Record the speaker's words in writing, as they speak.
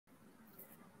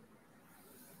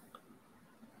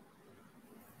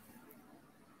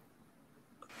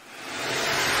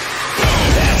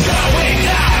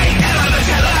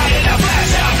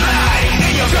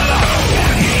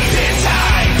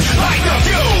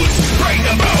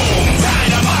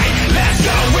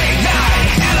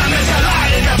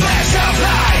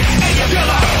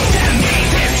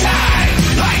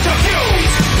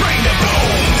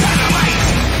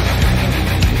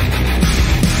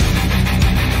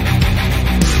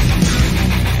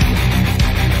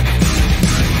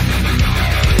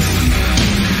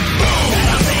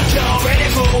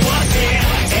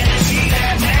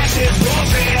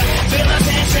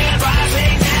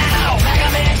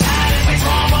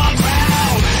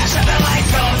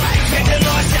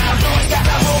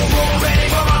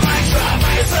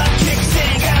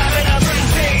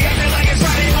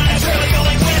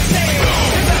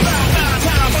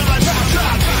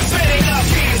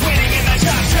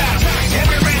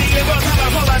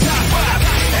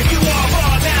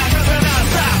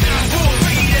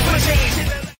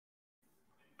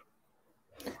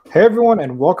Hey everyone,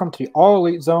 and welcome to the All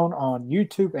Elite Zone on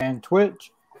YouTube and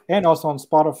Twitch, and also on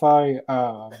Spotify.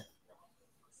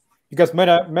 You guys may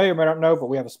or may not know, but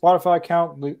we have a Spotify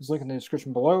account. It's linked in the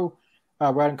description below.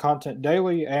 We're adding content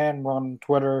daily, and we're on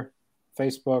Twitter,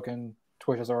 Facebook, and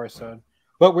Twitch, as I already said.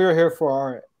 But we are here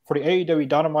for the AEW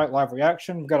Dynamite live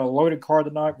reaction. We've got a loaded card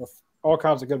tonight with all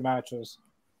kinds of good matches.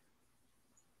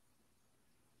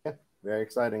 Yeah, very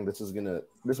exciting. This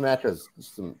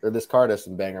card has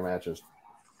some banger matches.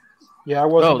 Yeah, I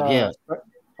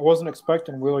wasn't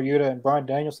expecting Wheeler Yuta and Bryan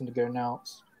Danielson to get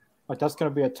announced. Like, that's going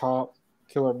to be a top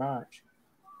killer match.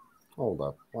 Hold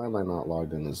up. Why am I not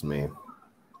logged in as me?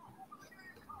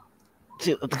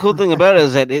 See, the cool thing about it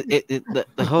is that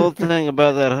the whole thing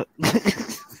about that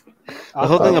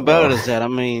is that, I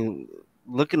mean,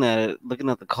 looking at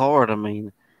the card, I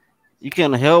mean, you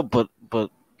can't help but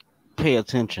pay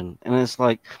attention. And it's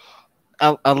like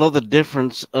I love the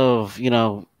difference of,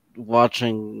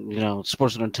 watching,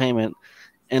 sports entertainment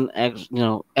and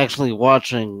actually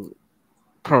watching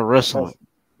pro wrestling.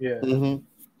 Yeah. Mm-hmm.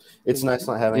 It's nice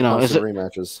not having constant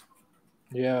rematches.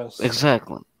 Yes.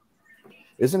 Exactly.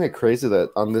 Isn't it crazy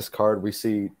that on this card we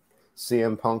see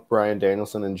CM Punk, Bryan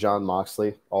Danielson, and Jon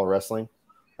Moxley all wrestling?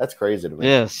 That's crazy to me.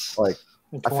 Yes. Like,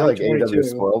 I feel like AEW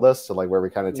spoiled us to where we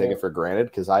kind of take it for granted,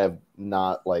 because I have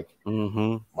not like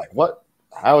what?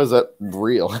 How is that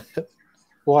real?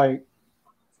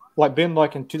 like being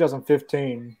like in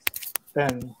 2015,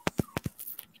 and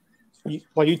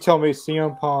you tell me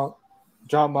CM Punk,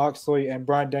 Jon Moxley, and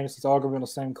Bryan Danielson's all going to be on the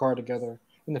same card together,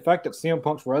 and the fact that CM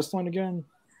Punk's wrestling again,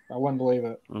 I wouldn't believe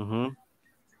it. Mm-hmm.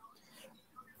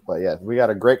 But yeah, we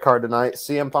got a great card tonight.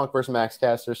 CM Punk versus Max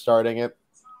Caster starting it.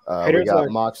 We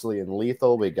got Moxley and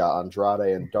Lethal. We got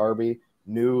Andrade and Darby.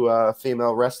 New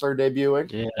female wrestler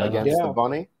debuting against the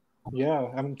Bunny. Yeah,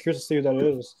 I'm curious to see who that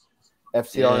is.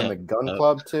 FTR and the Gun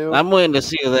Club too. I'm waiting to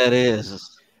see who that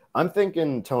is. I'm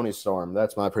thinking Toni Storm.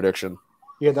 That's my prediction.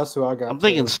 Yeah, that's who I got. I'm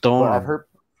thinking Storm. Well, I've heard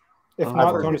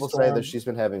people Storm, say that she's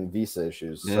been having visa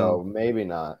issues, so maybe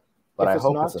not. But I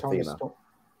hope it's Athena.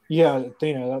 Yeah,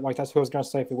 Athena. That's who I was going to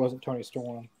say if it wasn't Toni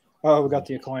Storm. Oh, we got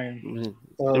the Acclaim. It'd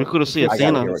be cool to see Athena.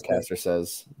 I gotta hear what Caster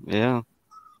says. Yeah.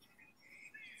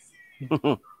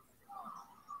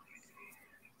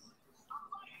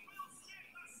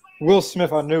 Will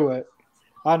Smith, I knew it.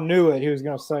 I knew it. He was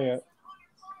going to say it.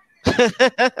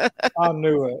 I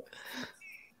knew it.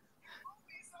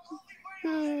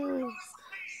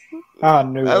 I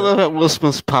knew it. I love how Will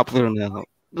Smith's popular now.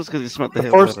 Just because he smoked the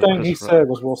first thing he said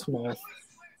was Will Smith.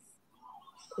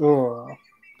 Ugh.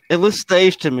 It looks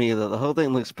staged to me, though. The whole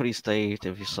thing looks pretty staged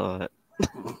if you saw it.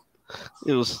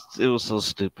 It was so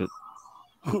stupid.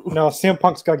 No, CM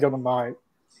Punk's got to get on the mic.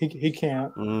 He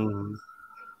can't. Mm.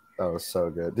 That was so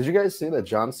good. Did you guys see that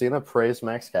John Cena praised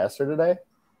Max Caster today?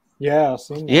 Yeah, I've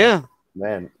seen that. Yeah.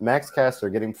 Man, Max Caster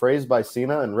getting praised by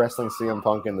Cena and wrestling CM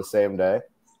Punk in the same day.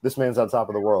 This man's on top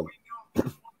of the world.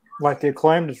 Like, the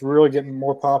Acclaimed is really getting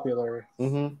more popular.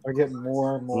 Mm-hmm. They're getting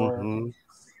more and more. Mm-hmm.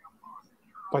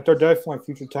 Like, they're definitely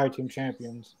future tag team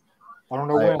champions. I don't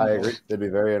know when. I agree. It'd be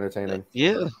very entertaining.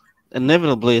 Yeah.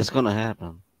 Inevitably, it's going to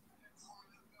happen.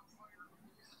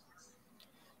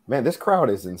 Man, this crowd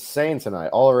is insane tonight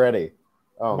already.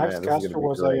 Oh, Max man, Caster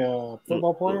was a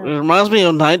football player? It reminds me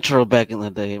of Nitro back in the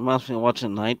day. It reminds me of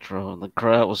watching Nitro, and the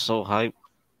crowd was so hyped.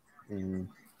 Mm-hmm.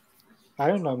 I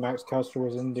didn't know Max Caster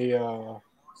was in the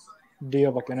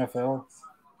deal like NFL.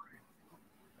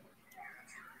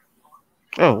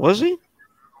 Oh, was he?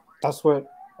 That's what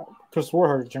Chris Ward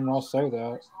heard Jim Ross say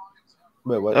that.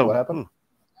 Wait, what happened?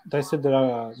 They said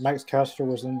that Max Caster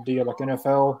was in the like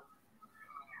NFL.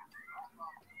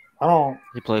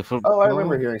 He played football. Oh, I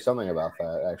remember hearing something about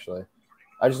that, actually.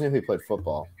 I just knew he played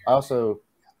football.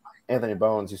 Anthony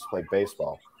Bowens used to play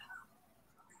baseball.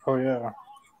 Oh, yeah.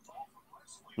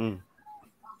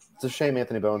 It's a shame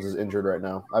Anthony Bowens is injured right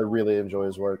now. I really enjoy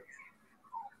his work.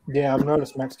 Yeah, I've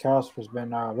noticed Max Caster's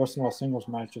been wrestling all singles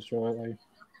matches lately.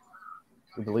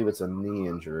 I believe it's a knee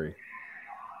injury.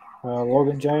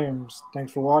 Logan James,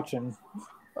 thanks for watching.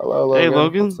 Hello, Logan. Hey,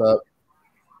 Logan. What's up?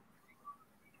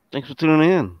 Thanks for tuning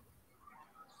in.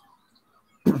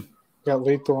 Got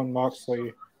Lethal and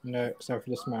Moxley next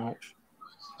after this match.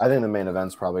 I think the main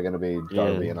event's probably going to be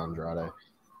Darby and Andrade.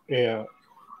 Yeah.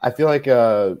 I feel like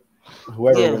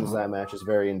whoever wins that match is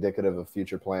very indicative of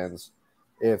future plans.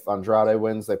 If Andrade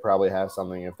wins, they probably have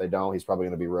something. If they don't, he's probably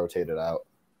going to be rotated out.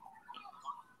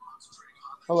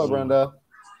 Hello, Brenda.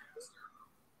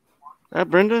 Hi,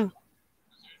 Brenda.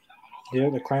 Yeah,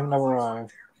 the claim never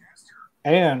arrived.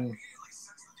 And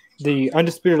the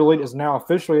Undisputed Elite is now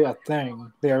officially a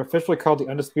thing. They are officially called the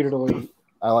Undisputed Elite.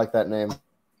 I like that name.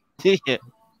 Yeah.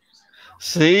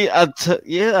 See,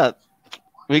 yeah,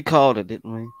 we called it,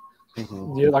 didn't we?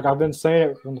 Yeah, like I've been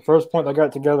saying it from the first point they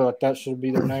got together, like that should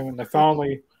be their name, and they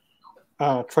finally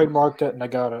trademarked it and they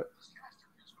got it.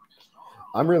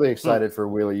 I'm really excited for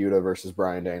Wheeler Yuta versus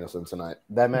Bryan Danielson tonight.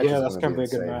 That match is that's going to be a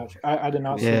insane. good match. I did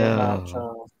not see that match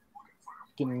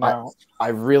getting out. I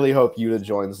really hope Yuta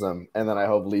joins them, and then I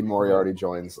hope Lee Moriarty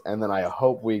joins, and then I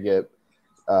hope we get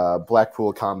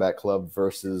Blackpool Combat Club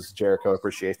versus Jericho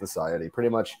Appreciation Society. Pretty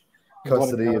much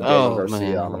custody of Daniel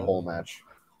Garcia on the whole match.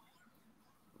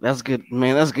 That's good,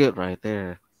 man. That's good right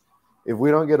there. If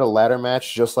we don't get a ladder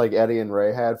match just like Eddie and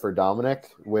Ray had for Dominic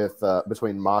with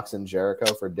between Mox and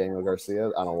Jericho for Daniel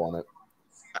Garcia, I don't want it.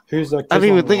 I didn't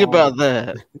even think about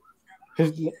that. I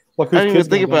didn't even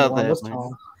think about that,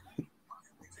 man.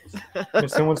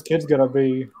 If someone's kid's gonna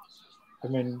be,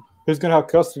 who's gonna have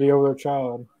custody over their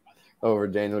child? Over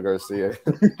Daniel Garcia.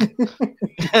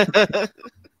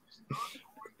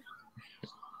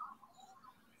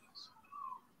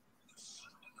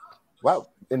 Wow,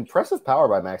 impressive power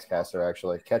by Max Caster,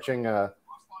 actually, catching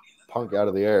Punk out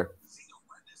of the air.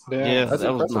 Yeah, that's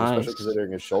that impressive, was nice. Especially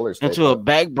considering his shoulders. Into a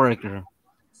backbreaker.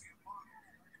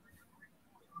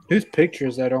 Whose picture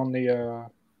is that on the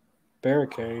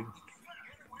barricade?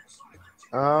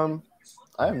 I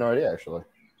have no idea, actually.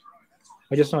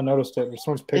 I just not noticed it. There's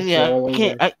someone's picture.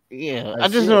 Yeah, I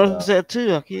just noticed that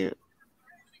too. I can't.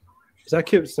 Is that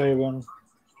Kip Saban?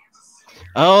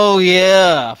 Oh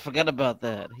yeah, I forgot about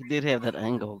that. He did have that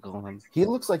angle going. He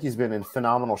looks like he's been in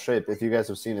phenomenal shape. If you guys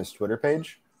have seen his Twitter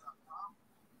page.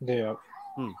 Yeah.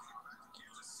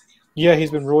 Yeah,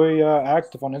 he's been really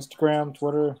active on Instagram,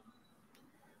 Twitter.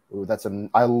 Ooh,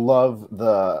 I love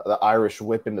the Irish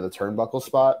whip into the turnbuckle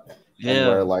spot. Yeah,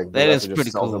 where, like, that is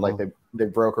pretty cool. Like they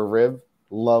broke a rib.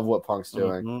 Love what Punk's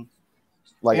doing. Mm-hmm.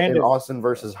 Like in Austin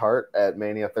versus Hart at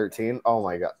Mania 13. Oh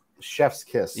my god, chef's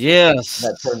kiss. Yes,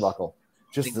 that turnbuckle.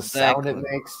 Just the sound it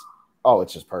makes. Oh,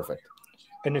 it's just perfect.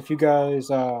 And if you guys,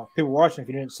 people watching, if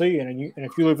you didn't see it, and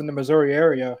if you live in the Missouri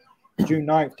area, June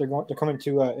 9th, they're coming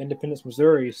to Independence,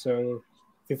 Missouri. So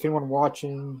if anyone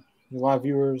watching, the live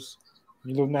viewers,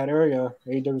 you live in that area,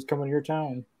 AEW is coming to your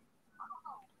town.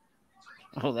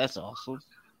 Oh, that's awesome.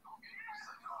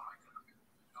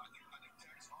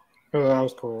 Oh, that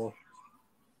was cool.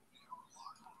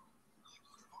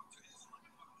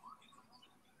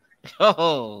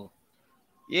 Oh,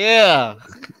 yeah.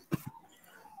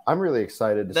 I'm really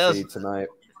excited to see tonight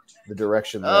the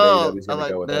direction that AEW is going to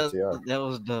go with FTR. That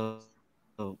was dope.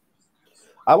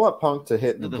 I want Punk to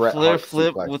hit the Bret Hart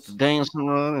flip suplex with the Danielson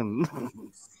run and.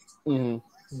 Mm-hmm.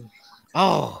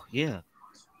 Oh yeah.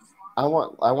 I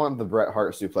want the Bret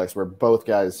Hart suplex where both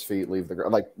guys' feet leave the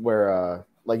ground, like where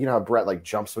like you know how Bret like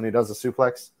jumps when he does the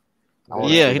suplex.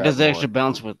 Yeah, he does the extra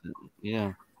bounce with it.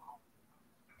 Yeah.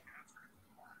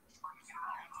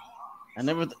 And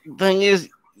everything is,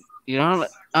 you know,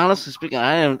 honestly speaking,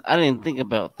 I didn't think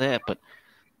about that, but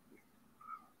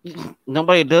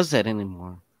nobody does that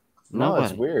anymore. No,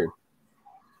 it's weird.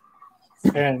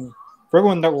 And for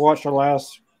everyone that watched our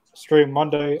last stream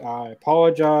Monday, I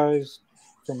apologize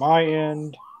from my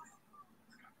end.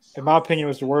 In my opinion, it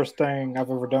was the worst thing I've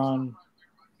ever done.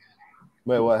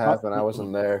 Wait, what happened? I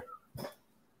wasn't there.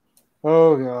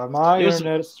 Oh god, my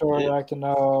internet started acting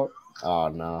up. Oh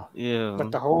no! Yeah, like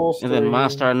the whole stream. And then mine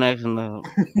started acting up.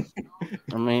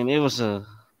 I mean, it wasn't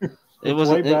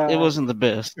the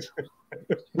best.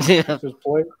 Yeah,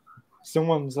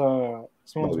 someone's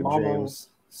mama James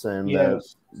saying that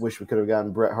wish we could have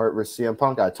gotten Bret Hart versus CM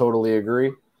Punk. I totally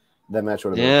agree. That match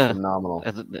would have been phenomenal.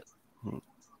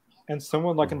 And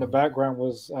someone like in the background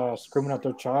was screaming at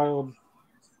their child.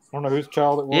 I don't know whose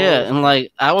child it was. Yeah, and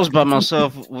like I was by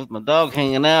myself with my dog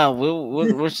hanging out.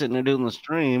 We're sitting there doing the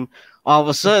stream. All of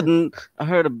a sudden, I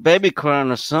heard a baby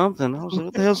crying or something. I was like,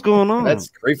 "What the hell's going on?" That's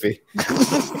creepy.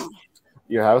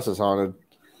 Your house is haunted.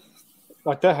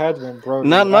 Like that had been broken.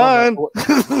 Not mine.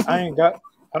 I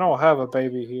don't have a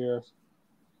baby here.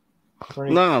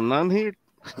 No, none here.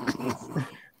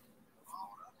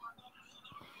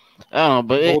 I don't know,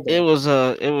 but it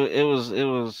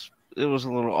was a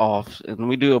little off, and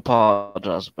we do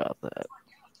apologize about that.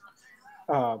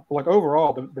 Like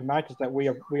overall, the matches that we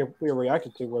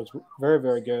reacted to was very,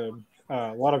 very good.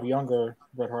 A lot of younger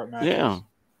Bret Hart matches. Yeah.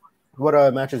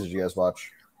 What matches did you guys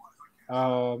watch?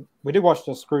 We did watch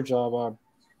the screw job.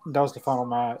 That was the final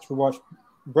match. We watched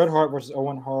Bret Hart versus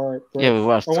Owen Hart. We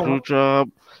watched screw job.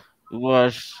 We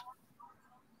watched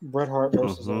Bret Hart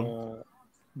versus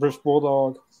British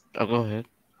Bulldog. Oh, go ahead.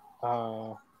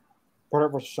 Bret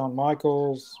Hart versus Shawn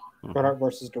Michaels. Bret Hart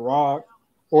versus The Rock.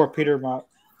 Or Peter, what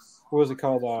was it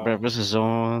called? Bret versus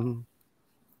Owen.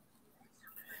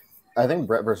 I think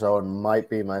Brett versus Owen might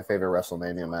be my favorite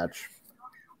WrestleMania match.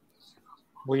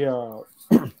 We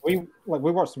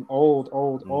watched some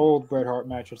old Bret Hart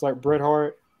matches, like Bret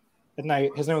Hart. His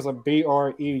name was like Brett,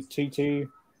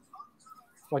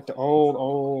 like the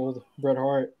old Bret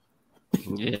Hart.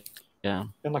 Yeah.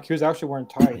 And like he was actually wearing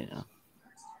tights,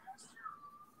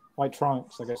 like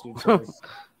trunks, I guess you'd say.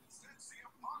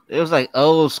 It was like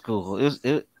old school. It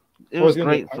was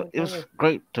great. It was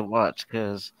great to watch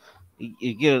because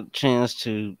you get a chance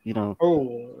to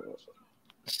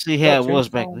see how it was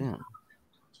back then.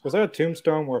 Was that a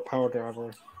tombstone or a power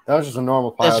driver? That was just a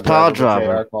normal pile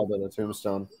driver. JR called it a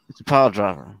tombstone. It's a pile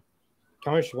driver.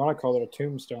 Tony Schiavone called it a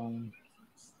tombstone.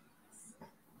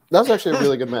 That was actually a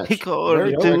really good match. He called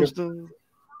it a tombstone.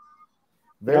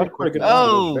 Very quick.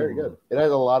 Oh, very good. It had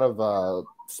a lot of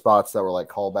spots that were like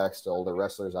callbacks to older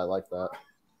wrestlers. I like that.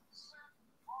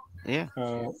 Yeah.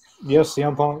 Yes,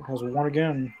 CM Punk has won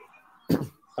again.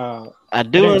 I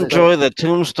do enjoy the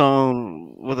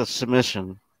tombstone with a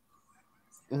submission.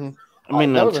 Mm-hmm. I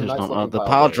mean, not tombstone, the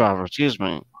pile driver. Excuse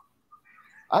me.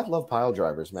 I love pile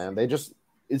drivers, man.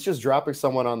 It's just dropping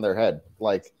someone on their head.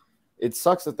 Like, it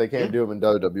sucks that they can't do them in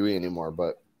WWE anymore,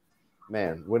 but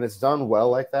man, when it's done well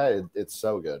like that, it's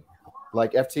so good.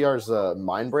 Like FTR's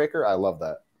Mindbreaker, I love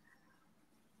that.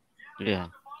 Yeah.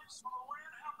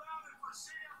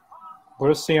 What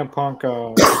is CM Punk?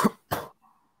 I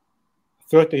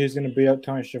feel like that he's going to beat up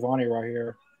Tony Schiavone right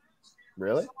here.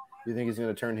 Really? You think he's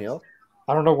going to turn heel?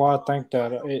 I don't know why I think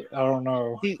that. I don't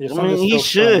know. He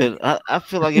should. I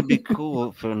feel like it'd be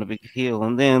cool for him to be heel,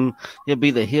 and then he'll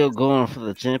be the heel going for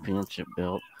the championship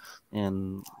belt.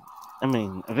 And I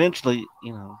mean, eventually,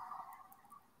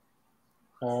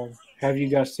 have you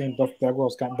guys seen Buff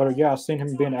Bagwell's gotten better? Yeah, I've seen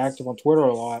him being active on Twitter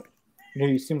a lot.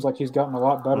 He seems like he's gotten a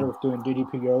lot better with doing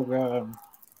DDP yoga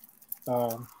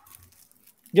and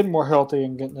getting more healthy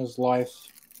and getting his life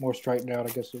more straightened out,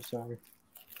 I guess you'd say.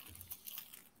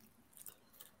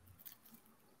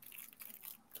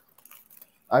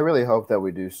 I really hope that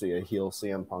we do see a heel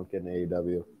CM Punk in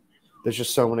AEW. There's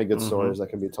just so many good stories that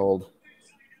can be told.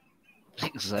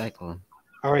 Exactly.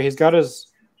 All right, he's got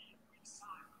his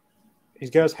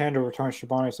hand over Tony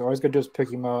Schiavone, so all he's gonna do is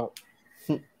pick him up.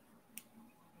 He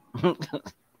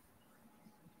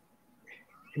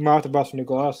might have to buy some new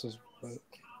glasses. But...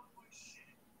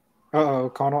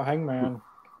 Connell Hangman.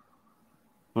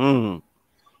 Well,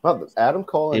 Adam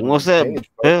Cole and what's that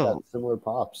Page both had similar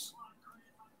pops.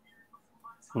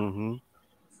 I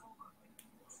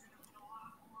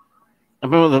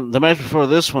remember the match before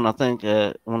this one. I think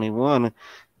when he won,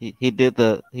 he did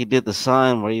the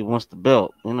sign where he wants the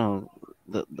belt.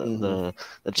 The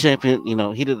champion.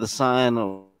 He did the sign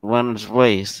around his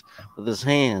waist with his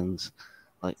hands,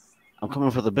 like I'm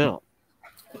coming for the belt.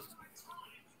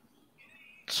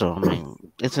 So I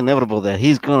mean, it's inevitable that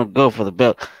he's gonna go for the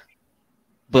belt,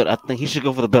 but I think he should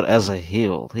go for the belt as a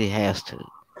heel. He has to.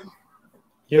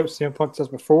 Yep, CM Punk says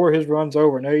before his run's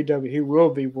over in AEW, he will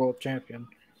be world champion.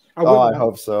 I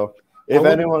hope so. If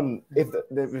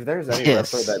there's any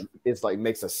wrestler that is like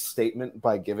makes a statement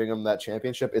by giving him that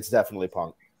championship, it's definitely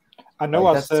Punk. I know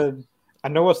I said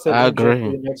I agree.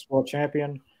 Be the next world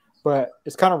champion, but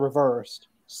it's kind of reversed.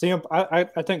 I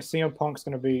think CM Punk's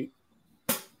going to beat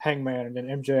Hangman, and then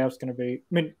MJ's going to beat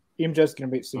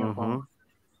CM Punk.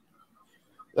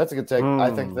 That's a good take.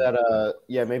 I think that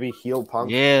maybe heel Punk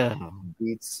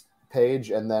beats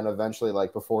Page, and then eventually,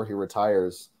 like before he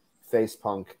retires, face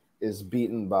Punk is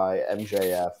beaten by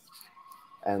MJF,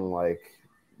 and like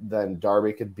then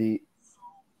Darby beats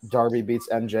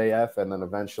MJF, and then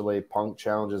eventually Punk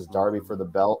challenges Darby for the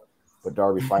belt, but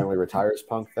Darby finally retires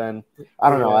Punk. Then I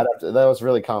don't know. That was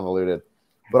really convoluted,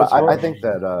 but I think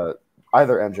that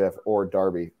either MJF or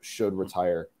Darby should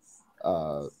retire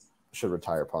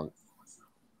Punk.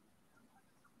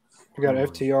 We got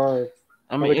FTR.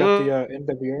 I mean,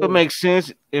 NWO. It makes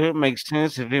sense. It makes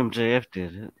sense if MJF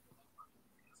did it.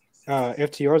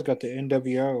 FTR's got the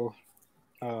NWO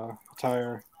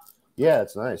attire. Yeah,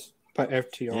 it's nice. But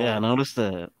FTR. Yeah, I noticed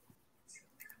that.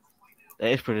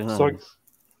 That's pretty nice.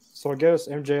 So I guess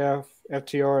MJF,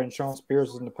 FTR, and Shawn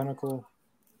Spears is in the Pinnacle.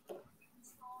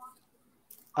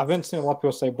 I've been seeing a lot of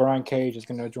people say Brian Cage is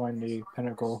going to join the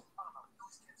Pinnacle.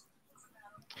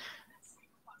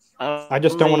 I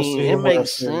just don't want to see him. It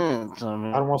makes sense. I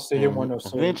don't want to see him wear no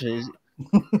suit. Eventually,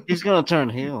 he's going to turn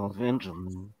heel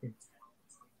eventually.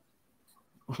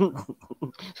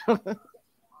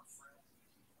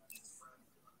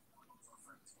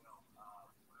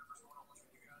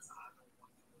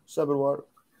 Sub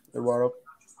Eduardo.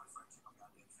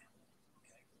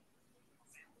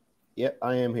 Yep,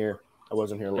 I am here. I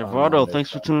wasn't here. Eduardo, thanks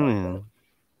for tuning in.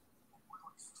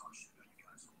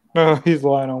 No, he's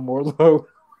lying on Wardlow.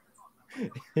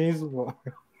 He's lying.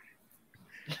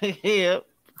 Yep.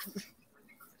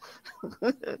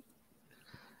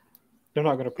 They're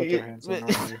not going to put their hands in, are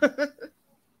they?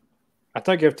 I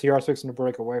think FTR's fixing to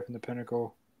break away from the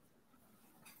Pinnacle.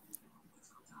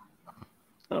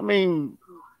 I mean,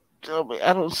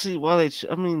 I don't see why they.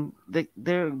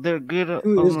 They're good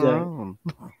Who on is their that? own.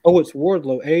 Oh, it's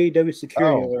Wardlow. AEW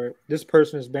security Oh. alert. This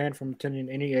person is banned from attending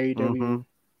any AEW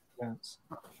events.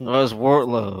 Oh, it's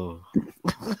Wardlow.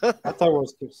 I thought it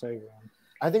was Kip Sabian.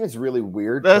 I think it's really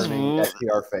weird That's turning weird.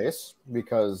 FTR face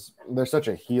because they're such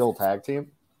a heel tag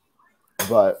team.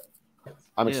 But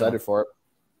I'm excited for it.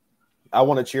 I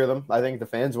want to cheer them. I think the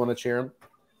fans want to cheer them.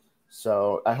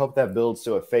 So I hope that builds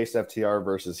to a face FTR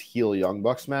versus heel Young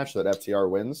Bucks match that FTR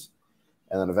wins.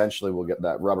 And then eventually we'll get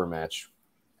that rubber match.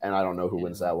 And I don't know who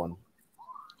wins that one.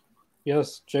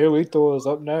 Yes, Jay Lethal is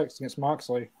up next against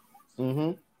Moxley.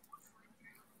 Man,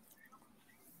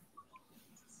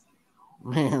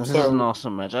 this is an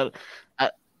awesome match. I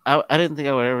didn't think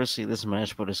I would ever see this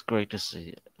match, but it's great to see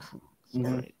it.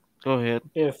 Great. Go ahead.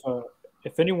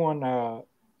 If anyone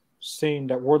seen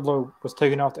that Wardlow was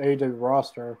taken off the AEW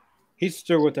roster, he's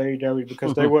still with AEW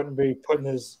because they wouldn't be putting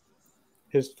his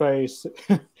face.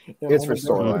 It's for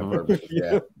storyline purposes.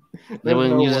 Yeah, they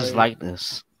wouldn't use his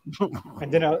likeness.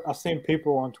 And then I've seen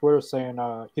people on Twitter saying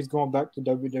he's going back to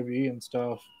WWE and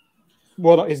stuff.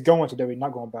 Well, he's going to WWE,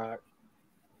 not going back.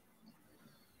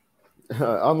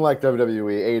 Unlike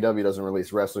WWE, AEW doesn't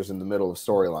release wrestlers in the middle of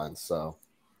storylines. So,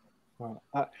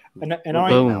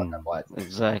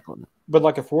 Exactly. But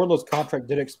like if Wardlow's contract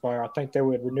did expire, I think they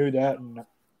would renew that in a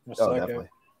second. Definitely.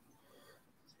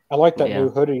 I like that new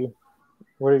hoodie.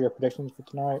 What are your predictions for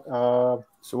tonight?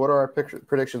 So what are our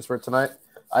predictions for tonight?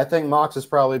 I think Mox is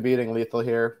probably beating Lethal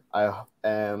here. I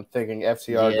am thinking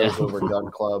FTR goes over Gun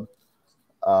Club.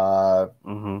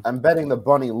 I'm betting the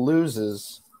Bunny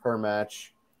loses her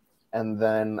match, and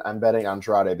then I'm betting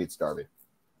Andrade beats Darby.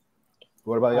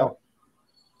 What about y'all?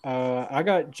 I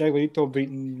got Jay Lethal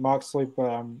beating Moxley, but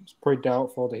I'm pretty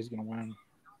doubtful that he's going to win.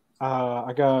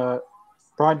 I got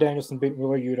Bryan Danielson beating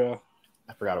Wheeler Yuta.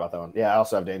 I forgot about that one. Yeah, I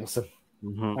also have Danielson.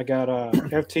 I got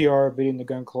FTR beating the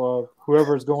Gun Club.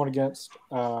 Whoever's going against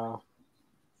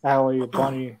Allie,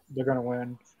 Bunny, they're going to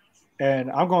win.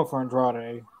 And I'm going for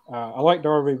Andrade. I like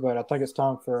Darby, but I think it's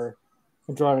time for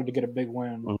Andrade to get a big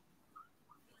win.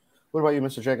 What about you,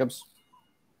 Mr. Jacobs?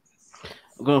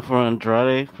 I'm going for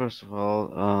Andrade, first of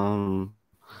all. I'm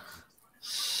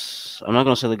not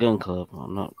going to say the Gun Club.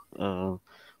 I'm not.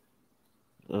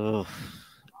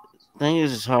 Thing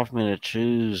is, it's hard for me to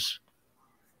choose.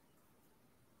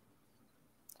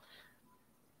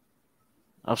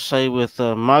 I'll say with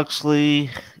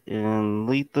Moxley and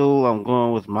Lethal, I'm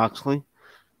going with Moxley.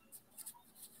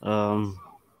 It's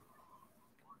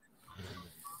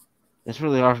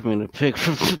really hard for me to pick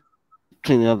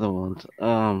between the other ones.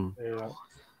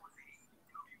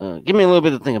 Give me a little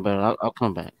bit to think about it. I'll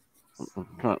come back.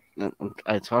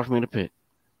 It's hard for me to pick.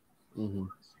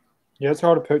 Yeah, it's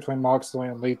hard to pick between Moxley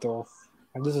and Lethal.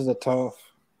 And this is a tough.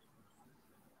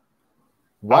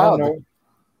 Wow.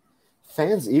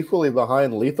 Fans equally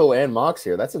behind Lethal and Mox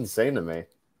here. That's insane to me.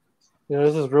 Yeah,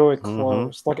 this is really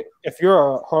close. Like, if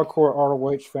you're a hardcore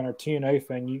ROH fan or TNA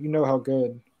fan, you know how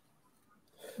good.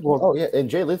 Well, and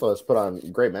Jay Lethal has put on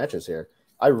great matches here.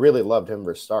 I really loved him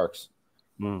versus Starks.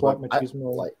 Black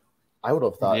I would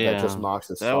have thought that just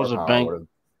Mox's star was a power would have.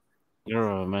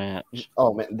 Match.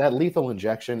 Oh man, that lethal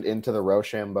injection into the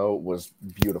Rochambeau was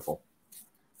beautiful.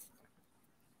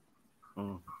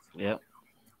 Yep.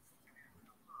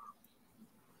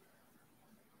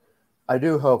 I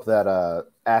do hope that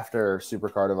after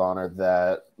Supercard of Honor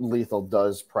that Lethal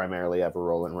does primarily have a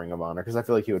role in Ring of Honor because I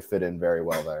feel like he would fit in very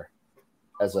well there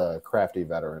as a crafty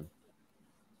veteran.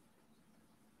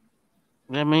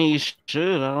 I mean, you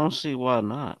should. I don't see why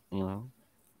not,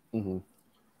 Do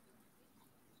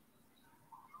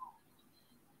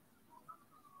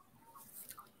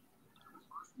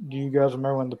you guys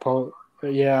remember when the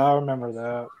Yeah, I remember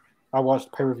that. I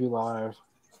watched pay-per-view live.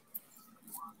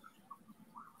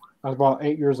 I was about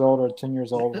 8 years old or 10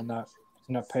 years old when that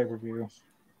pay-per-view.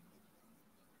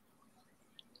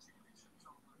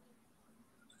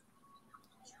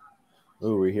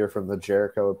 Ooh, we hear from the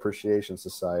Jericho Appreciation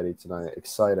Society tonight.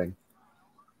 Exciting.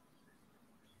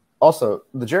 Also,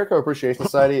 the Jericho Appreciation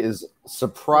Society is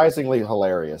surprisingly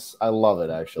hilarious. I love it,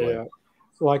 actually. Yeah.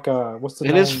 Like, what's the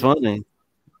name? It is funny.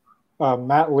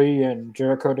 Matt Lee and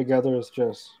Jericho together is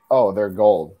just... Oh, they're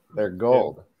gold. They're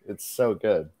gold. Yeah. It's so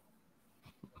good.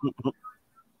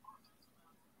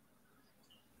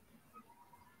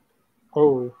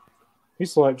 Oh, he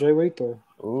selected Jay Lethal.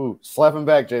 Ooh, slap him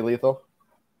back, Jay Lethal.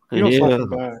 You don't slap him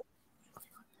back.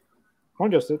 Why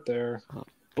don't you just sit there?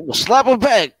 Slap him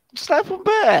back. Slap him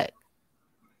back.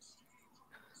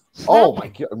 Oh my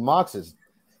God, Mox is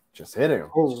just hitting him.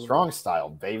 Strong style,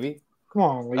 baby. Come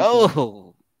on,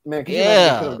 Lethal. Man, could you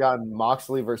imagine could have gotten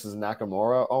Moxley versus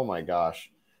Nakamura? Oh my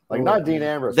gosh. Like not Dean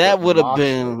Ambrose. That would have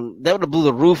blew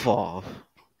the roof off.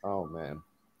 Oh man.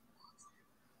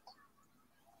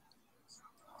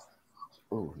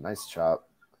 Ooh, nice chop.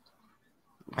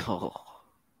 Oh.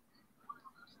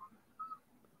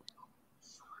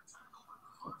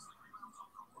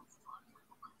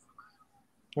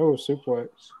 Oh, suplex.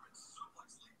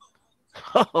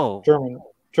 Oh.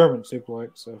 German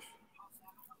suplex.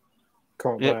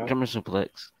 Yep, German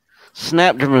suplex.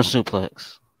 Snap German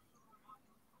suplex.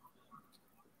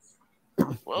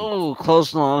 Whoa,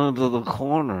 close on to the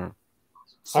corner.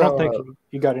 So, I don't think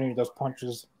he got any of those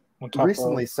punches on top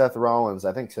recently, Seth Rollins,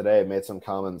 I think today, made some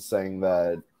comments saying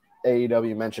that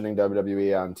AEW mentioning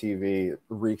WWE on TV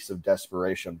reeks of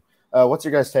desperation. What's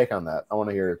your guys' take on that? I want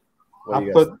to hear what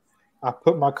you guys think. I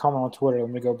put my comment on Twitter. Let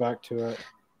me go back to it.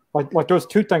 Like there was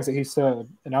two things that he said,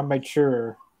 and I made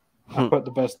sure I put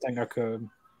the best thing I could.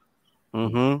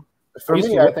 Mm-hmm. For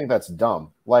me, I think that's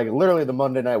dumb. Like literally the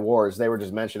Monday Night Wars, they were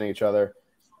just mentioning each other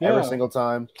every single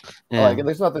time. Yeah. Like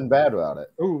there's nothing bad about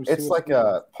it. Ooh, it's like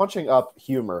punching up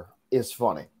humor is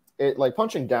funny. It like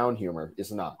punching down humor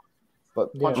is not.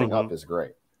 But punching up is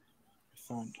great.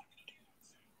 Fun.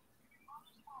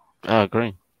 I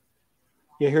agree.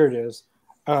 Yeah, here it is.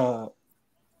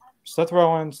 Seth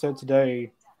Rollins said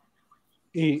today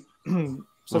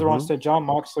Rollins said Jon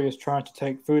Moxley is trying to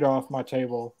take food off my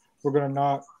table. We're gonna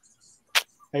knock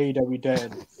AEW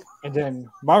dead. And then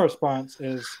my response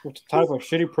is, with the type of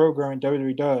shitty programming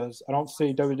WWE does, I don't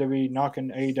see WWE knocking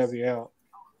AEW out.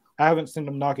 I haven't seen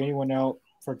them knock anyone out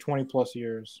for 20 plus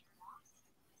years.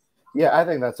 Yeah, I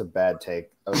think that's a bad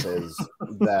take of his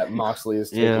that Moxley is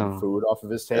taking food off of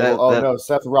his table. No,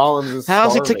 Seth Rollins is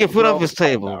how's he taking food off his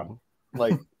table?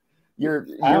 Like you're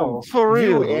for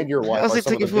real. You and your wife how's are he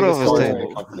some taking of the food off biggest his stars in table?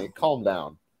 the company. Calm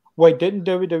down. Wait, didn't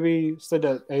WWE say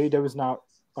that AEW is not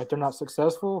like they're not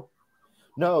successful?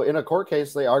 No, in a court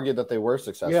case they argued that they were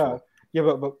successful.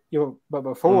 But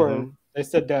before they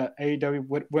said that AEW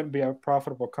wouldn't be a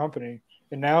profitable company.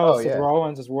 And now Seth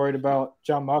Rollins is worried about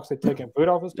Jon Moxley taking food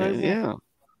off his table. Yeah.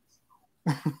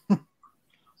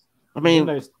 I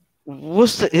mean,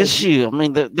 what's the issue? I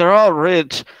mean, they're all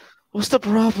rich. What's the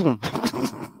problem?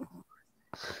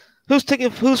 Who's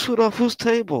taking whose food off whose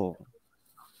table?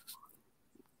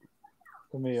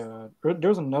 Let me.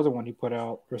 There's another one he put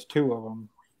out. There's two of them.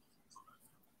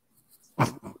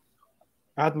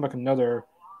 I had to make another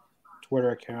Twitter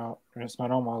account, and it's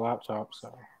not on my laptop,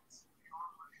 so.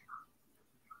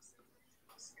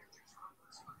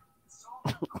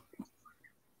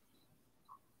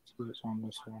 It's on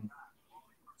this one.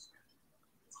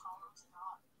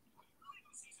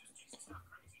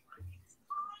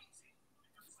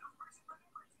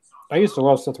 I used to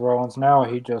love Seth Rollins. Now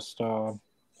he just I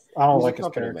don't like his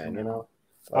character, man. You know,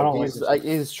 I don't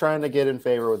he's trying to get in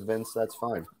favor with Vince. That's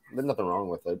fine. There's nothing wrong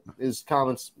with it. His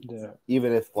comments,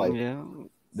 even if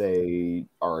they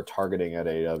are targeting at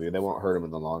AEW, they won't hurt him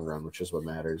in the long run, which is what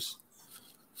matters.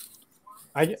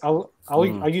 I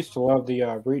used to love the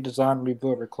redesign,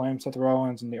 rebuild, reclaim Seth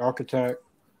Rollins and the Architect.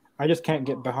 I just can't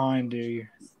get behind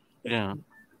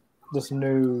this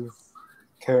new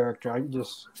character. I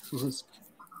just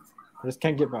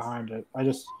can't get behind it. I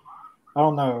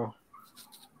don't know.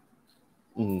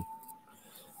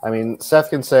 I mean,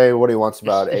 Seth can say what he wants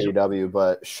about AEW,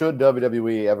 but should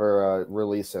WWE ever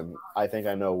release him, I think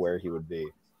I know where he would be.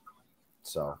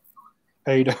 So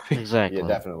AEW, exactly, yeah,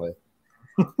 definitely.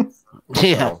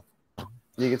 Yeah, so,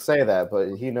 you could say that,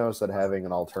 but he knows that having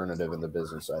an alternative in the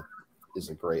business is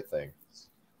a great thing.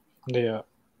 Yeah.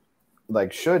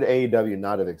 Like, should AEW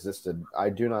not have existed, I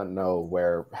do not know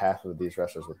where half of these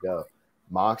wrestlers would go.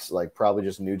 Mox, like, probably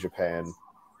just New Japan.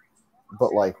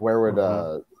 But, like, where would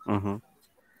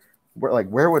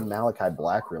where would Malachi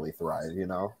Black really thrive, you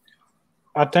know?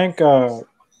 I think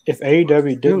if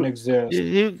AEW didn't exist,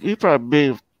 he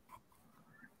probably be.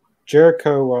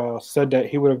 Jericho said that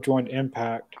he would have joined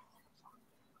Impact.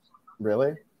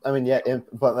 Really? I mean, yeah,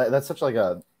 but that's such like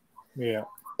a like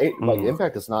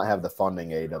Impact does not have the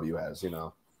funding AEW has, you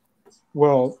know.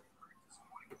 Well,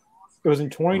 it was in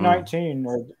 2019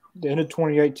 or the end of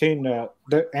 2018 that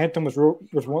Anthem was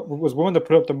willing to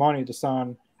put up the money to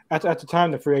sign. At the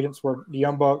time, the free agents were the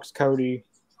Young Bucks, Cody,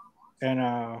 and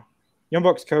Young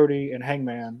Bucks, Cody, and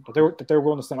Hangman. That they were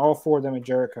willing to send all 4 of them in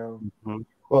Jericho. Mhm.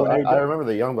 Well, I remember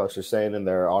the Young Bucks are saying in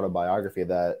their autobiography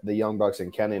that the Young Bucks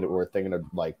and Kenny were thinking of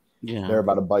they're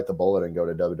about to bite the bullet and go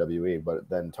to WWE, but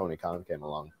then Tony Khan came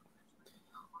along.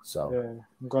 So yeah,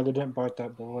 I'm glad they didn't bite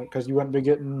that bullet because you wouldn't be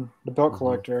getting the belt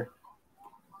collector.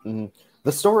 Mm-hmm.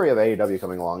 The story of AEW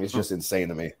coming along is just insane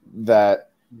to me.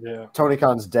 That Tony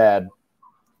Khan's dad,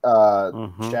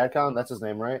 Shad Khan, that's his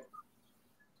name, right?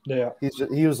 Yeah.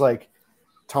 He was like,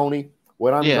 Tony,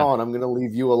 when I'm gone, I'm going to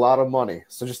leave you a lot of money.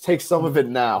 So just take some of it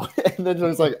now. And then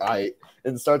it's like, all right,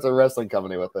 and starts a wrestling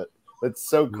company with it. It's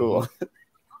so cool.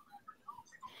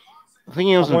 I think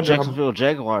he owns the Jacksonville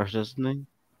Jaguars, doesn't he?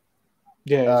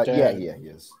 Yeah, he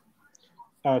is.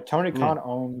 Tony Khan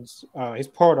owns, he's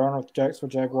part owner of the Jacksonville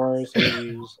Jaguars.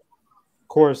 He's, of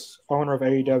course, owner of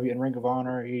AEW and Ring of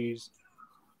Honor.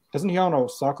 Doesn't he own a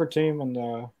soccer team in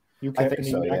the UK, in the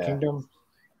United Kingdom?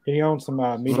 And he owns some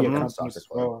media companies as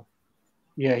well.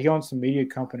 Yeah, he owns some media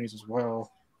companies as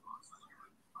well.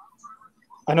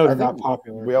 I know they're not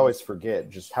popular. We always forget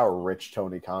just how rich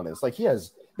Tony Khan is. Like, he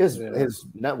has his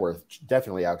net worth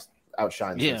definitely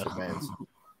outshines his fans.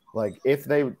 Like, if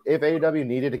AEW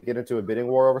needed to get into a bidding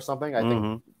war over something, I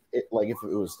think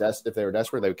if they were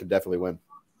desperate, they could definitely win.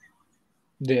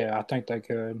 Yeah, I think they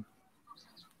could.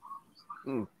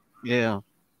 Yeah.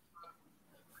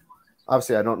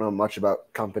 Obviously, I don't know much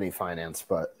about company finance,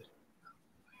 but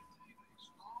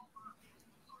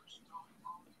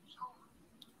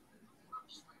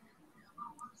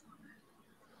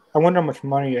I wonder how much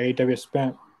money AEW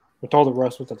spent with all the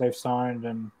wrestlers that they've signed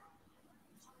and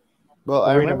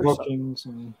arena bookings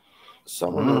and.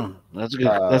 That's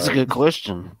a good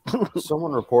question.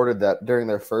 Someone reported that during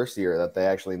their first year that they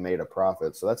actually made a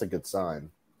profit, so that's a good sign.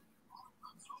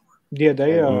 Yeah,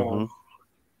 they I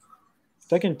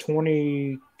think in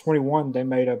 2021 they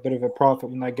made a bit of a profit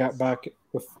when they got back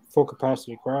with full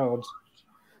capacity crowds.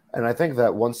 And I think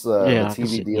that once the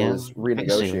TV deal is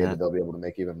renegotiated, they'll be able to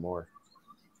make even more.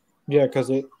 Yeah, because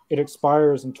it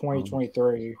expires in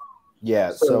 2023.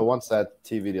 Yeah, so once that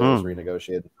TV deal is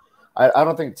renegotiated, I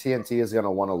don't think TNT is going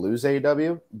to want to lose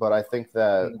AEW, but I think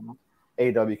that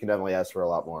AEW can definitely ask for a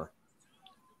lot more.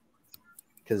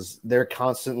 Because they're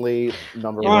constantly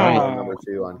number 1 and number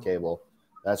 2 on cable.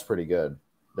 That's pretty good.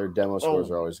 Their demo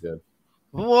scores are always good.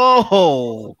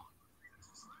 Whoa!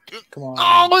 Come on.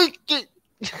 Oh,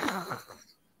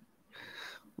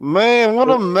 man, what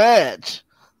a match.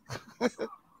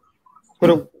 What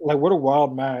a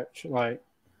wild match. Like,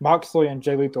 Moxley and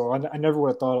Jay Lethal. I never would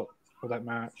have thought of that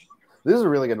match. This is a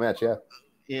really good match, yeah.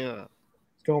 Yeah.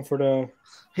 Going for the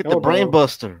hit the brain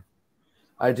buster.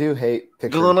 I do hate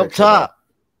going up top.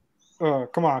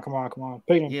 Come on.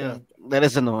 That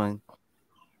is annoying.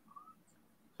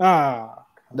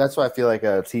 That's why I feel like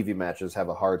TV matches have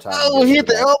a hard time. Oh, hit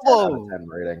the elbow. 10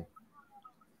 rating.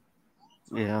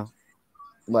 Yeah.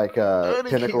 Like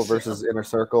Pinnacle versus Inner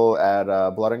Circle at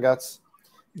Blood and Guts.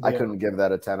 Yeah. I couldn't give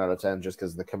that a 10 out of 10 just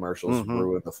because the commercials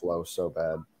ruined the flow so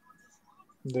bad.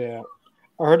 Yeah.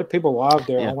 I heard the people live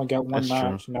there only got one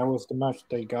match, and that was the match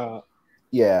they got.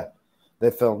 Yeah.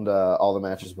 They filmed all the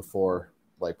matches before,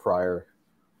 like prior.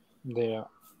 Yeah.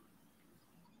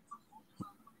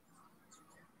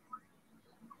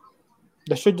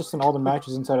 They should just send all the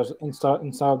matches inside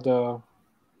the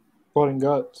Blood and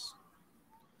Guts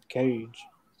cage.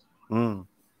 That'd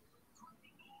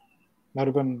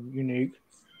have been unique.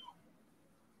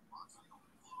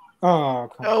 Oh,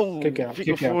 kick out.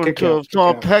 Kick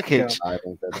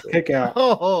out.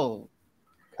 Oh.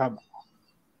 Come on.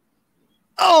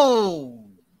 Oh.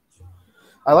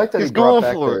 I like that he brought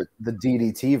back the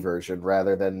DDT version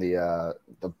rather than the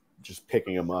just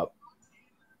picking him up.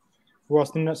 Well,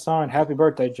 it's in that sign, happy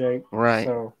birthday, Jake. Right.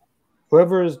 So,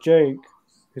 whoever is Jake,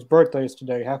 whose birthday is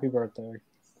today, happy birthday.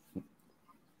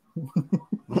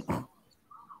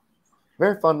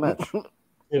 Very fun match.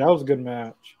 Yeah, that was a good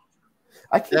match.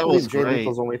 I can't believe Jay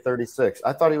Lethal's only 36.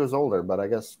 I thought he was older, but I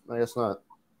guess not.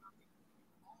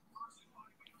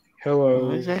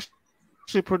 Hello. He's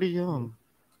actually pretty young.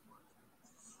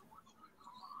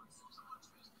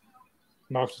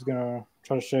 Knox is gonna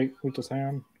try to shake Lethal's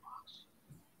hand.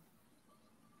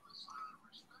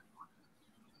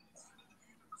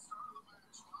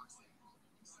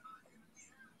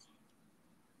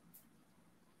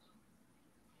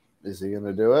 Is he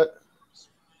gonna do it?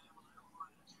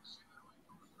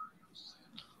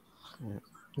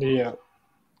 Yeah.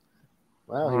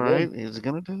 Wow, all right. Is he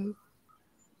gonna do it?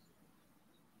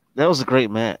 That was a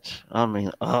great match. I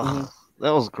mean, that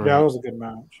was great. Yeah, that was a good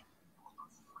match.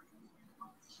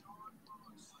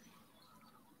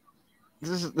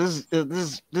 this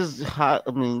is hot.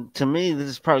 I mean, to me, this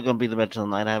is probably going to be the match of the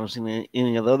night. I haven't seen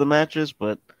any of the other matches,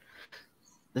 but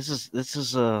this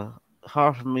is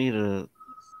hard for me to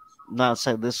not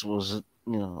say this was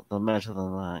the match of the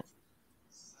night.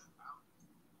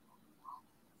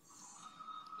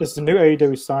 Is the new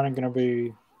AEW signing going to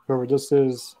be whoever this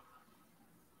is?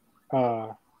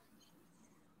 Marina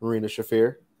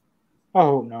Shafir. I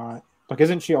hope not. Like,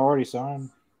 isn't she already signed?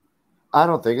 I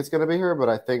don't think it's going to be her, but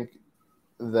I think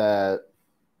that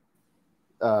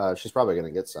she's probably going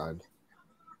to get signed.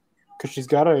 Because she's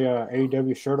got a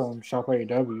AEW shirt on Shop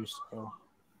AEW. So.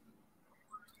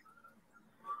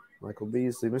 Michael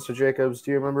Beasley, Mr. Jacobs,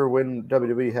 do you remember when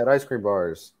WWE had ice cream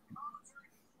bars?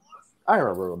 I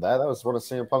remember that. That was one of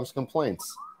CM Punk's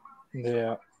complaints.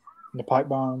 Yeah. The pipe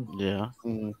bomb. Yeah.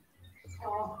 Mm-hmm.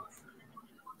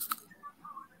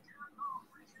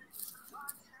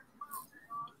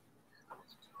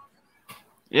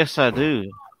 Yes, I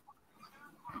do.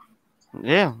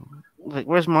 Yeah. Like,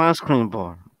 where's my ice cream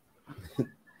bar?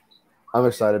 I'm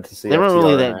excited to see. They weren't FTR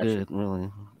really in that action. good,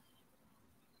 really.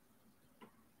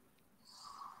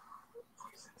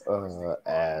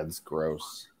 Ads,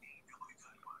 gross.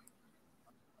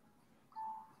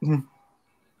 I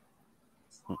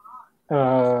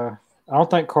don't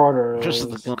think Carter Just is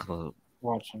the gun club.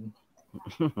 watching.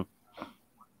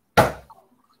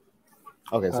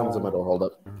 Okay, someone's in my door. Hold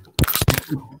up.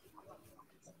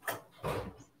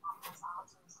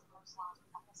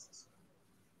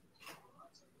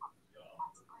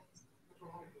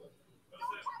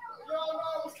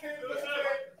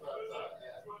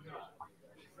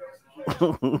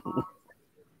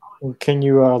 Can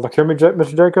you look hear me,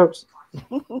 Mr. Jacobs?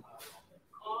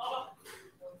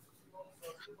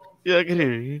 Yeah, I can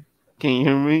hear you. Can you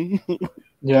hear me?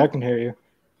 Yeah, I can hear you.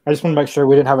 I just want to make sure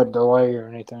we didn't have a delay or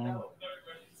anything.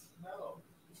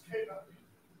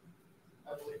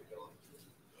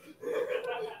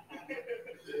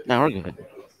 No, we're good.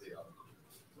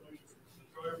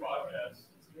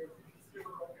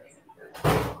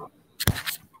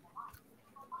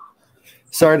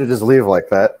 Sorry to just leave like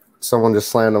that. Someone just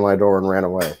slammed on my door and ran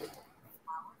away.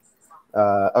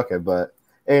 Okay,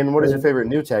 and what is your favorite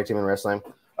new tag team in wrestling?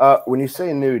 When you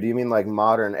say new, do you mean like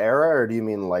modern era or do you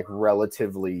mean like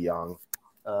relatively young?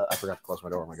 I forgot to close my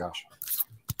door. Oh my gosh.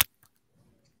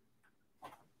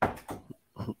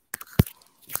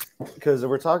 Because if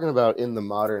we're talking about in the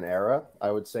modern era,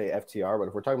 I would say FTR. But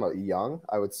if we're talking about young,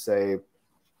 I would say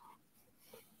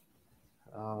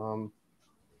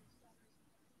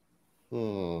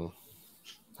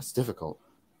that's difficult.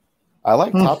 I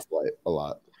like Top Flight a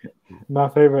lot. My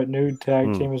favorite new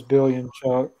tag team is Billy and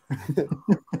Chuck.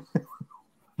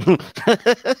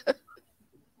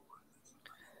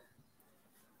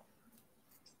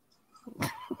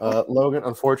 Logan,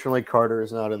 unfortunately, Carter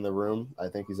is not in the room. I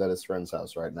think he's at his friend's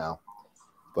house right now.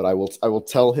 But I will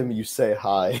tell him you say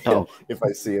hi if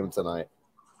I see him tonight.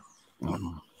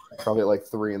 Probably at like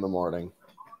 3 in the morning.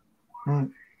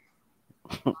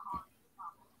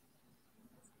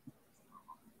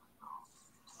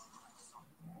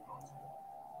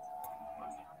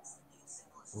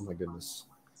 Oh my goodness.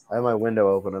 I have my window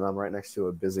open and I'm right next to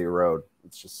a busy road.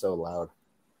 It's just so loud.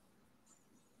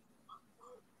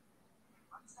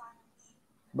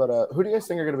 But who do you guys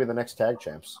think are going to be the next tag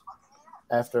champs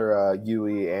after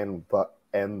Yui and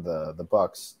the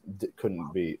Bucks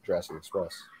couldn't beat Jurassic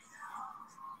Express?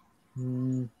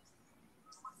 If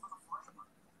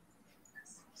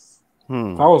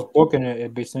I was booking it,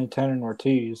 it'd be Santana and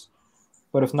Ortiz.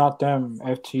 But if not them,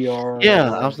 FTR.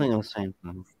 Yeah, I was thinking the same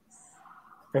thing.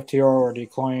 FTR or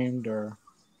Declaimed or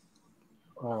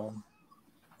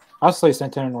I'll say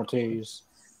Santana and Ortiz.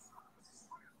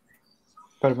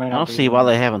 But it may not I don't be see them. why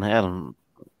they haven't had them.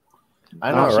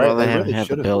 I know, right? They They haven't really had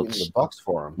should the have beaten belts. the Bucks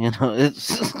for them. You know, it's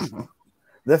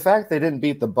The fact they didn't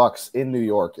beat the Bucks in New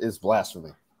York is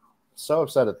blasphemy. So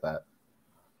upset at that.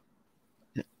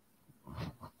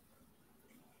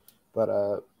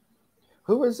 But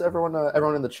who is everyone?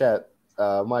 Everyone in the chat.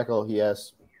 Michael, he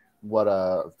asked what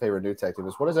favorite new tag team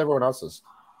is. What is everyone else's?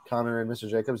 Connor and Mr.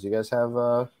 Jacobs, do you guys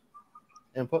have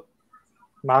input?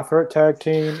 My favorite tag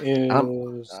team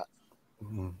is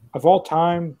of all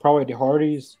time probably the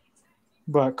Hardys,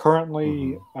 but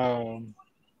currently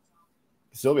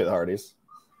Still be the Hardys.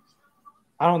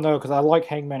 I don't know because I like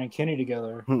Hangman and Kenny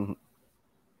together.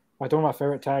 Like they're one of my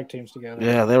favorite tag teams together.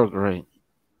 yeah, they were great.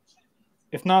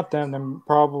 If not them, then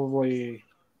probably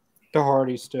the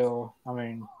Hardys still. I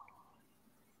mean,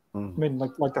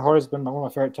 like the Hardys been one of my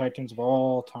favorite tag teams of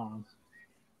all time.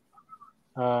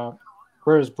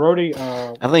 Whereas Brody,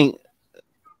 I think.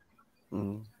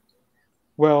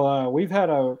 Well, we've had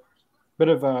bit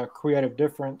of a creative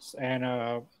difference,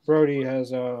 and Brody has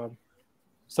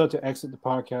started to exit the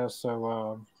podcast.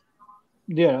 So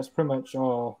yeah, that's pretty much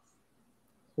all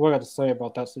what I got to say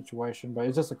about that situation. But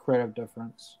it's just a creative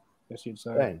difference, I guess you'd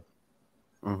say.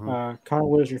 Mm-hmm. Connor,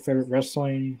 what is your favorite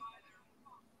wrestling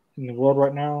in the world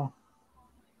right now?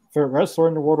 Favorite wrestler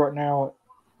in the world right now?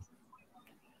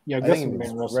 Yeah, I guess think I'm it's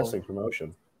being wrestler. wrestling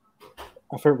promotion.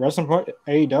 My favorite wrestling promotion?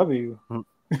 AEW.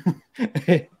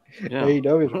 Yeah.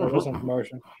 AEW is my wrestling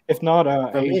promotion. If not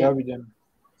AEW, then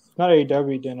if not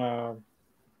AEW, then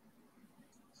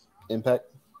Impact.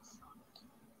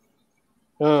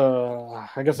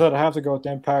 I guess I'd have to go with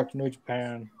Impact New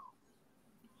Japan.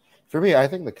 For me, I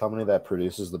think the company that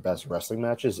produces the best wrestling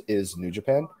matches is New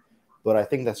Japan, but I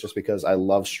think that's just because I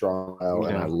love Strong Style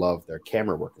and I love their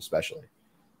camera work, especially.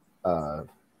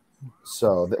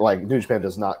 So, like, New Japan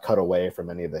does not cut away from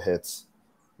any of the hits,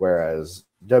 whereas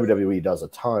WWE does a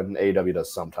ton, AEW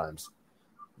does sometimes.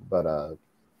 But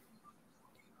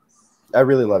I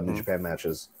really love New Japan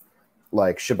matches.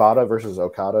 Like, Shibata versus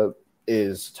Okada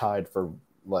is tied for,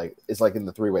 like, it's like in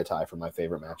the three-way tie for my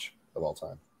favorite match of all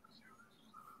time.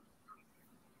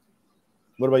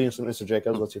 What about you, Mr.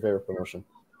 Jacobs? What's your favorite promotion?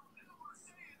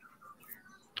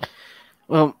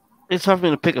 Well, it's hard for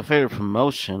me to pick a favorite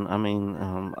promotion. I mean,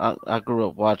 I grew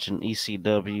up watching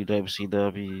ECW,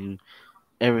 WCW,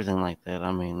 everything like that.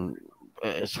 I mean,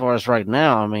 as far as right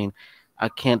now, I mean, I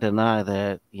can't deny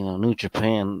that, New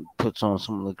Japan puts on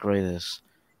some of the greatest,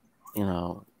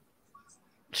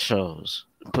 shows,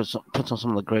 puts on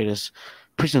some of the greatest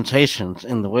presentations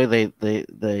in the way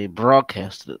they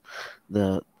broadcast it,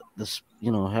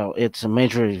 how it's a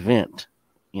major event,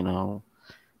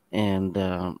 and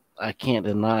I can't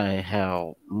deny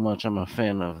how much I'm a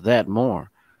fan of that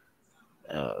more.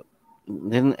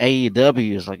 Then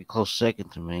AEW is like a close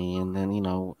second to me, and then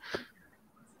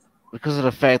because of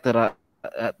the fact that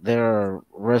there are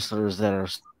wrestlers that are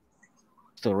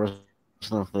still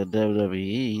wrestling for the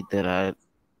WWE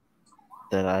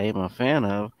that I am a fan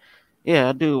of. Yeah,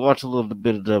 I do watch a little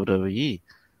bit of WWE,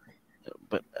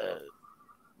 but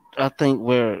I think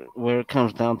where it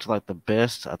comes down to like the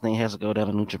best, I think it has to go down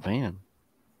to New Japan.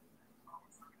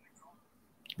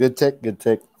 Good take, good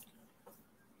take.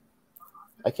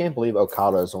 I can't believe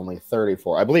Okada is only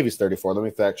 34. I believe he's 34. Let me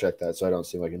fact check that so I don't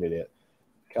seem like an idiot.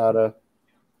 Okada,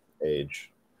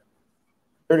 age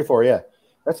 34. Yeah,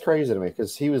 that's crazy to me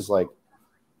because he was like,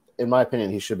 in my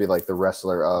opinion, he should be like the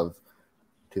wrestler of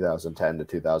 2010 to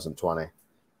 2020,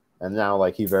 and now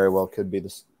like he very well could be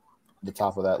the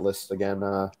top of that list again.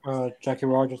 Jackie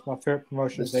Rogers, my favorite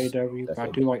promotion is AEW, but I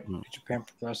do like New Japan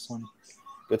Pro Wrestling.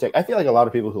 Good take. I feel like a lot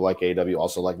of people who like AEW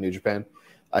also like New Japan.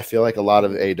 I feel like a lot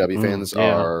of AEW fans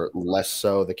are less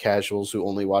so the casuals who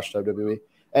only watch WWE.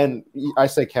 And I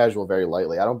say casual very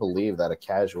lightly. I don't believe that a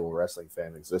casual wrestling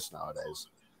fan exists nowadays.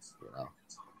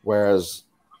 Whereas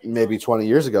maybe 20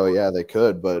 years ago, yeah, they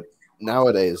could. But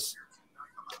nowadays,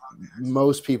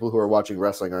 most people who are watching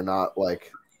wrestling are not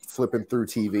like flipping through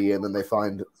TV and then they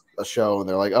find a show and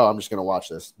they're like, oh, I'm just going to watch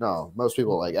this. No, most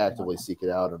people like actively seek it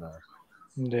out and are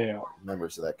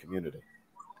members of that community.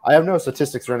 I have no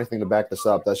statistics or anything to back this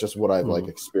up. That's just what I've like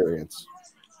experienced.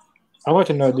 I'd like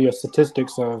to know the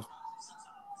statistics of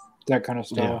that kind of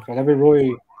stuff. That'd be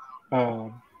really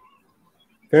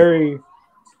very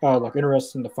like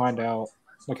interesting to find out.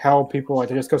 Like how people like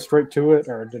they just go straight to it,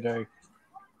 or do they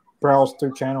browse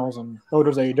through channels and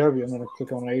there's AEW and then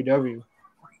click on AEW.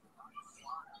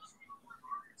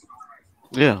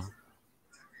 Yeah.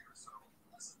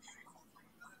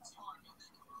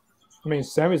 I mean,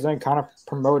 Sami Zayn kind of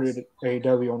promoted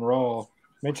AEW on Raw,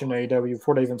 mentioned AEW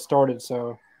before they even started,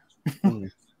 so.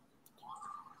 I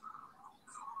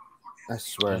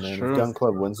swear, man, if Gun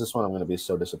Club wins this one, I'm going to be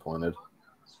so disappointed.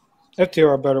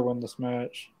 FTR better win this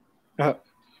match.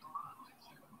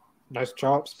 Nice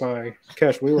chops by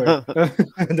Cash Wheeler.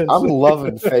 I'm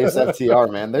loving face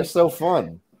FTR, man. They're so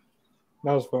fun.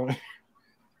 That was funny.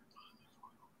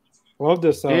 Love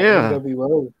this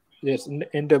NWO. Yes,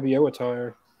 NWO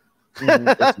attire.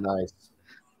 It's nice.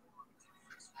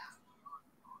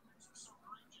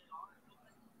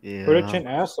 Yeah. But they're chanting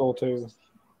asshole too.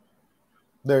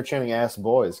 They're chanting ass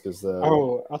boys because the.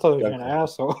 Oh, I thought they were chanting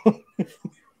asshole.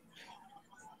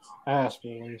 Ass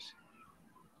boys.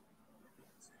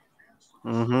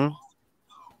 Mm-hmm.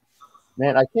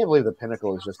 Man, I can't believe the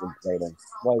Pinnacle is just inflating.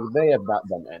 Like they have not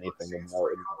done anything in my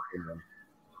opinion.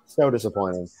 So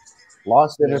disappointing.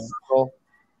 Lost in a circle.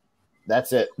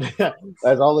 That's it.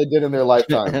 That's all they did in their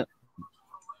lifetime.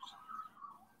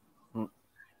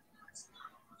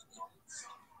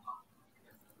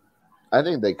 I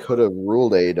think they could have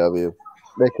ruled AEW.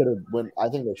 They could have won. I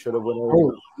think they should have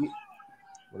won.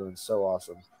 Would have been so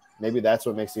awesome. Maybe that's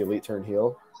what makes the Elite turn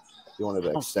heel. You wanted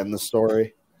to extend the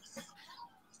story.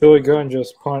 Billy Gunn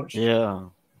just punched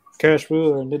Cash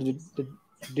Wheeler and did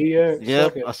DX.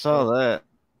 Yep, I saw that.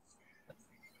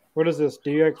 What is this?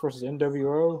 DX versus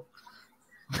NWO?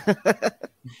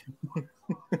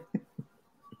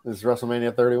 This is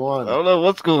WrestleMania 31. I don't know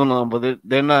what's going on, but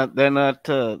they're not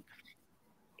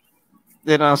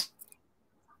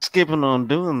skipping on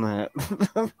doing that.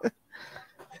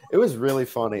 It was really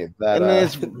funny that,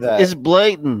 it's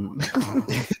blatant.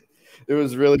 It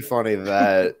was really funny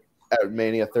that at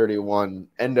Mania 31,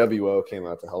 NWO came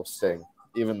out to help Sting,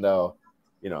 even though,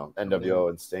 NWO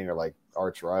and Sting are like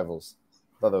arch rivals.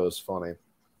 I thought that was funny.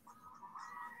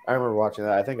 I remember watching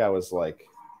that. I think I was like,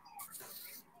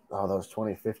 that was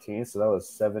 2015, so that was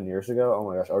 7 years ago. Oh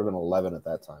my gosh, I would have been 11 at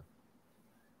that time.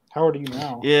 How old are you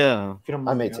now? Yeah.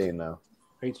 I'm 18 now.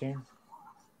 18?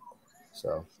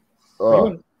 So.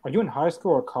 Are you in high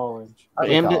school or college?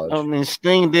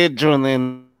 Sting did join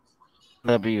the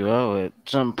NWO at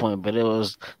some point, but it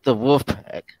was the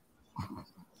Wolfpack.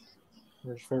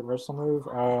 Your favorite wrestling move?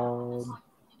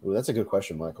 Ooh, that's a good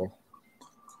question, Michael.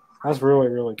 That's really,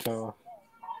 really tough.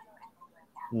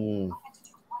 It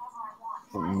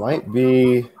might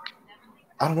be.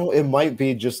 I don't know. It might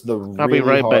be just the I'll really be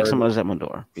right hard back. Somebody's at my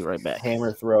door. Be right back.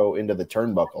 Hammer throw into the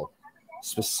turnbuckle.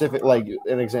 Specific, like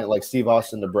an example, like Steve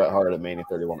Austin to Bret Hart at Mania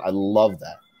 31. I love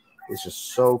that. It's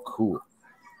just so cool,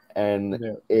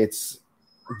 and it's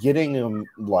getting him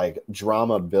like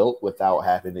drama built without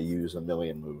having to use a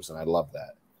million moves, and I love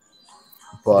that.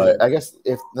 But I guess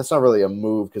if that's not really a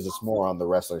move because it's more on the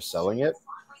wrestler selling it.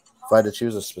 If I had to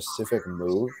choose a specific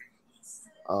move,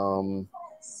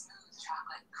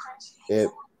 it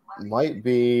might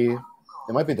be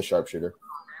the sharpshooter.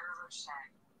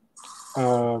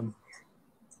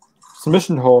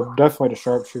 Submission hold, definitely the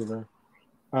sharpshooter.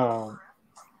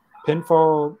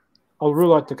 Pinfall, I really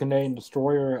like the Canadian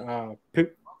Destroyer.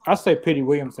 I say Petey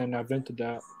Williamson invented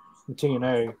that in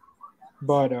TNA,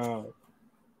 but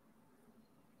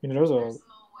there's a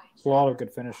lot of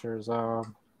good finishers. That's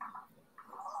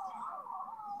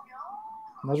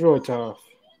really tough.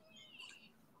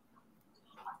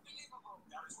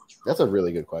 That's a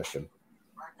really good question.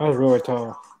 That was really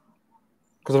tough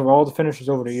because of all the finishers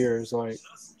over the years, like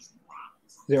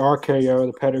the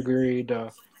RKO, the Pedigree,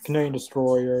 the Canadian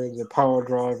Destroyer, the Power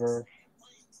Driver.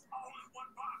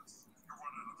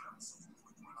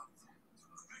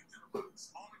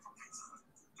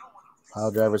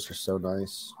 Pile drivers are so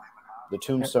nice. The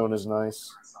Tombstone is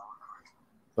nice.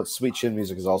 But Sweet Chin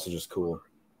Music is also just cool.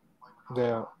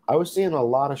 Yeah. I was seeing a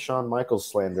lot of Shawn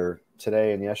Michaels slander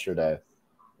today and yesterday.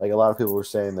 Like, a lot of people were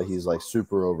saying that he's, like,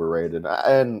 super overrated.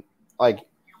 And, like,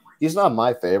 he's not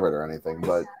my favorite or anything,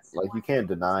 but, like, you can't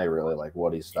deny, really, like,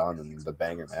 what he's done and the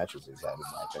banger matches he's had, in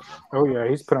my opinion. Oh, yeah.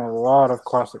 He's put in a lot of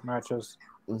classic matches.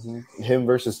 Mm-hmm. Him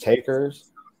versus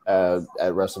Takers at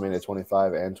WrestleMania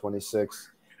 25 and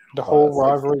 26. The whole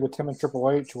rivalry with him and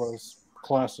Triple H was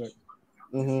classic.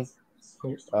 Mm-hmm.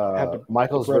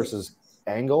 Michaels versus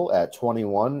Angle at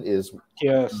 21 is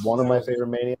one of my favorite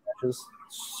Mania matches.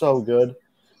 So good.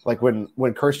 Like when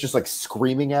Kurt's just like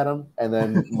screaming at him and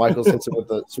then Michaels hits him with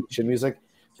the Sweet Chin Music.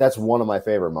 That's one of my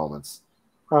favorite moments.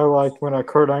 I liked when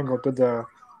Kurt Angle did the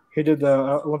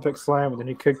Olympic Slam and then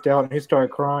he kicked out and he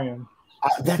started crying.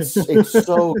 It's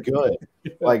so good.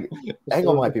 Like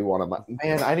Angle might be one of my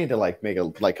I need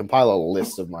to compile a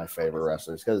list of my favorite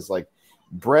wrestlers because like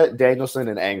Brett, Danielson,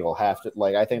 and Angle have to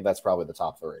I think that's probably the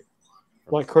top three.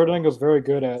 Like Kurt Angle's very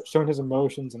good at showing his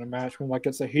emotions in a match when like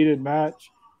it's a heated match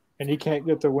and he can't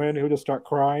get the win, he'll just start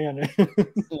crying. And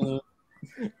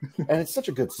it's such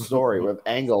a good story with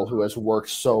Angle, who has worked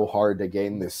so hard to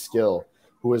gain this skill,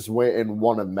 who has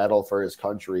won a medal for his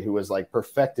country, who has like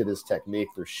perfected his technique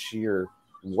through sheer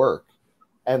work.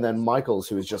 And then Michaels,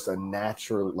 who is just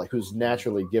who's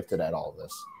naturally gifted at all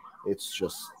this.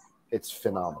 It's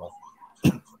phenomenal.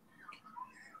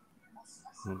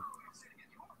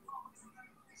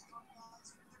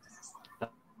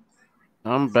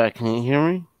 I'm back. Can you hear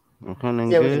me? I'm coming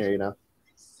good. We can hear you now.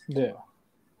 Yeah.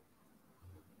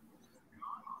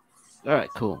 All right,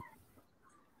 cool.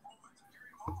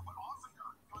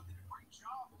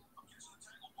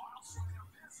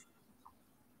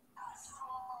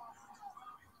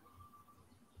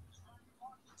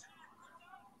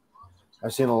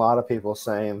 I've seen a lot of people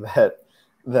saying that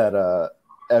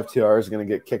FTR is going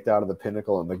to get kicked out of the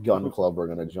Pinnacle and the Gun Club are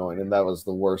going to join, and that was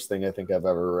the worst thing I think I've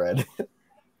ever read.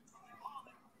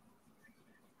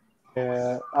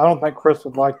 Yeah, I don't think Chris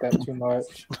would like that too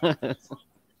much.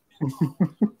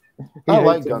 I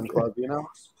like Gun Club, you know.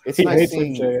 It's nice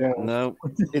seeing no.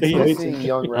 It's nice seeing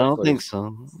young wrestlers. I don't think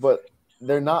so. But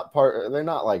they're not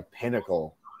like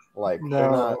Pinnacle. Like they're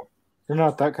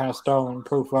not that kind of styling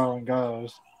profiling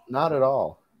guys. Not at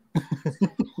all. I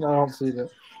don't see that.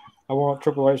 I want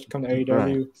Triple H to come to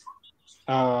AEW.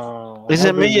 Right. Is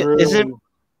it me? Really... Is it?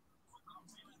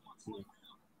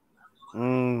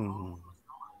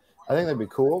 I think that'd be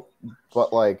cool,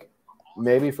 but like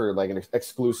maybe for like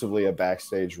exclusively a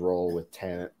backstage role with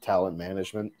talent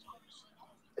management,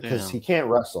 because he can't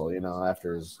wrestle, you know,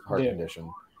 after his heart condition.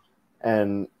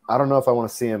 And I don't know if I want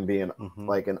to see him be in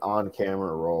like an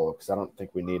on-camera role, because I don't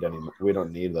think we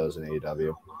don't need those in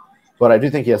AEW. But I do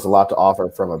think he has a lot to offer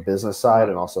from a business side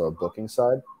and also a booking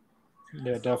side.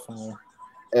 Yeah, definitely.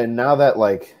 And now that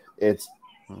like it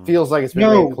feels like it's been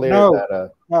made clear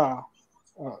that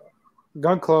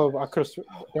Gun Club,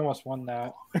 they almost won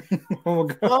that. Oh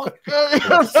my God. That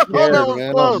was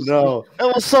close. No.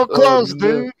 That was so close,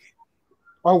 dude.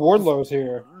 Oh, Wardlow's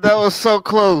here. That was so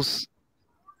close.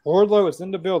 Wardlow is in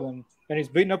the building, and he's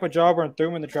beating up a jobber and threw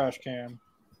him in the trash can.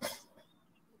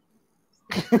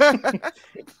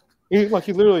 He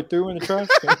literally threw him in the trash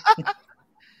can.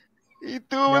 He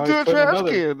threw him into a trash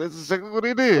can. That's exactly what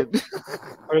he did.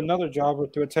 Or another jobber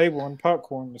threw a table and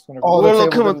popcorn. Wardlow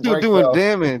coming through doing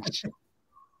damage.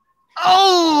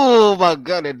 Oh my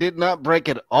God! It did not break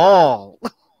at all.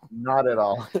 Not at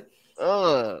all.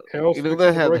 You know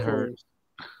that had to hurt.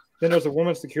 Then there's a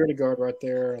woman's security guard right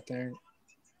there, I think.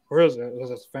 Where is it? Is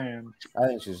it a fan? I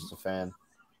think she's just a fan.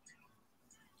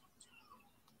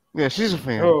 Yeah, she's a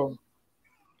fan. Oh,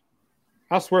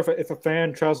 I swear, if a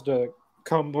fan tries to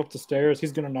come up the stairs,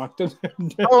 he's gonna knock them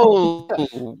down.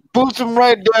 Oh, boots him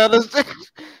right down the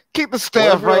stairs. Keep the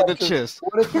staff right in the chest.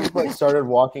 What if you like started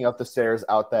walking up the stairs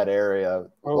out that area,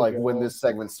 when this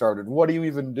segment started? What do you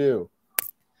even do?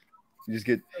 You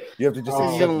have to just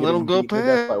let him go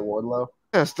past by Wardlow.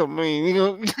 That's I mean, you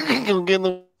gonna get in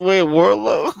the way of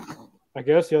Wardlow. I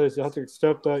guess you have to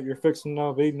accept that you're fixing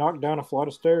to be knocked down a flight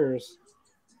of stairs.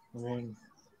 I mean,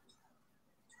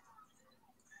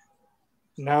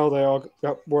 now they all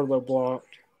got Wardlow blocked.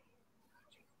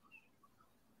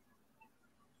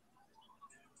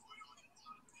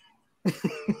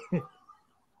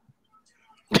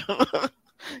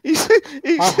 You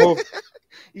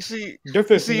see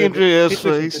Andrea's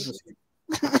face.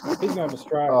 He's gonna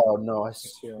distract. Oh no! I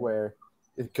swear,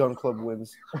 if Gun Club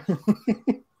wins.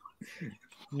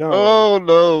 No. Oh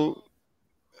no!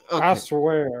 Okay. I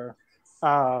swear.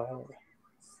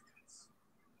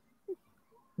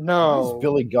 No. Why is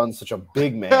Billy Gunn such a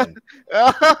big man?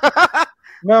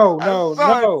 No.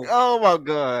 Oh my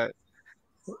God.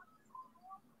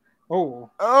 Oh,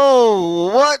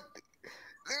 what?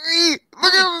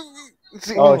 Look at him.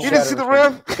 You didn't see the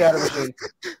ref? Shatter machine.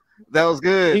 That was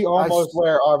good. I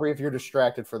swear, Aubrey, if you're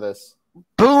distracted for this.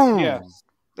 Boom. Yeah.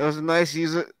 That was a nice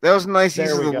use of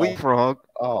the leapfrog.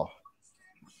 Oh.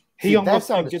 That's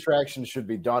how distraction should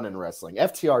be done in wrestling.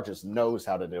 FTR just knows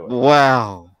how to do it.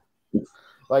 Wow.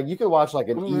 Like you could watch like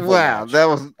an Evil match, that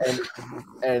was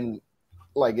and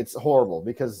like it's horrible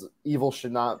because Evil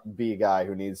should not be a guy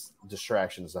who needs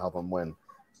distractions to help him win.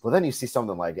 But then you see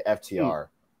something like FTR,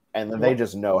 and then they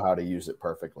just know how to use it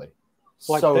perfectly.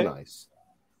 Nice.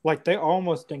 Like they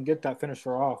almost didn't get that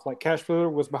finisher off. Like Cash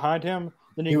Fluid was behind him,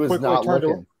 then he was not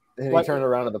looking. And he turned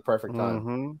around at the perfect time.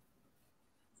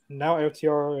 Mm-hmm. Now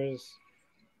FTR is.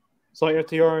 It's like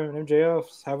FTR and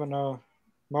MJF's having a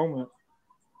moment.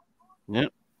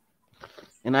 Yep.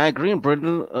 And I agree,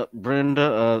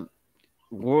 Brenda.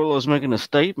 Wardlow's making a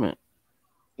statement.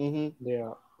 Mm-hmm.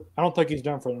 Yeah, I don't think he's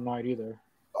done for the night either.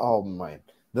 Oh man,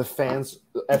 the fans,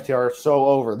 FTR are so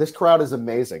over. This crowd is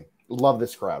amazing. Love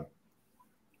this crowd.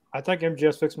 I think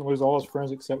MJF's fixing to lose all his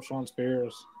friends except Sean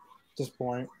Spears at this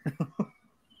point.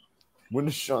 When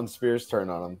does Sean Spears turn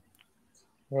on him?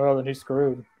 Well, then he's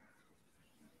screwed.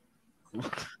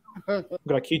 Got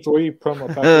a Keith Lee promo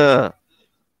package.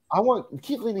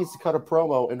 Keith Lee needs to cut a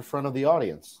promo in front of the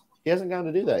audience. He hasn't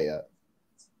gotten to do that yet.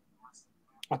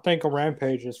 I think on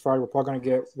Rampage this Friday we're probably going to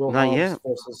get Will Hobbs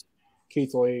versus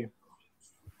Keith Lee.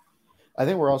 I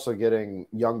think we're also getting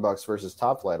Young Bucks versus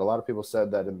Top Flight. A lot of people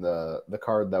said that in the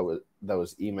card that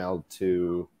was emailed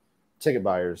to ticket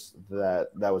buyers that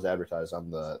was advertised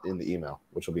in the email,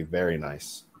 which will be very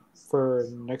nice. For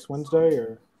next Wednesday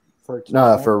or for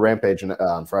tonight? For Rampage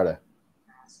on Friday.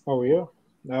 Oh yeah,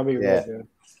 that'll be really good.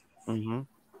 Mm-hmm.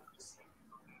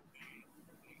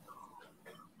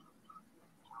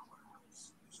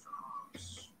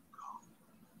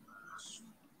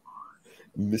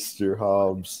 Mr.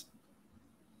 Hobbs.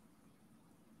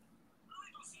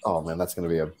 Oh man, that's going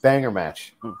to be a banger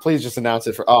match. Please just announce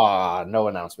it for. No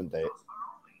announcement date.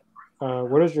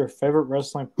 What is your favorite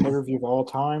wrestling pay-per-view of all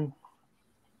time?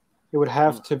 It would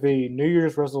have to be New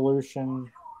Year's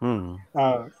Resolution.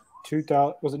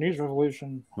 2000 was it New Year's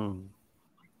Revolution?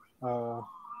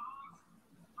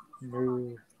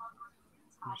 New.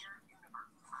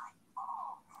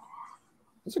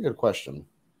 That's a good question.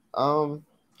 That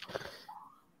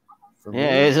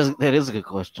is a good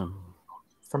question.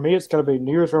 For me, it's got to be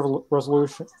New Year's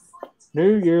Resolution,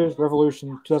 New Year's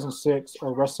Revolution 2006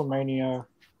 or WrestleMania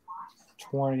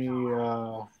 20.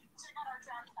 What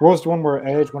was the one where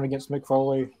Edge went against Mick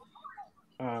Foley?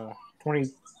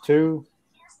 22.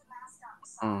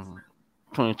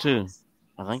 22,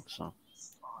 I think so.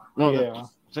 No, yeah.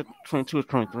 Is it 22 or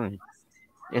 23?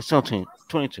 It's 22.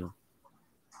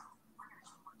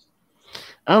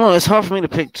 I don't know. It's hard for me to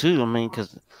pick two. I mean,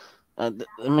 because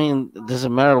does it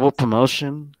matter what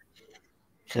promotion?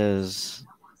 Because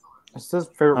it says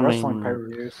favorite wrestling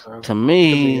pay-per-view. So to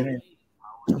me,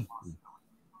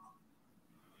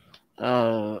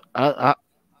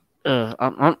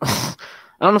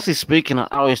 honestly speaking, I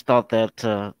always thought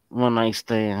that One Night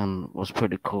Stand was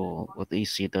pretty cool with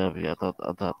ECW. I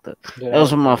thought that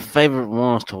was one of my favorite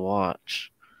ones to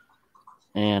watch.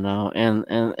 And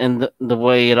the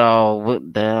way it all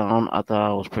went down, I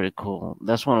thought it was pretty cool.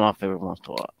 That's one of my favorite ones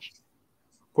to watch.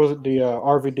 Was it the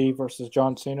RVD versus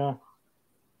John Cena?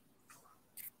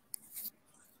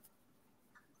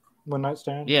 One Night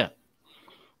Stand? Yeah.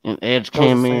 And Edge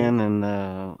came in and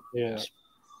yeah.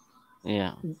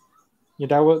 Yeah,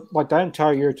 that was like that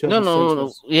entire year.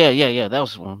 No. Yeah. That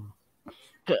was one.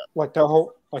 Like that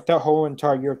whole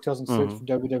entire year of 2006 for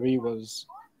WWE was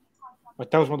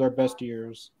that was one of their best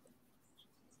years.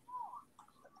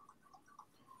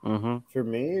 For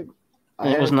me,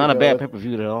 it was not a bad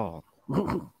pay-per-view at all.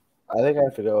 I think I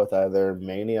have to go with either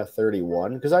Mania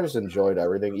 31 because I just enjoyed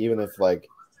everything, even if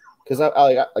because I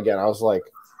was like,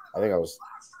 I think I was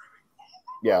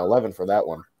 11 for that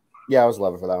one. Yeah, I was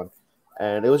 11 for that one.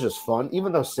 And it was just fun.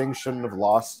 Even though Singh shouldn't have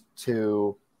lost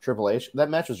to Triple H, that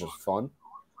match was just fun.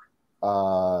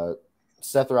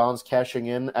 Seth Rollins cashing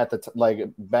in at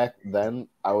back then,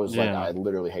 I was like, I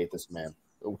literally hate this man.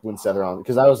 When Seth Rollins,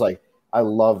 because I was like, I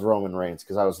loved Roman Reigns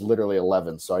because I was literally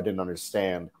 11, so I didn't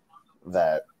understand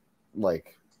that. I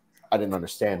didn't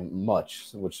understand much,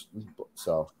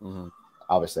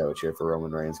 obviously I would cheer for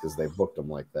Roman Reigns because they booked him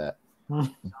like that.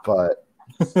 But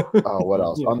what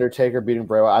else? Yeah. Undertaker beating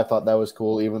Bray Wyatt. I thought that was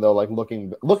cool, even though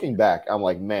looking back, I'm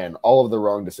like, man, all of the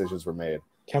wrong decisions were made.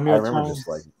 I remember just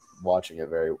watching it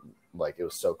very it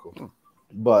was so cool.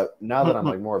 But now that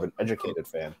I'm more of an educated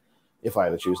fan, if I had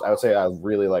to choose, I would say I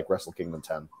really like Wrestle Kingdom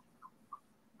 10.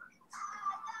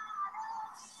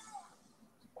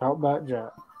 Outback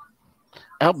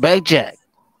Jack.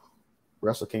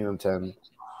 Wrestle Kingdom 10.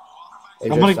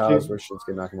 AJ Styles versus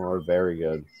Shinsuke Nakamura, very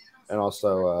good. And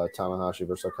also Tanahashi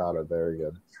versus Okada, very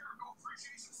good.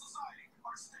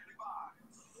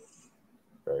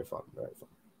 Very fun.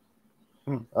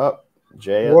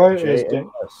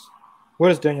 What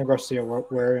is Daniel Garcia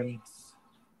wearing?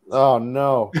 Oh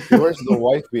no, he wears the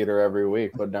wife beater every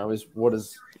week, but now what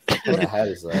kind of hat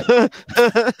is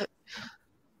that?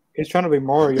 He's trying to be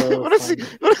Mario. What is he?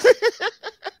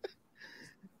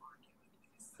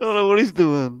 I don't know what he's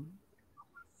doing.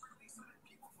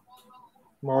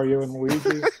 Mario and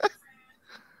Luigi.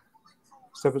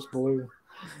 Except it's blue.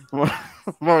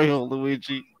 Mario and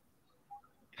Luigi.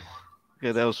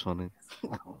 Yeah, that was funny.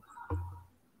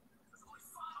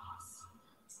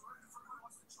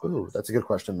 Ooh, that's a good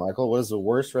question, Michael. What is the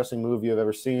worst wrestling move you've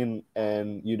ever seen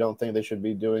and you don't think they should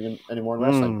be doing anymore in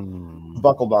wrestling?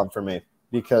 Buckle bomb for me,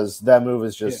 because that move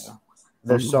is just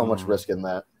there's so much risk in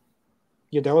that.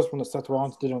 Yeah, that was when the Seth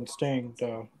Rollins did on Sting,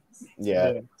 though.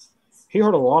 Yeah. He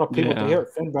hurt a lot of people. He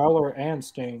hurt Finn Balor and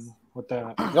Sting with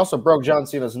that. He also broke John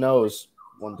Cena's nose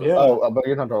one time. Yeah. Oh, but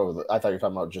you're not talking about. I thought you were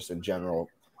talking about just in general.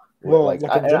 Well, in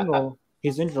general,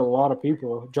 he's injured a lot of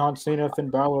people. John Cena, Finn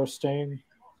Balor, Sting.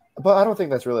 But I don't think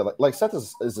that's really like Seth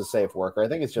is a safe worker. I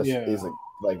think it's just is a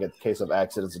case of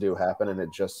accidents do happen, and it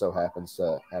just so happens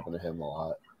to happen to him a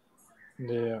lot.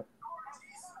 Yeah.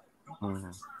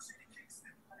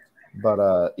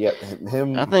 But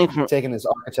him I think taking his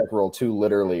architect role too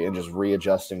literally and just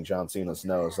readjusting John Cena's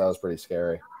nose, that was pretty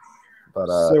scary. But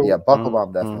buckle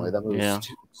bomb definitely. That move was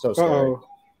so scary.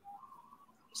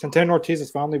 Santana Ortiz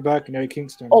is finally back in Eddie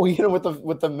Kingston. Oh, he hit him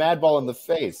with the mad ball in the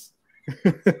face.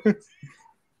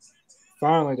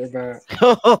 Finally, they're back.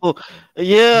 Oh,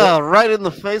 yeah, right in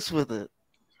the face with it.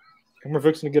 And we're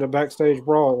fixing to get a backstage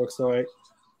brawl, it looks like.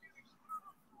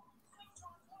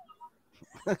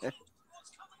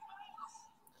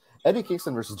 Eddie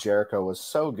Kingston versus Jericho was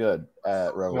so good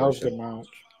at Revolution. That was a good match.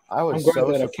 I was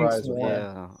so surprised with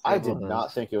that. I did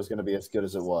not think it was going to be as good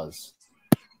as it was.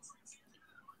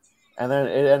 And then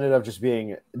it ended up just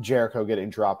being Jericho getting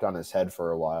dropped on his head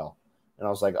for a while. And I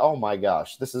was like, oh my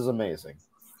gosh, this is amazing.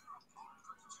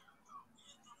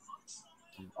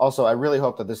 Also, I really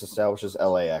hope that this establishes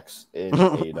LAX in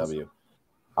AEW.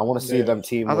 I want to see them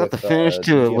team with... I thought the finish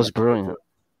to it was brilliant.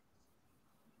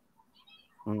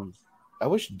 I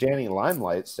wish Danny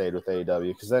Limelight stayed with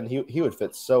AEW because then he would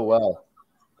fit so well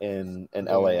in an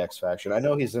LAX faction. I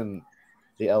know he's in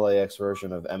the LAX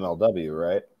version of MLW,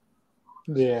 right?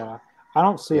 Yeah. I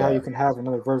don't see how you can have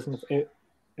another version of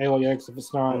LAX if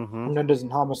it's not Hernandez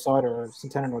and Homicide or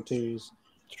Santana Ortiz.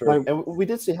 True. Like, and we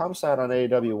did see Homicide on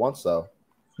AEW once, though.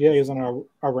 Yeah, he was on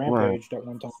a Rampage at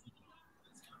one time.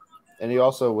 And he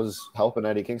also was helping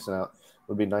Eddie Kingston out.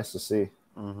 Would be nice to see.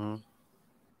 In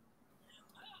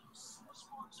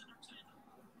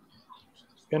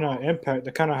Impact,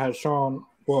 they kind of had shown,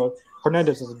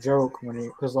 Hernandez is a joke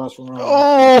when his last run.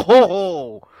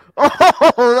 Oh,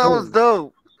 that was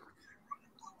dope.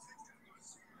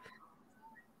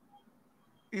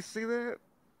 You see that?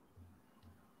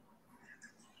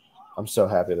 I'm so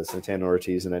happy that Santana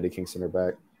Ortiz and Eddie Kingston are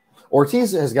back.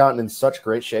 Ortiz has gotten in such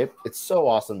great shape. It's so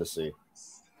awesome to see.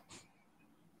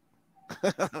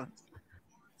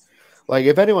 Like,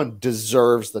 if anyone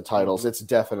deserves the titles, it's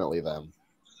definitely them.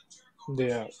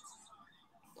 Yeah.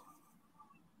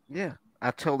 Yeah,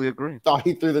 I totally agree. Oh,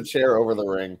 he threw the chair over the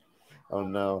ring. Oh,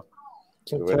 no.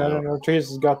 Santana and Ortiz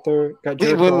has got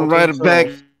he wouldn't write it back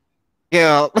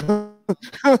out.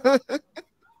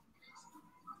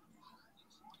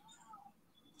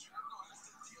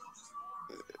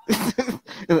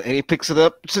 And he picks it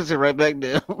up, sits it right back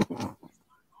down.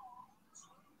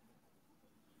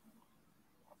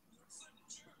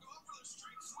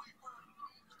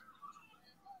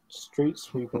 Street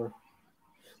Sweeper.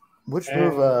 Which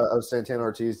move of Santana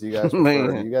Ortiz do you guys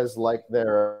prefer? Do you guys like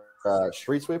their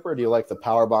Street Sweeper, or do you like the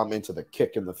power bomb into the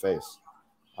kick in the face?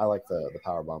 I like the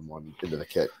power bomb one into the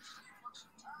kick.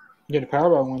 Yeah, the power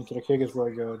bomb one into the kick is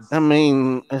really good. I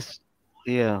mean,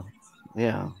 yeah.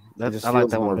 I like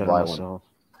that one better myself.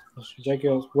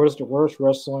 Jacob, what is the worst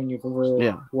wrestling you've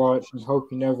ever watched, and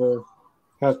hope you never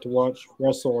have to watch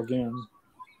wrestle again?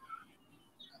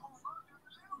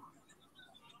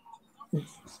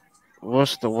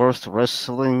 What's the worst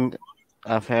wrestling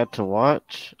I've had to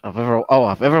watch? I've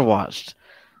ever watched.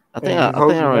 I think I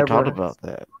already talked about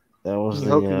that. That was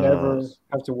hope you never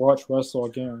have to watch wrestle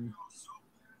again.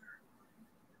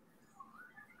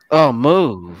 Oh,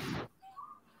 move.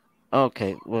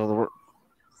 Okay, well,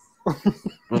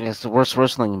 I guess the worst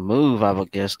wrestling move I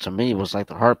would guess to me was like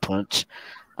the heart punch.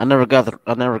 I never got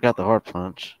the heart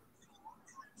punch.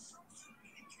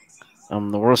 The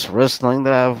worst wrestling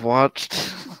that I've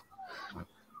watched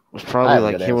was probably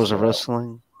like Heroes of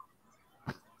Wrestling.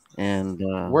 And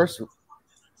worst.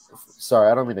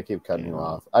 Sorry, I don't mean to keep cutting you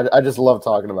off. I just love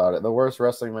talking about it. The worst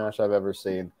wrestling match I've ever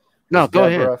seen. No, go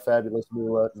Deborah, ahead. Fabulous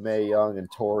Moolah, Mae Young,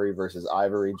 and Tori versus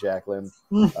Ivory, Jacqueline,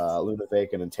 Luna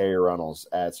Bacon, and Terry Runnels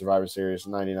at Survivor Series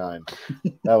 99.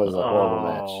 That was a horrible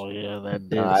match. Oh, yeah, that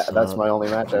did. That's my only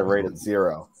match I've rated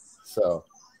 0. So,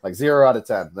 like 0 out of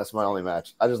 10. That's my only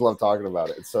match. I just love talking about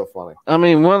it. It's so funny. I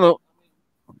mean,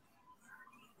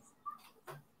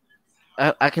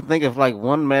 I can think of like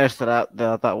one match that I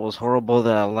thought was horrible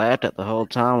that I laughed at the whole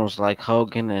time was like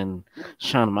Hogan and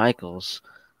Shawn Michaels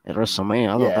at WrestleMania.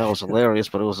 I thought that was hilarious,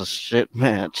 but it was a shit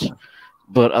match.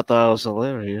 But I thought it was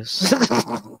hilarious.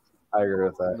 I agree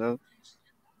with that. No.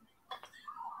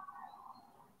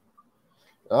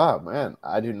 Oh, man.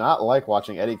 I do not like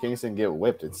watching Eddie Kingston get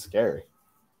whipped. It's scary.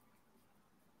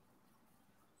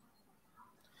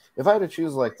 If I had to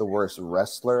choose like the worst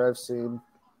wrestler I've seen,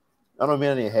 I don't mean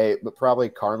any hate, but probably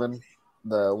Carmen,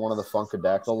 one of the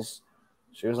Funkadactyls.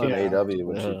 She was on AEW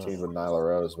when she teamed with Nyla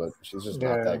Rose, but she's just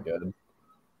not that good.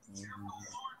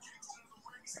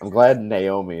 I'm glad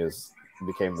Naomi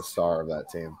became the star of that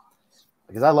team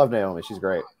because I love Naomi. She's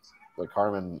great, but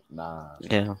Carmen, nah.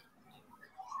 Yeah.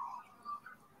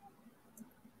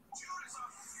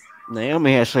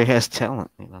 Naomi actually has talent,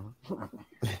 you know.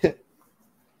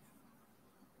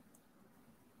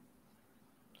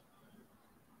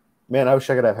 Man, I wish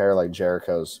I could have hair like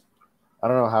Jericho's. I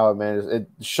don't know how it manages. It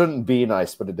shouldn't be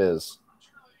nice, but it is.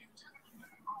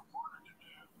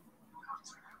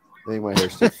 I think my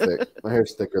hair's too thick. My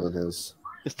hair's thicker than his.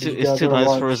 It's too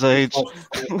nice for his age.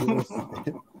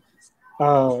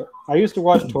 I used to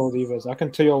watch Total Divas. I can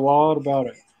tell you a lot about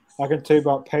it. I can tell you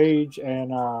about Paige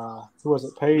and who was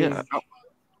it? Paige.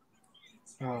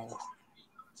 Yeah.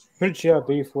 Who did she have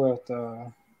beef with?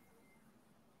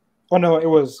 Oh no, it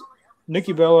was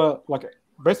Nikki Bella, like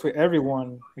basically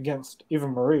everyone against Eva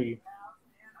Marie.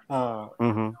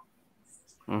 Mm-hmm.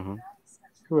 Mm-hmm.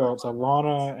 Who else?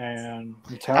 Alana and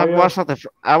I Natalia. watched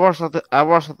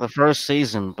like the first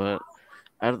season, but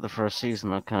after the first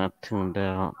season, I kind of tuned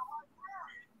out.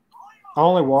 I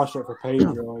only watched it for Paige,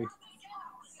 really.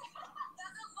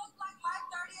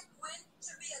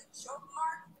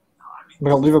 We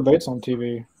got Leva Bates on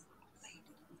TV.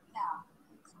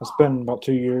 It's been about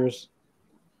 2 years.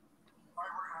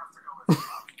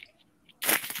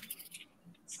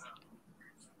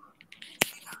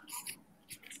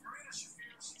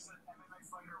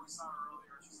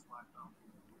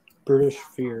 British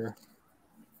Fear.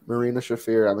 Marina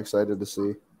Shafir, I'm excited to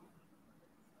see.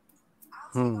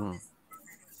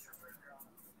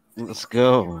 Let's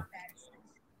go.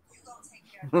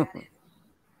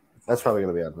 That's probably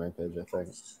going to be on Rampage, I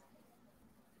think.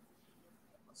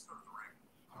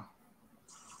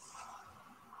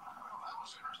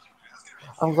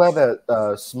 I'm glad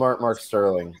that Smart Mark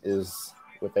Sterling is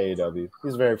with AEW.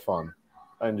 He's very fun.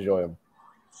 I enjoy him.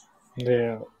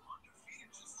 Yeah.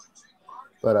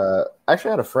 But I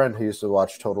actually had a friend who used to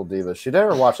watch Total Divas. She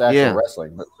never watched actual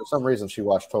wrestling, but for some reason she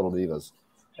watched Total Divas.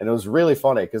 And it was really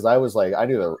funny because I was like, I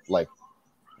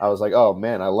was like, oh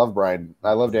man, I love Brian.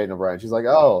 I love Daniel Bryan. She's like,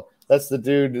 oh, that's the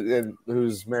dude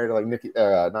who's married to like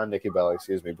not Nikki Bella,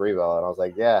 excuse me, Brie Bella. And I was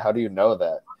like, yeah, how do you know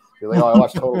that? You're like, oh, I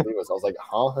watched Total Divas. I was like,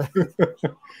 huh?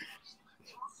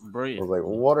 Brie. I was like,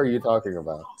 what are you talking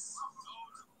about?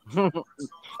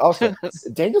 Also,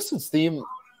 Danielson's theme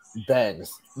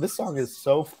bangs. This song is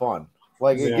so fun.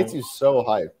 Like, it gets you so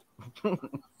hyped.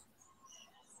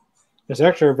 It's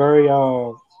actually a very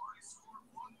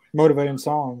motivating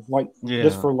song. Like,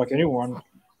 just for like anyone.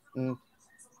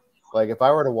 Like, if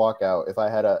I were to walk out, if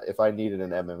I needed an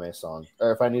MMA song,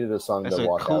 or if I needed a song to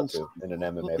walk out to in an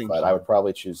MMA fight, I would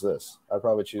probably choose this. I'd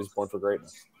probably choose Born for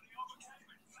Greatness.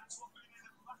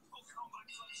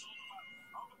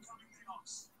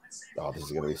 Oh, this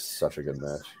is going to be such a good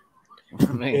match.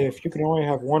 If you could only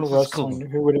have one wrestler,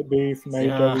 who would it be from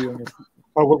AEW?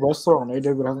 What wrestler on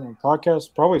AEW would have on a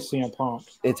podcast? Probably CM Punk.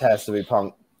 It has to be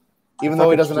Punk. Even though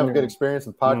he doesn't have a good experience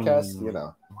with podcasts, you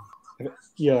know.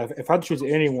 Yeah, if I'd choose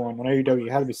anyone on AEW,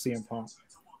 it had to be CM Punk.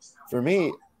 For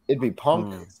me, it'd be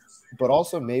Punk, but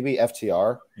also maybe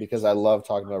FTR, because I love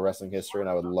talking about wrestling history and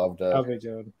I would love to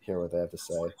hear what they have to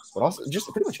say. But also, just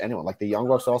pretty much anyone. Like the Young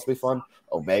Bucks would also be fun.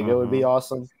 Omega would be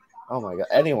awesome. Oh my God.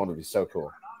 Anyone would be so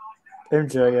cool.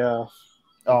 MJ, yeah.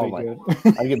 Oh my God.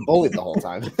 I'd get bullied the whole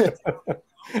time.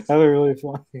 That'd be really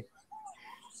funny.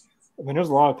 I mean, there's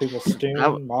a lot of people. Sting,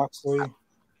 Moxley,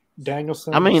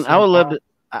 Danielson. I mean, I would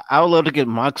love to get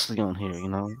Moxley on here, you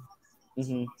know?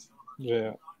 Mm-hmm.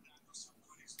 Yeah.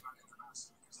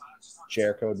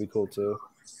 Jericho would be cool too.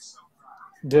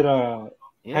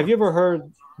 Have you ever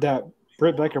heard that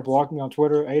Britt Baker blocked me on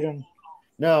Twitter, Aiden?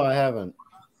 No, I haven't.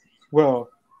 Well,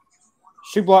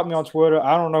 she blocked me on Twitter.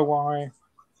 I don't know why.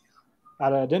 I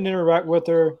didn't interact with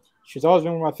her. She's always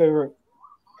been one of my favorite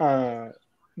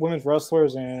women's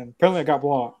wrestlers, and apparently I got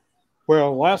blocked.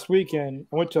 Well, last weekend,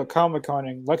 I went to a Comic-Con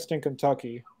in Lexington,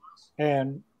 Kentucky,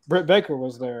 and Britt Baker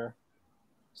was there.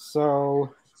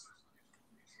 So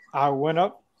I went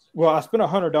up. Well, I spent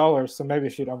 $100, so maybe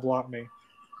she'd unblock me.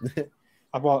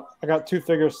 I got 2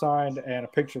 figures signed and a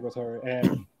picture with her.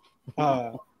 And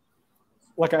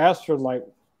like I asked her, like,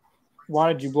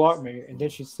 why did you block me? And then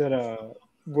she said,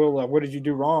 what did you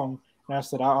do wrong? And I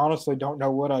said, I honestly don't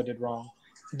know what I did wrong.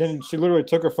 And then she literally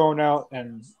took her phone out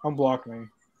and unblocked me.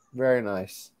 Very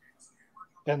nice.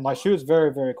 And like, she was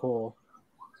very, very cool.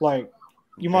 Like,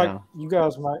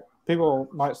 people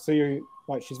might see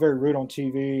like she's very rude on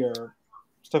TV or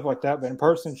stuff like that, but in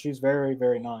person, she's very,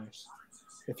 very nice.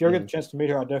 If you ever get a chance to meet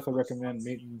her, I definitely recommend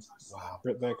meeting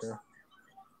Britt Baker.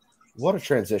 What a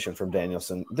transition from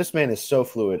Danielson. This man is so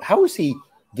fluid. How is he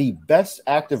the best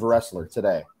active wrestler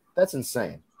today? That's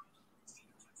insane.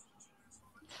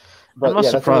 But I'm not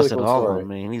surprised at all. I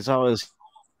mean, he's always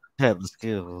had the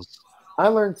skills. I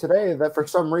learned today that for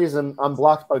some reason I'm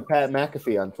blocked by Pat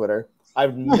McAfee on Twitter.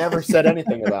 I've never said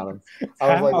anything about him.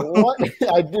 I was like, what?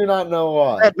 I do not know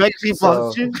why. Pat McAfee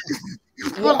blocked you?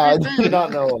 Yeah, I do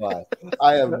not know why.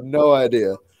 I have no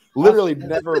idea. Literally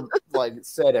never like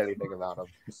said anything about him.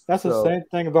 That's the same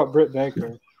thing about Britt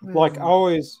Baker. Like I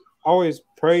always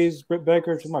praise Britt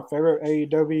Baker. She's my favorite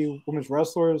AEW women's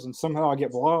wrestlers, and somehow I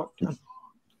get blocked.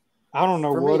 I don't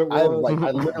know what it was.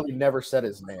 I literally never said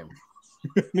his name.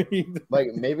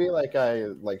 Like maybe like I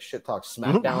like shit talk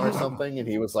SmackDown or something, and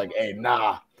he was like, "Hey,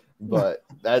 nah." But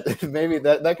that maybe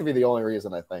that could be the only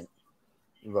reason I think.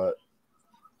 But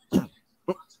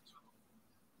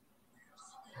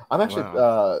I'm actually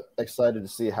excited to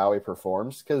see how he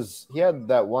performs because he had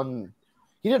that one.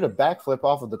 He did a backflip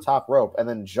off of the top rope and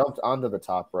then jumped onto the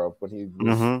top rope when he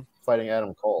was fighting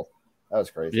Adam Cole. That was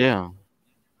crazy. Yeah.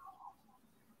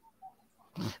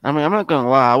 I mean, I'm not gonna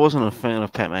lie. I wasn't a fan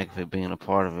of Pat McAfee being a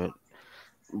part of it,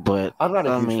 but I'm not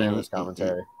a huge fan of his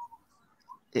commentary.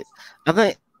 I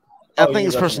think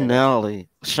his personality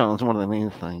shows more than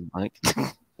anything. Like,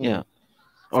 yeah.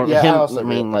 Or him, I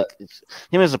mean, like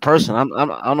him as a person. I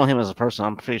don't know him as a person.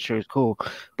 I'm pretty sure he's cool.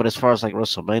 But as far as like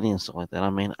WrestleMania and stuff like that, I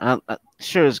mean, I'm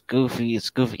sure it's goofy. It's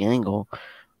goofy angle,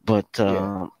 but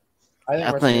I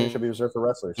think WrestleMania should be reserved for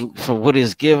wrestlers. For what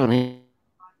he's given,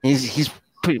 he's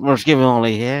pretty much given all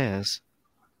he has.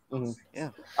 Mm-hmm. Yeah,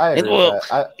 I agree with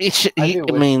that. I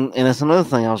mean, and that's another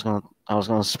thing I was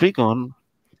gonna speak on.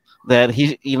 That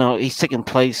he's taking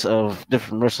place of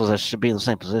different wrestlers that should be in the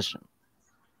same position.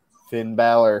 Finn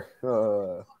Balor.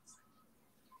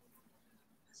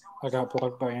 I got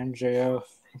blocked by MJF.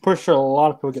 I'm pretty sure a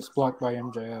lot of people get blocked by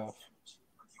MJF.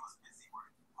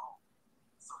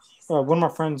 One of my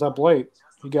friends, Blake,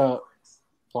 he got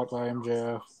blocked by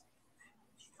MJF.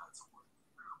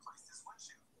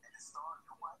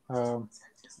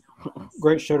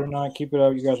 Great show tonight. Keep it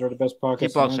up. You guys are the best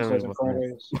podcast on Wednesdays and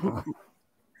Fridays.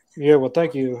 Yeah, well,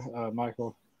 thank you,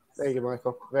 Michael. Thank you,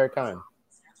 Michael. Very kind.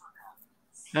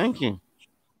 Thank you.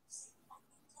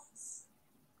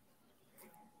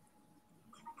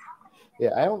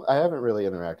 Yeah, I haven't really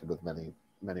interacted with many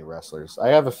wrestlers.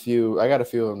 I got a few of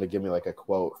them to give me like a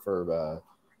quote for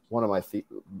one of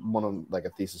like a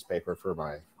thesis paper for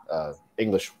my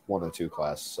English 102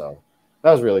 class. So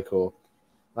that was really cool.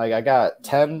 Like I got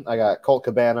Colt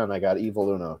Cabana and I got Evil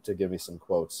Uno to give me some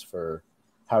quotes for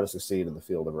how to succeed in the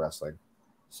field of wrestling.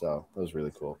 So that was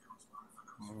really cool.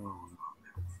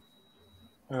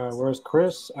 Where's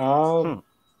Chris? I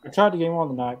tried to get him on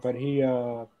tonight, but he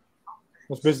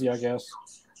was busy, I guess.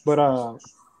 But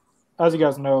as you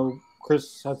guys know,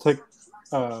 Chris had to take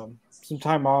some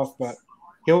time off, but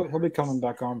he'll be coming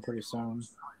back on pretty soon.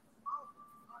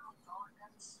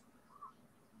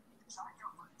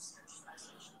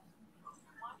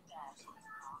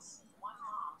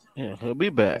 Yeah, he'll be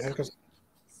back.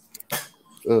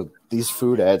 These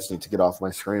food ads need to get off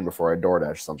my screen before I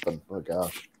DoorDash something. Oh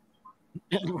gosh.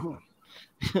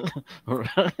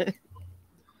 Right.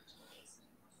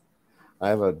 I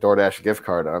have a DoorDash gift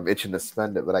card. I'm itching to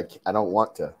spend it, but I don't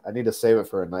want to. I need to save it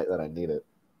for a night that I need it.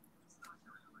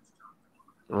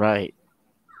 Right.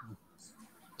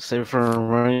 Save it for a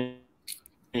rainy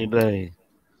day.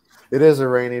 It is a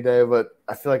rainy day, but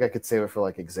I feel like I could save it for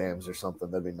like exams or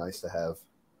something. That'd be nice to have.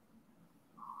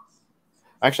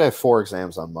 I actually have 4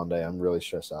 exams on Monday. I'm really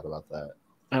stressed out about that.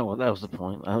 Oh, well, that was the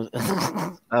point.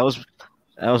 That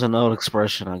was an old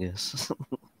expression, I guess.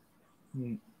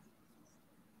 And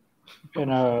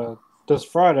this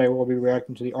Friday, we'll be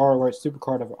reacting to the ROH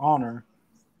Supercard of Honor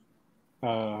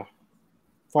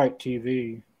Fight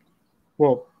TV.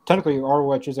 Well, technically,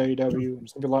 ROH is AEW.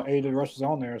 There's going to be a lot of AEW wrestlers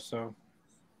on there, so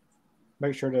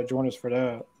make sure to join us for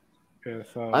that.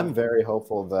 I'm very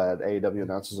hopeful that AEW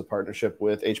announces a partnership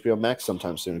with HBO Max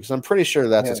sometime soon because I'm pretty sure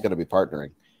that's going to be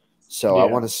partnering. So I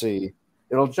want to see.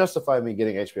 It'll justify me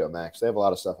getting HBO Max. They have a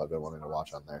lot of stuff I've been wanting to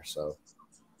watch on there. So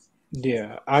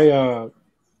yeah,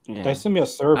 they sent me a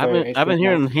survey. I've been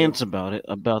hearing hints about it,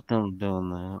 about them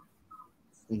doing that.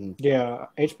 Mm-hmm. Yeah,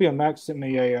 HBO Max sent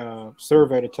me a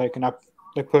survey to take, and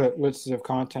they put lists of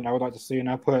content I would like to see, and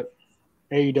I put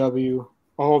AEW,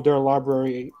 all of their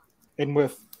library, and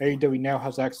with AEW now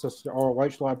has access to the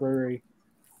ROH library,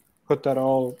 put that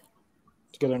all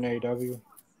together in AEW.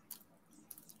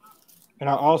 And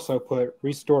I also put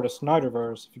Restore the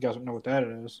Snyderverse, if you guys don't know what that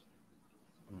is.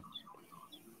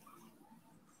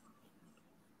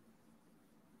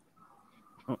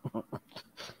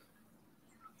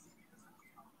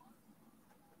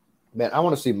 Man, I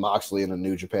want to see Moxley in a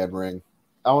New Japan ring.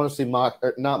 I want to see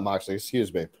not Moxley,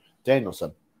 excuse me,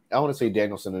 Danielson. I want to see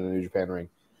Danielson in a New Japan ring.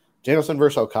 Danielson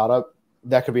versus Okada,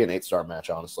 that could be an 8-star match,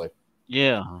 honestly.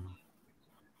 Yeah.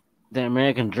 The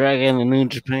American Dragon in New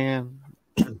Japan.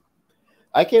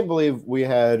 I can't believe we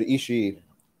had Ishii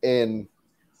in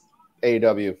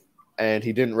AEW and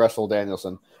he didn't wrestle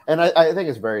Danielson. And I think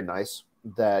it's very nice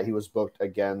that he was booked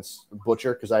against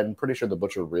Butcher because I'm pretty sure the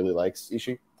Butcher really likes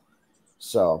Ishii.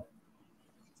 So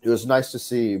it was nice to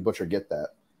see Butcher get that.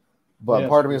 But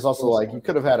part of me is also like, you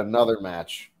could have had another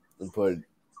match and put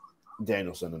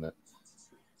Danielson in it.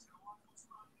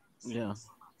 Yeah.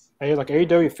 Hey, like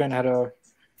AEW fan had a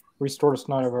Restore the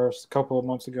Snyderverse a couple of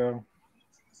months ago.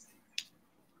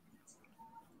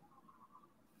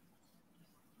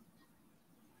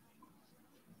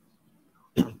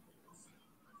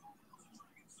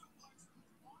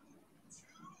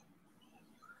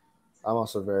 I'm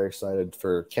also very excited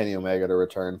for Kenny Omega to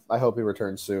return. I hope he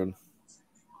returns soon.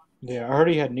 Yeah, I heard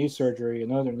he had knee surgery,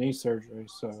 another knee surgery.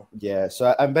 So yeah,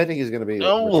 so I'm betting he's going to be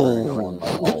returning on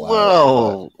like All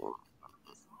whoa. Out.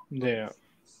 But... yeah.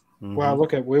 Mm-hmm. Wow,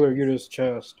 look at Wheeler Yuta's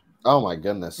chest. Oh my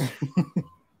goodness.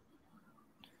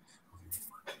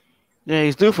 Yeah,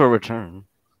 he's due for a return.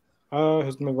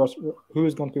 Who's going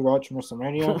to be watching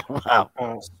WrestleMania?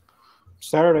 Wow.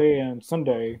 Saturday and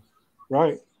Sunday,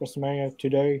 right? WrestleMania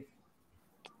today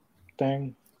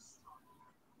thing.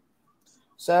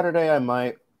 Saturday I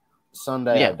might.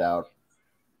 Sunday I doubt.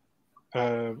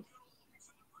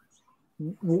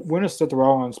 When is Seth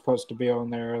Rollins supposed to be on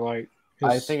there? Like,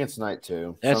 I think it's night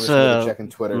 2. That's checking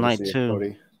Twitter night to see 2.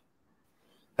 Cody.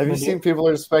 Have you seen people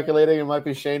are speculating it might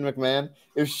be Shane McMahon?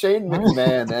 If Shane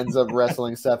McMahon ends up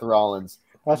wrestling Seth Rollins,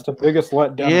 that's the biggest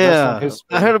letdown. Yeah, in history.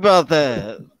 I heard about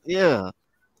that. Yeah.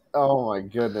 Oh my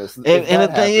goodness! And the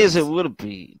thing is, it would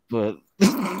be, but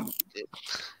the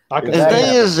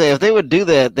thing is, if they would do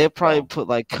that, they'd probably put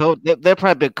like Cody. They'd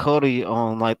probably put Cody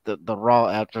on like the Raw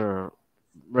after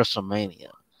WrestleMania.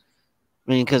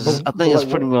 I mean, because I think it's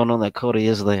pretty well known that Cody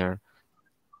is there.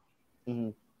 Mm-hmm.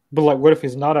 But like, what if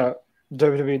he's not a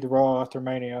WWE the Raw after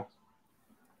Mania?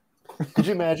 Could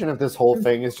you imagine if this whole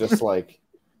thing is just like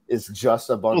it's just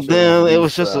a bunch of it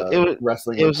was just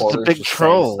wrestling? It was just a big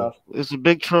troll. It was a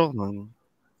big troll.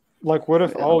 Like, what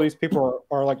if all these people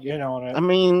are like in on it? I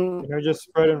mean, they're just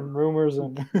spreading rumors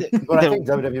and. But I think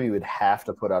WWE would have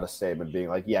to put out a statement being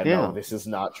like, no, this is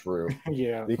not true.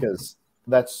 Yeah, because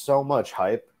that's so much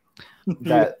hype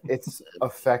that it's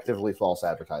effectively false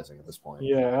advertising at this point.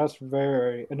 Yeah, that's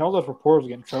very, and all those reporters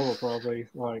get in trouble probably,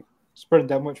 like spreading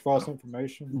that much false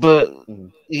information. But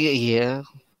yeah.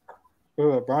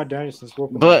 Bryan Danielson's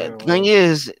whooping. But the thing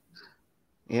is,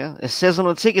 yeah, it says on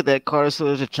the ticket that card, so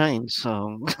there's a change.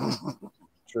 So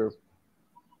true.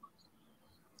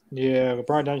 Yeah, but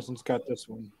Bryan Danielson's got this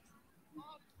one.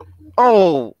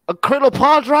 Oh, a cradle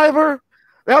paw driver?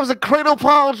 That was a cradle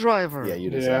paw driver. Yeah,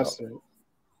 you just that's it.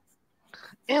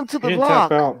 Into the he didn't block.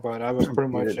 Tap out, but I was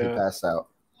pretty much passed out.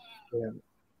 Yeah.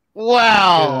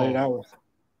 Wow. Yeah, that was.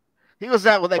 He was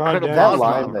out with that cradle paw that driver.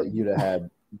 line that Yuta had.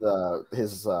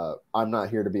 His I'm not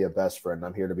here to be a best friend.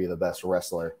 I'm here to be the best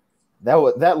wrestler.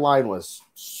 That line was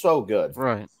so good.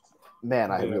 Right.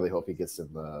 Man, I really hope he gets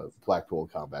in the Blackpool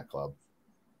Combat Club.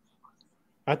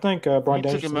 I think Bryan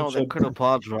Danielson took him out with that cradle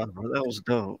paw driver. That was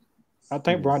dope. I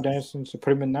think Bryan Danielson should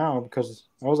put him in now because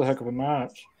that was a heck of a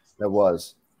match. It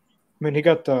was. I mean, he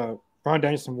got Bryan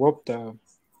Danielson whooped the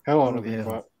hell out of him.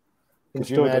 But could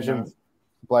you imagine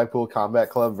Blackpool Combat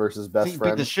Club versus Best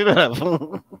Friends? Beat the shit out of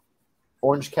him.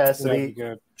 Orange Cassidy,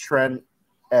 Trent,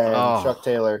 and Chuck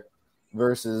Taylor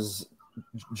versus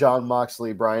John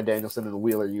Moxley, Bryan Danielson, and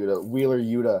Wheeler Yuta. Wheeler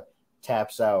Yuta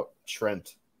taps out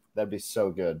Trent. That'd be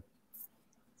so good.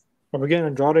 Are we getting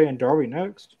Andrade and Darby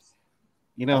next?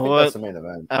 You know what? That's the main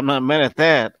event. I'm not mad at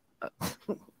that.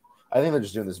 I think they're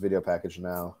just doing this video package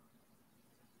now.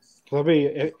 It'll be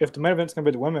if the main event's gonna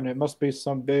be the women, it must be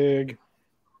some big.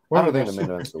 I don't think the main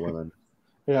event's the women.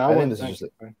 Yeah, I think this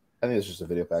is just a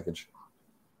video package.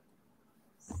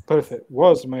 But if it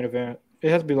was the main event, it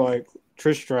has to be like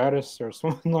Trish Stratus or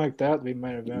something like that to be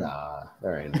main event. Nah,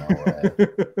 there ain't no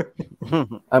way.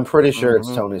 I'm pretty sure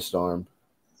it's Toni Storm.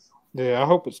 Yeah, I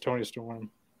hope it's Toni Storm.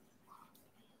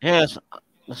 Yeah,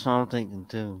 that's what I'm thinking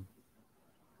too.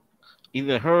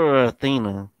 Either her or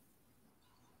Athena.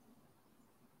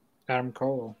 Adam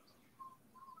Cole.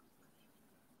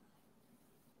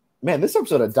 Man, this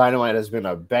episode of Dynamite has been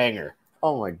a banger.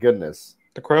 Oh my goodness.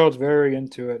 The crowd's very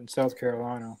into it in South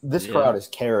Carolina. This crowd is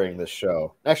carrying the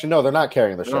show. Actually, no, they're not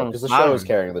carrying the show because the show is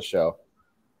carrying the show.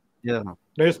 Yeah.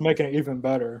 They're just making it even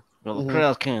better. Well, the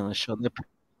crowd's carrying the show. They're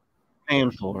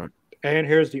paying for it. And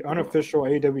here's the unofficial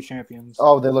AEW champions.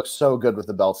 Oh, they look so good with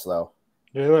the belts, though.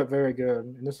 They look very good.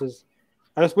 And this is,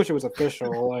 I just wish it was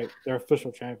official, like they're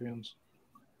official champions.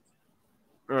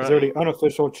 Right. They're the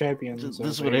unofficial champions. This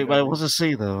is what everybody wants to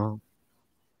see, though.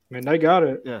 I mean, they got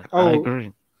it. Yeah, I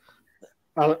agree.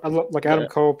 I like Adam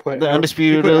Cole put the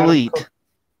Undisputed Elite.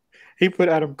 He put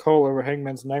Adam Cole over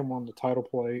Hangman's name on the title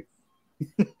plate.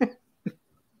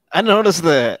 I noticed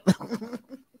that.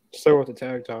 So with the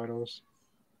tag titles.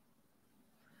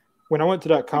 When I went to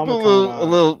that Comic-Con... A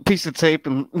little piece of tape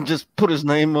and just put his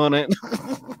name on it.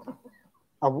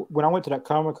 When I went to that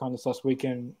Comic-Con this last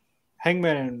weekend,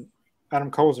 Hangman and Adam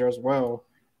Cole's there as well.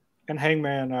 And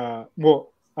Hangman...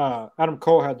 Adam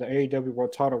Cole had the AEW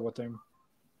World title with him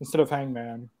instead of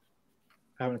Hangman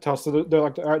having a title. So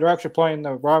they're actually playing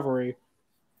the rivalry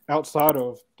outside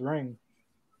of the ring.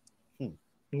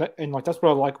 And that's what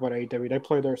I like about AEW. They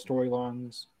play their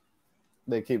storylines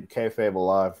They keep kayfabe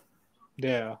alive.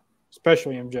 Yeah,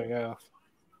 especially MJF.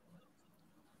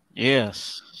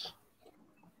 Yes.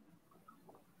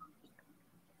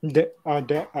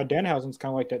 Danhausen's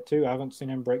kind of like that too. I haven't seen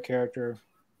him break character.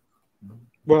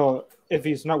 Well, if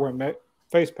he's not wearing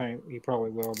face paint, he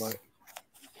probably will. But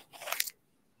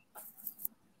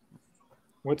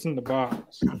what's in the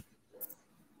box?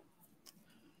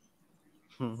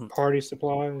 Party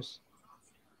supplies.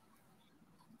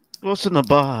 What's in the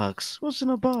box? What's in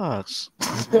the box?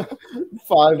 5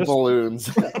 balloons.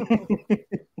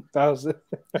 That was it.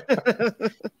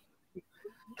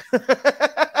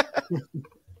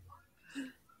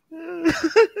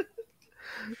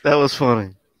 That was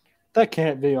funny. That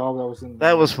can't be all that was in there.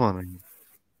 That was funny.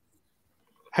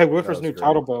 Hey, what if there's new great.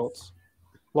 title belts?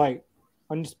 Like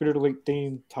Undisputed Elite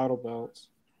themed title belts.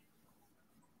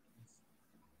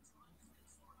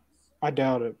 I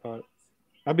doubt it, but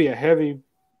that'd be a heavy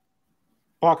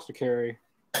box to carry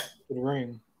to the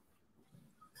ring.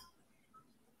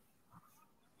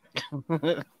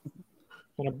 And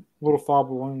a little 5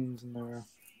 balloons in there.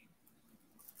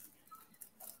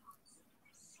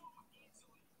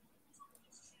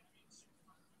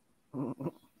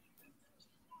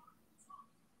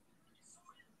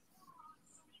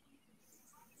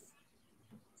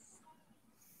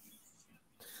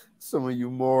 Some of you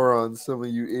morons, some of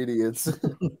you idiots.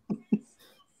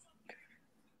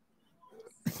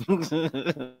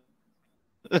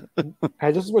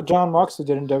 Hey, this is what John Moxley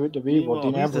did in WWE with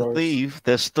Dean He's the Ambrose. thief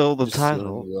that stole the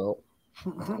title.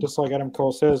 Just like Adam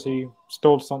Cole says, he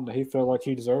stole something that he felt like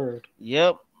he deserved.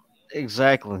 Yep,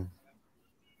 exactly.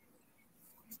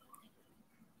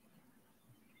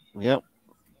 Yep.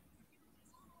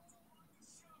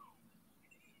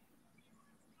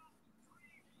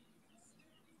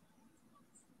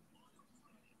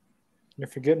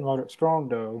 If you're getting Roderick Strong,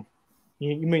 though,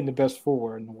 you mean the best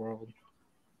 4 in the world.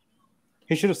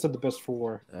 He should have said the best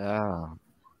 4. Yeah.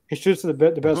 He should have said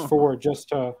the best 4 just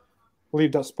to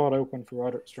leave that spot open for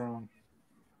Roderick Strong.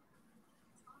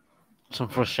 Some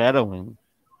foreshadowing.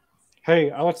 Hey,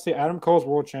 I like to see Adam Cole's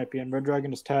world champion, Red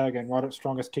Dragon is tag, and Roderick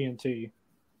Strong is TNT.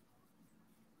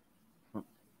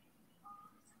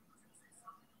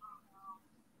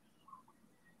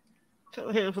 Tell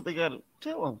him what they got to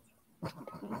tell him.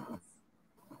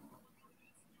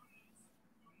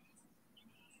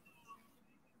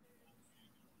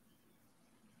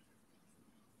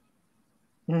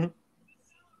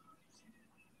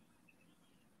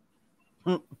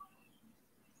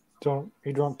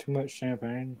 He drank too much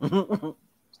champagne. Is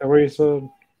that what he said?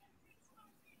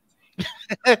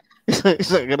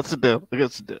 He's like, I gotta sit down.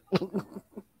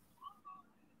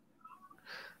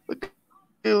 Look at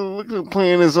him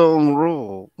playing his own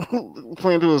role,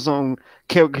 playing to his own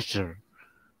caricature.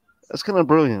 That's kind of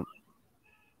brilliant.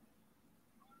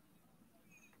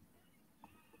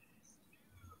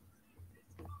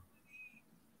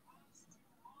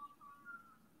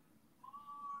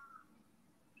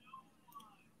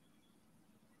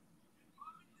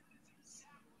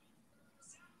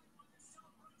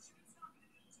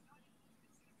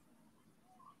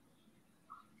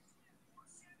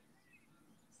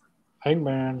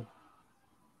 Hangman.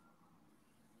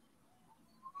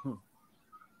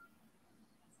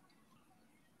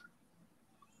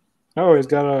 Oh, he's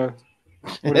got a.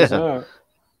 What is that?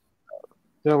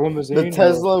 That limousine. The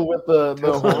Tesla with the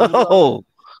horns. Oh,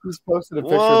 he's posted a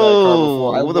picture of that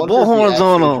car before. With the bull horns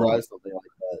on them. Drives something like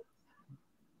that.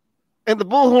 And the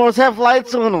bull horns have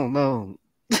lights on them. No,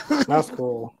 that's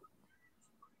cool.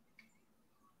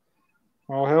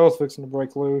 All hell's fixing to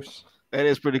break loose. That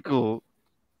is pretty cool.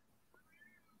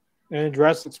 And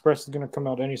Jurassic Express is going to come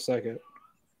out any second.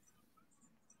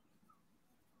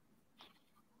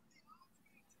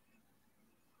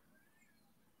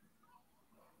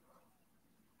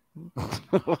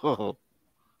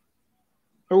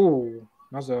 Oh,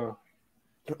 that's a.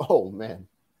 Oh man,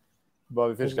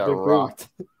 Bobby Fish got rocked.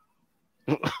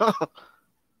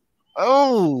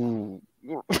 Oh,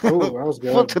 that was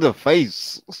good. Foot to the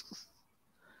face.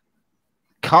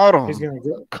 Caught him. He's gonna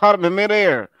caught him in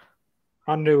midair.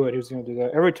 I knew it. He was going to do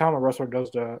that. Every time a wrestler does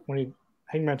that, when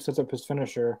Hangman sets up his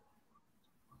finisher,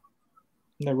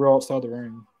 and they roll outside the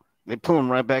ring, they pull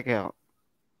him right back out.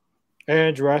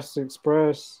 And Jurassic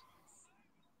Express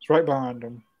is right behind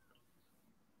him.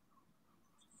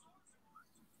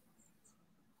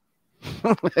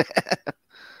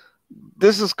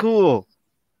 This is cool.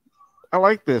 I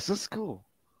like this. This is cool.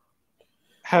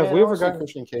 Have we ever got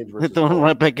Christian Cage? They throw him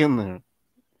right back in there.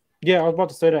 Yeah, I was about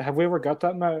to say that. Have we ever got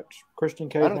that match? Christian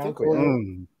Cage? I don't think we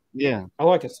have. Yeah. I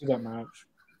like to see that match.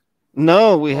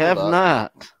 No, we have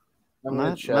not.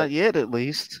 Not yet, at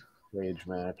least. Cage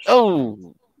match.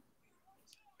 Oh,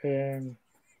 And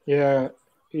yeah,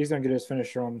 he's gonna get his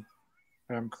finisher on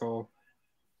Adam Cole.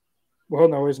 Well,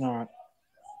 no, he's not.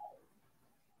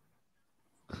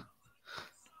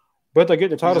 But they get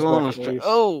the titles back at least.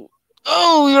 Oh,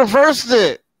 he reversed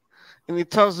it. And he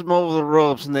tosses him over the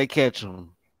ropes and they catch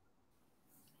him.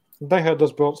 They had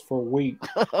those belts for a week.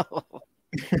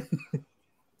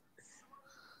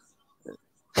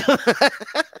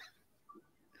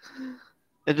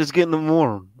 And just getting them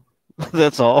warm.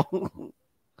 That's all.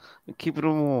 Keeping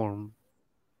them warm.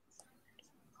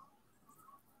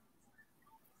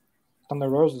 Thunder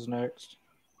Rose is next.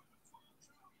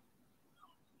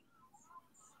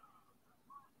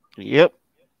 Yep.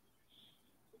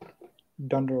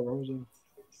 Thunder Rosa.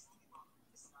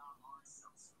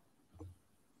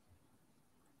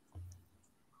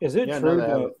 Is it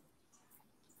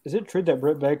true that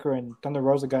Britt Baker and Thunder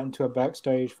Rosa got into a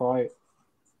backstage fight?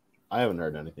 I haven't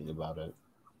heard anything about it.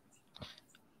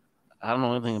 I don't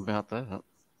know anything about that.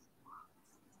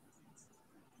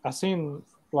 I seen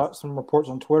some reports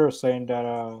on Twitter saying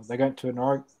that they got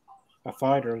into a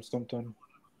fight or something,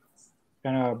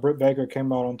 and Britt Baker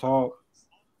came out on top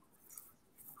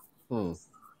in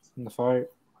the fight.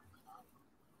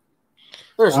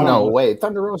 There's no way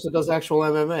Thunder Rosa does actual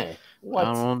MMA. What?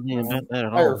 I don't know anything about that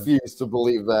at all. I refuse to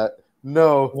believe that.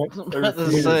 No.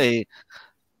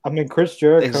 I mean, Chris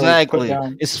Jericho. Exactly.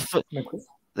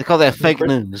 They call that fake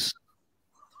news.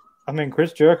 I mean,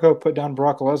 Chris Jericho put down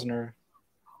Brock Lesnar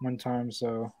one time,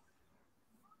 so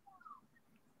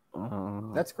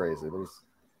that's crazy. It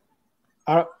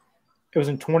was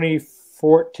in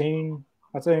 2014,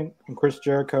 I think, and Chris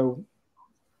Jericho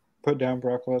put down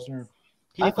Brock Lesnar.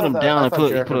 He put him down and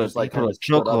put a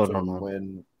chokehold on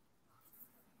him.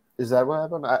 Is that what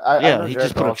happened? He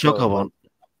just put a chokehold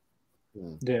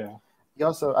on. Yeah. He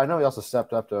also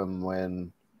stepped up to him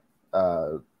when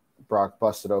Brock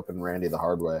busted open Randy the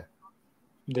hard way.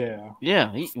 Yeah.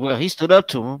 Yeah. He stood up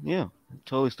to him. Yeah.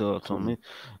 Totally stood up to him.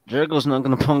 Jericho's not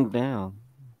going to punk down.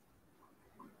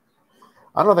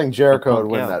 I don't think Jericho would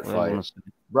win that fight.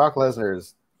 Brock Lesnar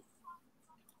is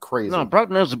crazy. No, Brock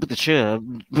Lesnar beat the shit out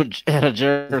of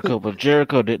Jericho, but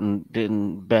Jericho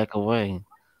didn't back away.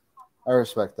 I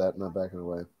respect that, not backing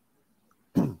away.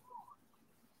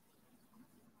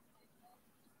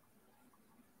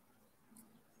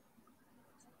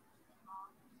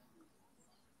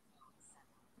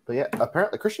 But yeah,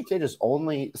 apparently Christian Cage's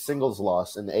only singles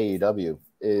loss in AEW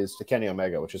is to Kenny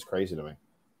Omega, which is crazy to me.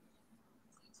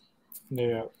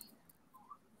 Yeah.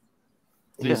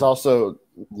 He's also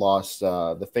lost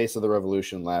the Face of the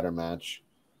Revolution ladder match.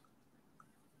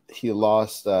 He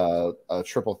lost a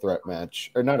triple threat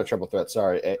match, or not a triple threat,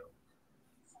 sorry,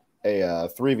 a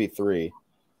 3v3.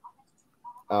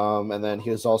 And then he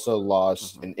has also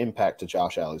lost an Impact to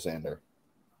Josh Alexander.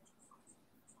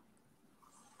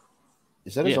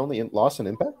 Is that his only loss in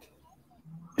Impact?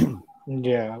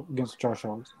 Yeah, against Josh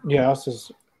Alexander. Yeah, that's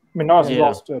his. I mean, not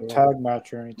lost a tag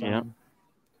match or anything. Yeah.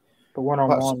 But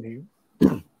one-on-one, he.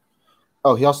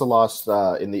 Oh, he also lost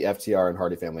in the FTR and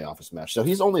Hardy Family Office match. So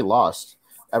he's only lost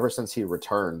ever since he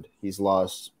returned. He's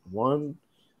lost 1,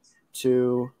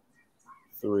 2,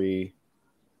 3.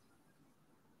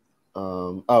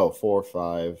 4,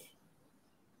 5,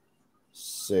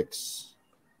 6.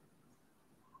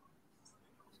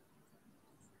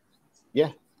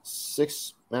 Yeah,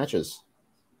 6 matches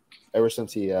ever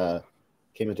since he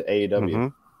came into AEW. Mm-hmm.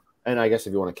 And I guess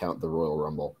if you want to count the Royal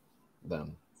Rumble,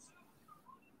 then.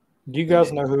 Do you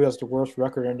guys know who has the worst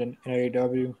record in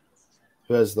AEW?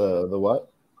 Who has the what?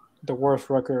 The worst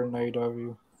record in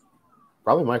AEW.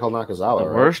 Probably Michael Nakazawa. The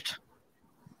worst?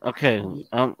 Okay.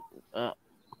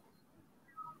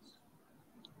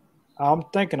 I'm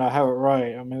thinking I have it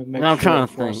right. I'm trying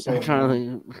to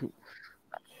think.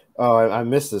 Oh, I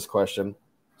missed this question.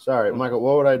 Sorry, Michael.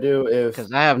 What would I do if?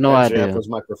 Because I have no MJF idea. Was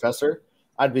my professor?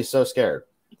 I'd be so scared.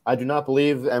 I do not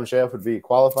believe MJF would be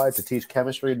qualified to teach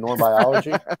chemistry nor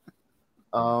biology.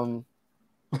 And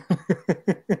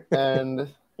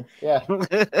yeah,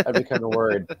 I'd be kind of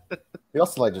worried. He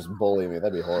also just bully me.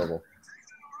 That'd be horrible.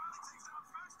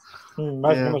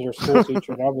 Imagine him as your school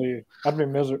teacher. I'd be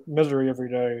misery every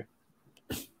day.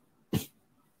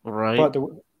 Right. But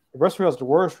the wrestler has the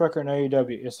worst record in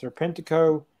AEW. It's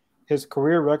Serpentico. His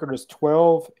career record is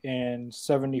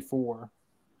 12-74.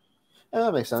 Yeah,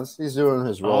 that makes sense. He's doing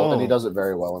his role, and he does it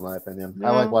very well, in my opinion.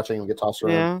 Yeah. I like watching him get tossed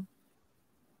around. Yeah.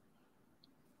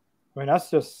 I mean, that's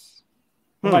just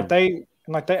like they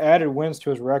added wins to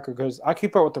his record because I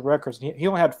keep up with the records. He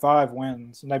only had 5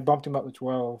 wins, and they bumped him up to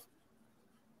 12.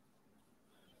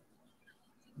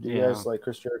 Do you guys like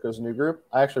Chris Jericho's new group?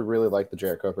 I actually really like the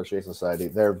Jericho Appreciation Society.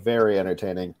 They're very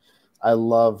entertaining. I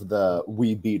love the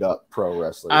we beat up pro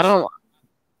wrestlers. I don't.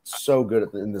 So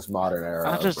good in this modern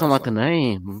era. I just don't like the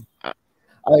name. I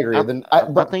agree. I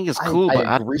think it's cool, but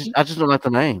I just don't like the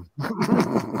name.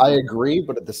 I agree,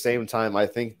 but at the same time, I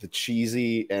think the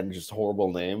cheesy and just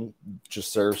horrible name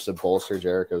just serves to bolster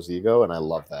Jericho's ego, and I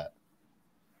love that.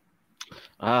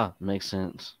 Makes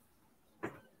sense.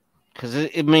 Because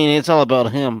it's all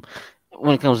about him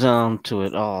when it comes down to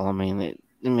it all. I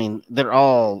mean, they're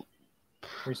all.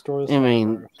 I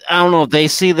don't know if they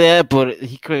see that, but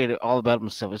he created it all about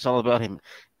himself. It's all about him.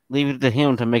 Leave it to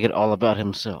him to make it all about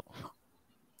himself.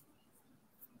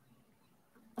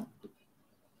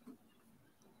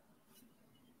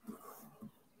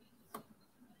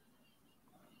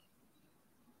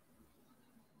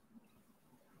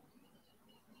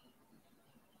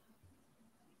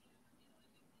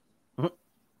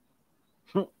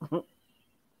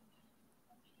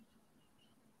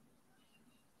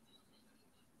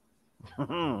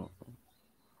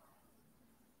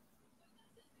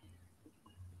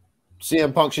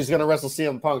 CM Punk, she's going to wrestle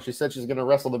CM Punk. She said she's going to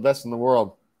wrestle the best in the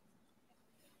world.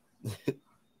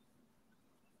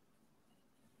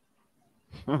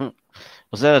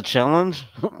 Was that a challenge?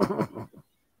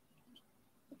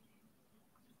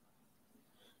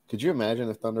 Could you imagine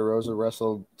if Thunder Rosa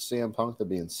wrestled CM Punk? That'd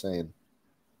be insane.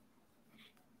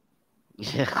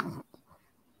 Yeah.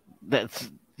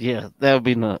 That would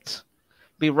be nuts.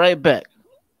 Be right back.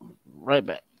 Right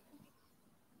back.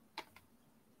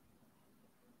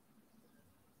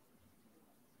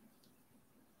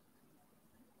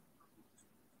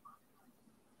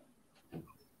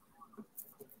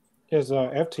 Is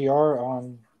FTR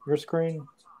on your screen?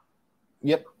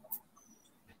 Yep.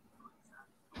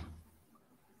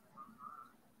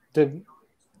 Did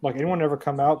anyone ever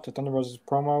come out to Thunder Rosa's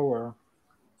promo or?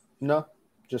 No,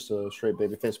 just a straight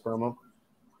babyface promo.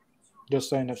 Just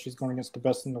saying that she's going against the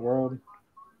best in the world.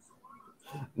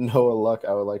 Noah Luck,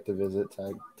 I would like to visit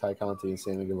Ty Conti and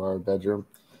Sammy Guevara's bedroom.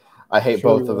 I hate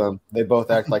both of them. They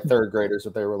both act like third graders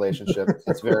with their relationship.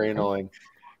 It's very annoying.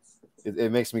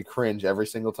 It makes me cringe every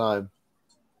single time.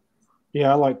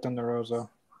 Yeah, I like Thunder Rosa.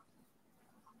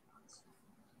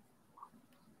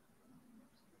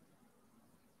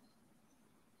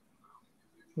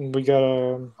 We got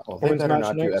a. They better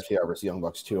not do FTR versus Young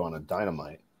Bucks 2 on a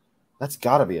Dynamite. That's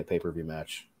got to be a pay-per-view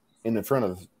match in front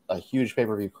of a huge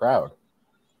pay-per-view crowd.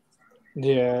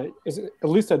 Yeah, it's at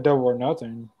least at Double or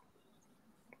Nothing.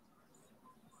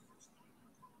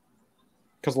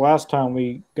 Because last time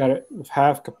we got it with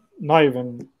not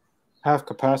even half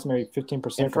capacity, maybe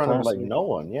 15% in front capacity. Of no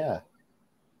one, yeah.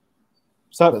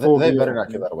 So they better not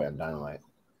give that away on Dynamite.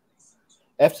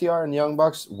 FTR and Young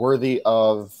Bucks worthy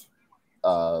of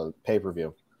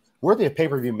pay-per-view. Worthy of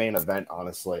pay-per-view main event,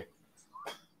 honestly.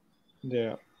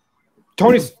 Yeah.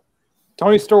 Tony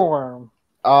Storm.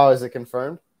 Oh, is it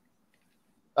confirmed?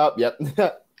 Oh, yep.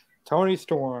 Tony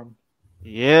Storm.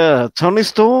 Yeah, Tony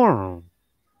Storm.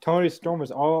 Tony Storm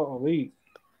is all elite.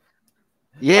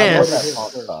 Yes.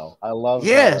 I love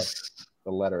the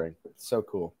lettering. It's so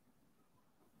cool.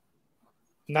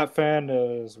 And that fan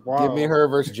is wow. Give me her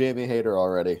versus Jamie Hayter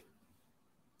already.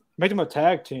 Make them a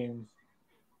tag team.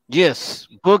 Yes.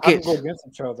 Book it. Go against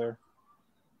each other.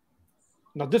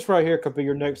 Now, this right here could be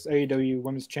your next AEW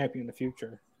Women's Champion in the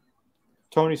future.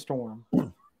 Tony Storm.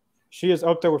 She is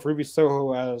up there with Ruby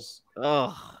Soho as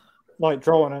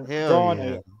drawing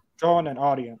an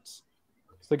audience.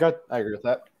 So I agree with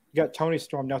that. You got Tony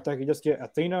Storm. Now, if they could just get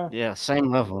Athena. Yeah,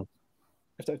 same level.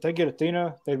 If they get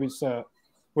Athena, they'd be set.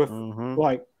 With I'm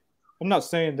not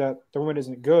saying that the woman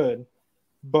isn't good,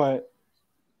 but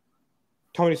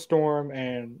Tony Storm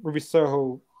and Ruby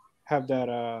Soho have that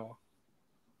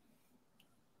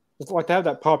it's like they have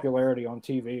that popularity on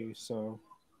TV, so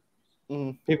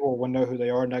people will know who they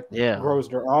are, and that grows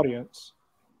their audience.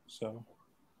 So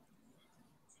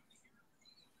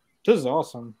this is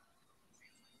awesome.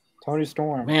 Tony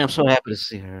Storm. Man, I'm so happy to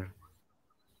see her.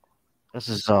 This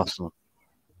is awesome.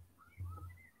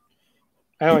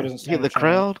 Allie doesn't see the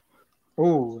crowd.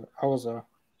 Ooh, I was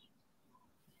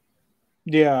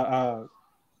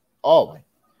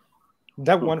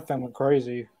that one fan went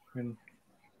crazy. And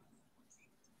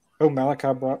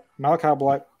Malachi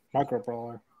Black Micro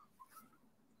Brawler.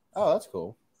 Oh, that's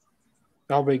cool.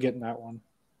 I'll be getting that one.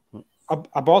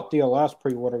 I bought the last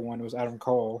pre-order one. It was Adam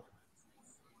Cole.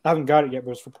 I haven't got it yet,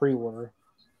 but it's for pre-order.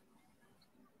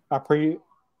 The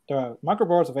Micro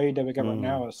Brawlers of AEW got right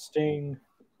now is Sting.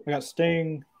 We got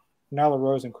Sting, Nyla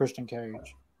Rose, and Christian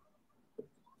Cage.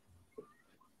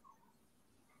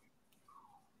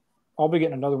 I'll be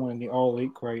getting another one in the All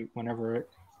Elite crate whenever it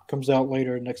comes out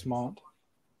later next month.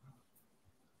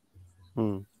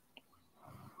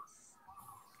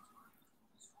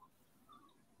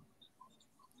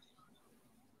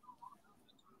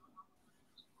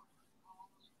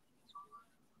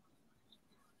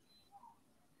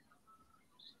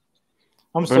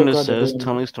 I'm so Brenda glad they're says doing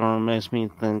Tony it. Storm makes me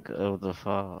think of the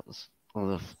Foz.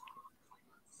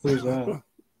 Who's that?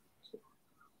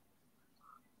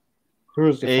 Who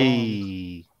is the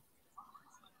Hey.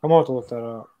 I'm going to have to look that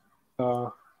up.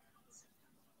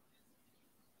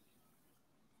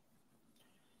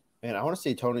 Man, I want to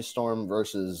see Tony Storm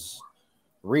versus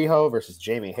Riho versus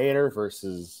Jamie Hayter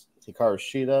versus Hikaru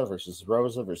Shida versus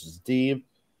Rosa versus Deeb.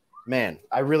 Man,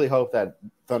 I really hope that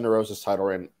Thunder Rosa's title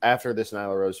reign after this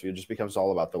Nyla Rose feud just becomes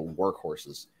all about the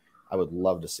workhorses. I would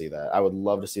love to see that. I would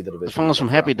love to see the division. The Fonz from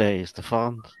Happy Days. The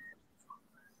Fonz.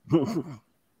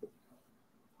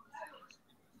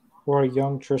 Or a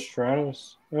young Trish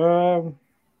Stratus. Or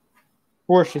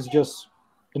she's just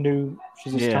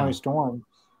she's just Tony Storm.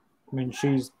 I mean,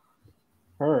 she's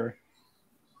her.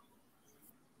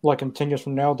 Like in 10 years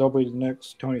from now, they'll be the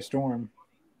next Tony Storm.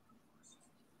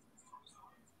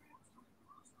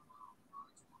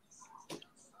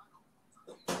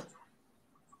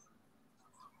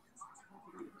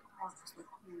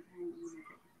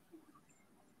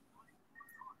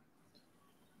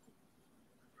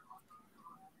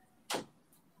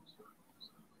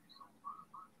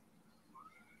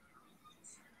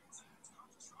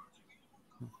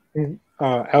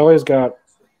 Allie's got,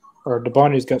 or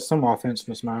Dabani's got some offense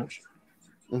in this match.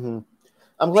 Mm-hmm.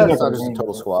 I'm glad it's not just a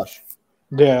total squash.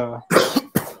 Yeah.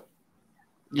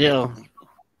 Yeah.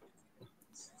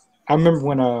 I remember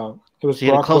when it was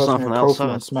Brock Lesnar and Kofi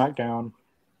on SmackDown,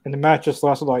 and the match just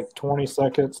lasted like 20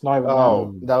 seconds. Not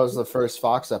even that was the first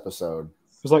Fox episode.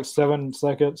 It was like 7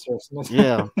 seconds or something.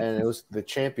 Yeah. And it was the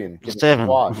champion. 7.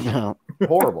 Yeah.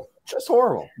 Horrible. Just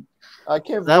horrible. I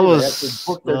can't believe they actually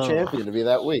booked their champion to be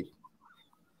that weak.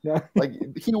 Yeah. Like,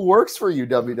 he works for you,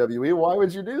 WWE. Why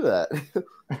would you do that?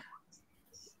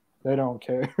 They don't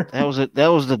care. That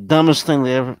was the dumbest thing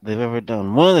they've ever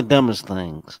done. One of the dumbest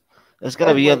things. It's got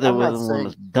to be up there with one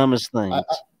of the dumbest things.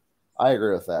 I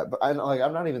agree with that, but I'm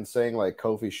not even saying like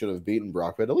Kofi should have beaten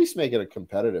Brock, but at least make it a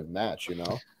competitive match, you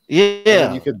know?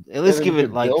 Yeah, you could at least give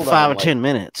it like 5 or 10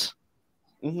 minutes.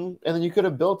 And then you could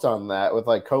have built on that with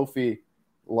like Kofi,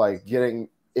 like getting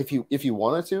if you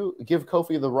wanted to give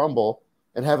Kofi the Rumble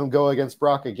and have him go against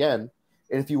Brock again,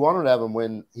 and if you wanted to have him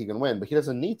win, he can win, but he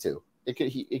doesn't need to. It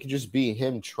could just be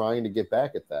him trying to get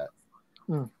back at that,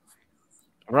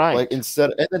 right? Like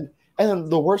instead, and then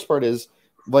the worst part is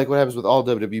like what happens with all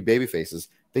WWE babyfaces.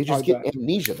 They just get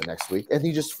amnesia the next week, and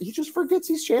he just forgets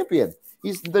he's champion.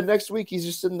 The next week he's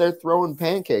just sitting there throwing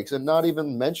pancakes and not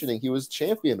even mentioning he was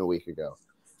champion a week ago,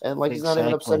 and like he's not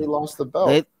even upset he lost the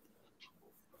belt.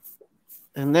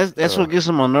 And that's what gets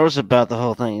them on nerves about the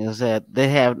whole thing is that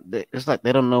it's like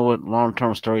they don't know what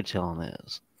long-term storytelling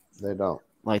is. They don't.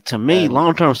 Like to me,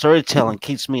 long-term storytelling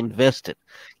keeps me invested,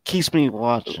 keeps me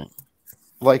watching.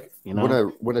 Like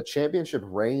when a championship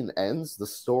reign ends, the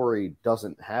story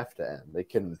doesn't have to end; it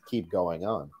can keep going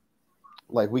on.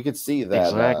 Like we could see that.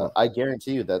 Exactly. I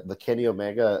guarantee you that the Kenny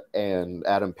Omega and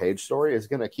Adam Page story is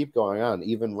going to keep going on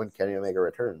even when Kenny Omega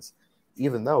returns,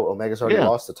 even though Omega's already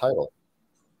lost the title.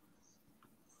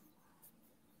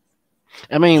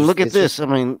 I mean, look at this. I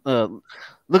mean,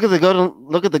 look at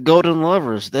the Golden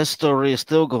Lovers. That story is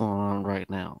still going on right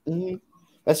now. Mm-hmm.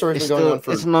 That story's been going on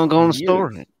for it's an ongoing years.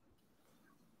 story.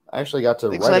 I actually got to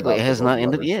write about it has not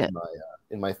ended yet.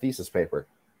 In my thesis paper.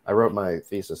 I wrote my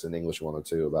thesis in English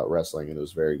 102 about wrestling, and it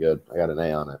was very good. I got an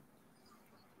A on it.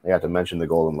 I got to mention the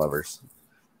Golden Lovers.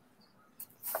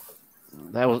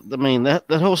 That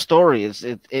whole story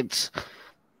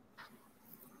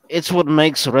it's what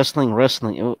makes wrestling.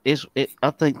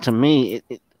 I think to me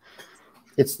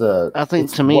it's what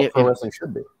wrestling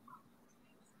should be.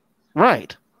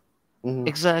 Right. Mm-hmm.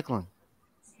 Exactly.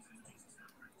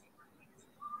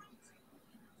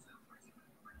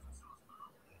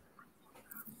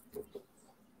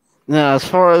 Now, as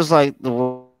far as like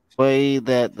the way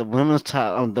that the women's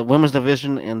the women's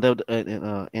division and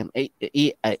AEW,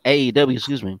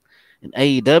 in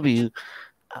AEW,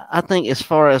 I think as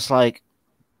far as like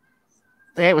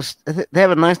they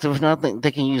have a nice division. I think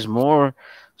they can use more,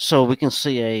 so we can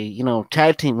see a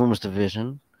tag team women's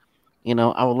division.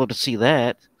 I would love to see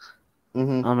that.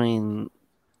 Mm-hmm. I mean,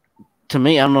 to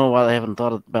me, I don't know why they haven't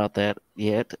thought about that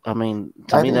yet. I mean,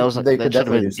 to me, that should have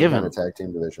been given. A tag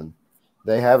team division.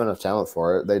 They have enough talent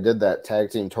for it. They did that tag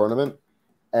team tournament,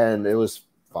 and it was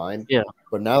fine. Yeah.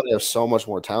 But now they have so much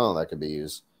more talent that could be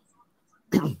used.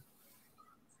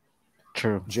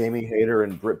 True. Jamie Hayter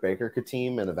and Britt Baker could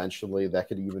team, and eventually that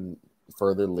could even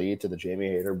further lead to the Jamie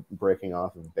Hayter breaking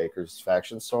off of Baker's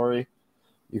faction story.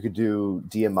 You could do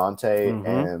Diamante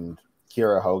and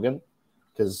Kiera Hogan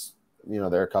because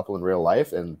they're a couple in real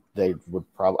life, and they would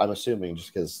probably, I'm assuming,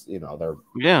 just because they're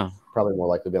probably more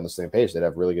likely to be on the same page, they'd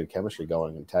have really good chemistry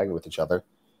going and tagging with each other.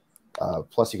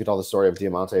 Plus, you could tell the story of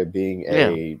Diamante being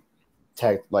a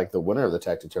tag, like the winner of the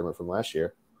tag team tournament from last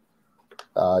year.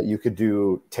 You could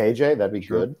do TJ, that'd be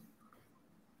good.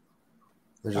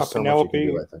 There's just so much you can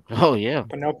do, I think. Oh yeah,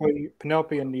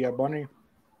 Penelope and the Bunny.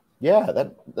 Yeah,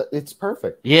 that it's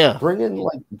perfect. Yeah, bring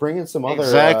in some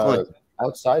other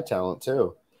outside talent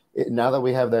too. Now that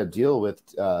we have that deal with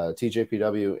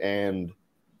TJPW, and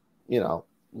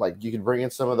you can bring in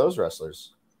some of those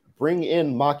wrestlers. Bring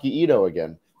in Maki Ito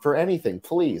again for anything,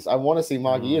 please. I want to see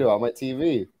Maki Ito on my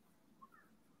TV.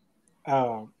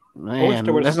 Man,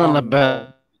 that's not a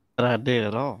bad idea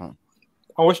at all.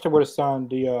 I wish they would have signed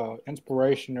the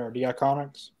Inspiration or the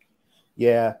Iconics.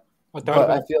 Yeah, but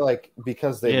I feel like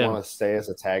because they want to stay as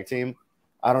a tag team,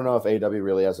 I don't know if AEW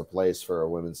really has a place for a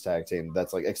women's tag team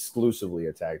that's like exclusively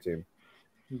a tag team.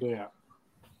 Yeah.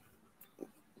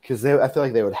 Because I feel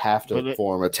like they would have to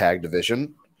form a tag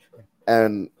division.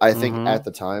 And I think at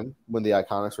the time when the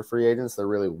Iconics were free agents, I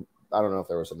don't know if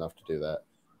there was enough to do that.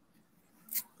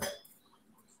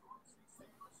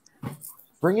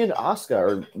 Bring in Asuka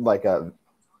or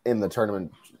in the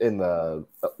tournament, in the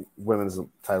women's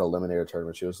title eliminator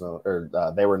tournament, she was known, or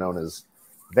they were known as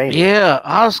Veiny. Yeah,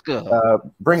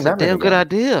 Asuka. Bring them in. Damn good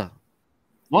idea.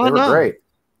 Why not? They were great.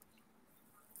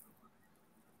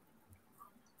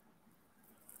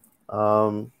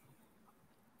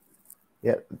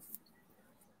 Yeah,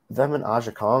 them and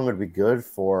Aja Kong would be good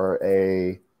for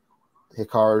a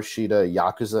Hikaru Shida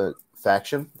Yakuza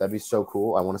faction. That'd be so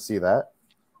cool. I want to see that.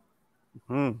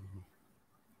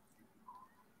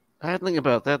 I think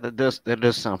about that. That does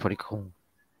sound pretty cool.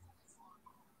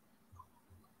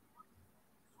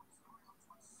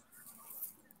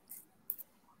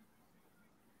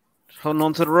 Holding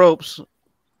on to the ropes.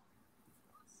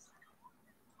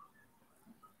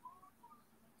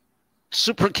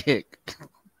 Super kick.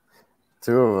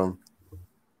 Two of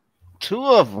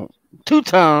them. 2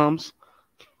 times.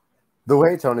 The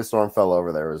way Toni Storm fell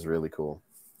over there was really cool.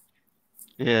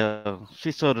 Yeah,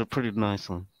 she sold it pretty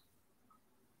nicely.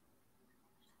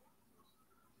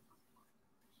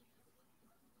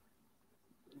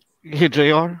 You hear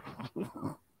JR?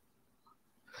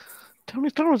 Toni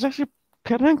Storm was actually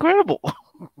kind of incredible.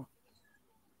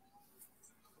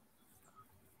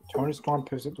 Toni Storm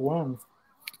picks up the win.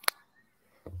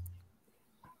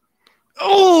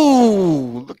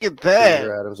 Oh, look at that!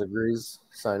 Peter Adams agrees,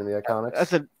 signing the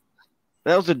Iconics.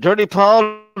 That was a dirty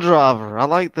pile driver. I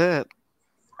like that.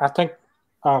 I think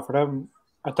for them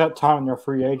at that time, they're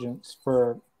free agents.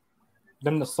 For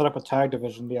them to set up a tag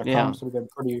division, the Iconics would have been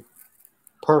pretty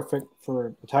perfect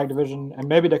for the tag division, and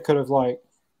maybe they could have like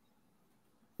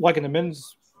in the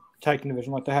men's tag team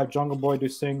division, like they have Jungle Boy do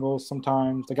singles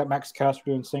sometimes. They got Max Caster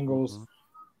doing singles.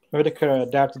 Maybe they could have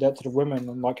adapted that to the women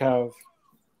and like have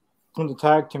one of the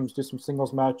tag teams do some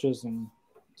singles matches and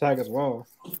tag as well.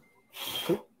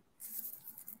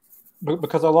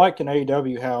 Because I like in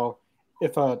AEW how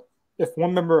if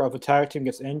one member of a tag team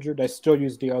gets injured, they still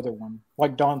use the other one,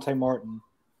 like Dante Martin.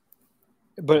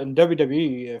 But in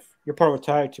WWE, if you're part of a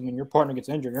tag team and your partner gets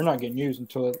injured, you're not getting used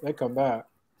until they come back.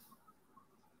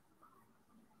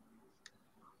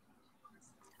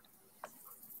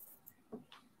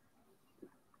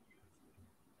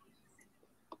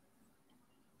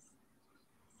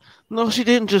 No, she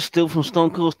didn't just steal from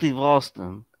Stone Cold Steve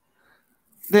Austin.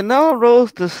 Did Nyla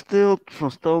Rose to steal from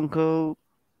Stone Cold?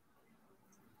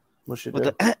 What she with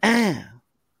do? The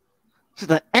She's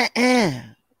like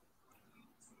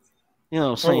You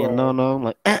know, saying no, I'm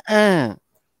like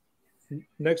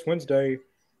Next Wednesday,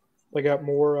 they got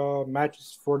more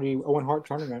matches for the Owen Hart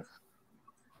tournament.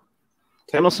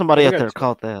 I know somebody out there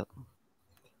caught that.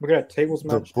 We got a tables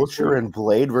match. The Butcher and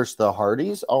Blade versus the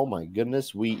Hardys. Oh my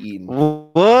goodness, we eaten.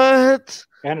 What?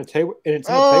 And a table. And it's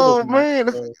oh man,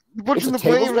 match, so. Butcher and the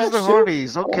Blade versus the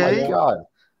Hardys. Okay. Oh my god.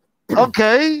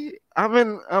 Okay, I'm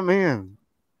in.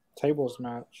 Tables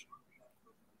match.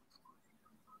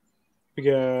 We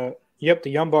got the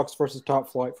Young Bucks versus Top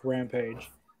Flight for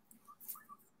Rampage.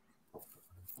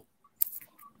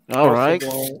 All right,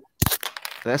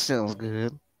 that sounds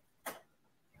good.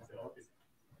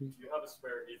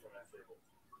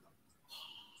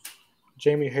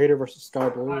 Jamie Hayter versus Sky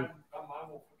Blue.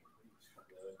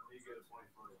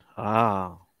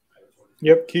 Ah.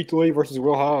 Yep, Keith Lee versus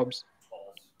Will Hobbs.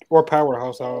 Or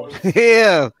Powerhouse Hobbs.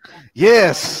 Yeah.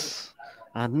 Yes.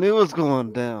 I knew it was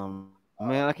going down.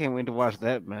 Man, I can't wait to watch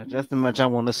that match. That's the match I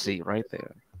want to see right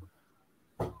there.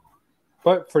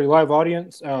 But for the live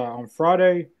audience, on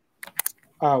Friday,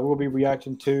 we'll be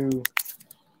reacting to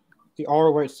the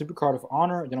ROH Supercard of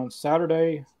Honor. And then on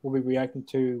Saturday, we'll be reacting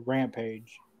to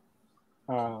Rampage.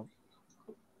 Because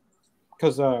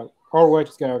ROH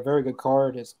has got a very good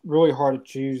card. It's really hard to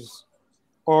choose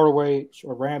ROH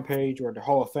or Rampage or the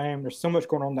Hall of Fame. There's so much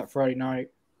going on that Friday night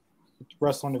with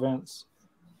wrestling events.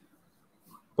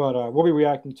 But we'll be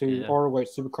reacting to ROH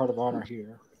Supercard of Honor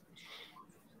here.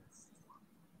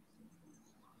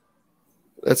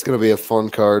 That's going to be a fun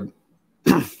card.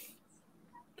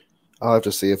 I'll have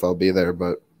to see if I'll be there,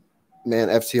 but man,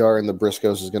 FTR and the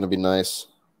Briscoes is going to be nice.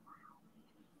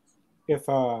 If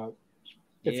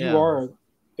you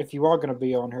are going to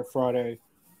be on here Friday,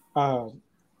 I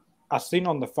seen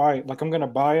on the fight, like I'm going to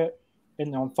buy it,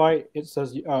 and on fight it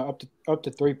says up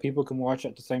to 3 people can watch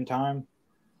at the same time.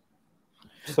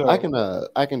 So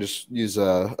I can just use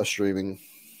a streaming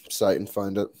site and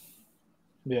find it.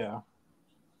 Yeah.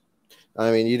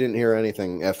 I mean, you didn't hear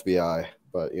anything FBI,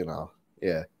 but yeah.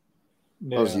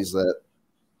 I'll just use that.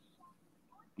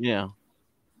 Yeah.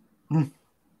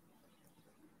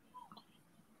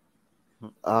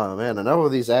 Oh man, enough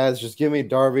of these ads. Just give me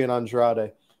Darby and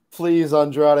Andrade. Please,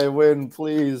 Andrade, win,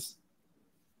 please.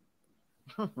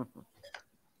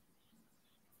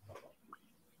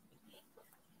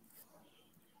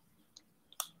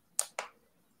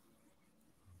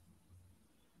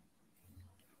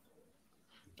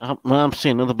 I'm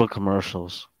seeing other book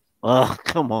commercials. Oh,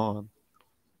 come on.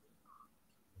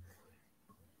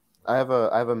 I have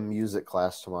a music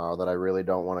class tomorrow that I really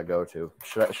don't want to go to.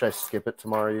 Should I skip it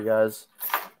tomorrow, you guys?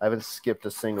 I haven't skipped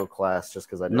a single class just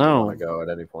because I didn't want to go at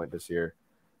any point this year.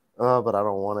 Oh, but I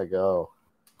don't want to go.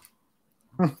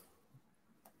 I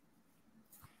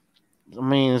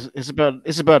mean, it's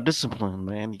about discipline,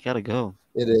 man. You gotta go.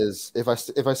 It is. If I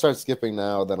start skipping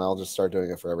now, then I'll just start doing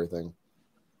it for everything.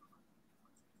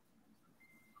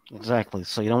 Exactly.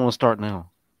 So you don't want to start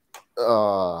now.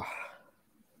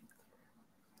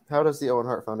 How does the Owen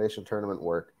Hart Foundation tournament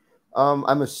work?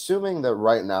 I'm assuming that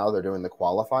right now they're doing the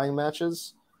qualifying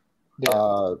matches.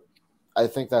 Yeah. I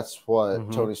think that's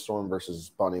what Tony Storm versus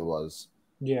Bunny was.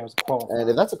 Yeah, it was qualifying. And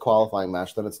if that's a qualifying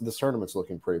match, then this tournament's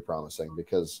looking pretty promising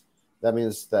because that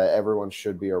means that everyone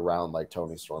should be around like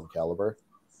Tony Storm caliber.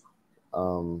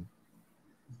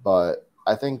 But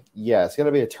I think, it's going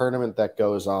to be a tournament that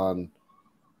goes on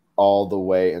all the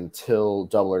way until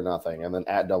Double or Nothing. And then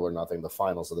at Double or Nothing, the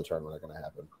finals of the tournament are going to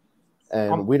happen.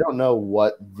 And we don't know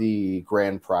what the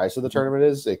grand prize of the tournament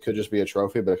is. It could just be a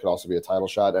trophy, but it could also be a title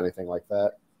shot, anything like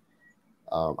that.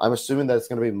 I'm assuming that it's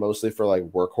going to be mostly for like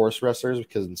workhorse wrestlers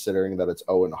because considering that it's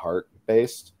Owen Hart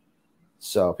based.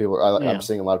 So I'm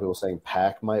seeing a lot of people saying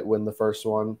Pac might win the first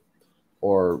one.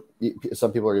 Or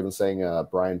some people are even saying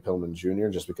Brian Pillman Jr.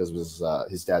 just because of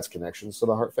his dad's connections to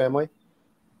the Hart family.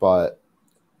 But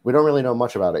we don't really know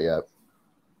much about it yet.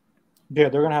 Yeah,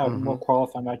 they're going to have more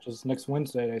qualifying matches next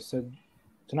Wednesday, they said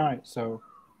tonight. So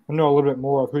we'll know a little bit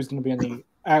more of who's going to be in the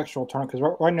actual tournament.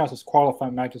 Because right now it's just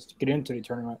qualifying matches to get into the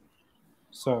tournament.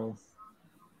 So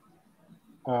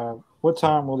what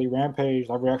time will the Rampage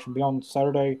live reaction be on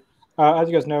Saturday? As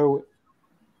you guys know,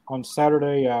 on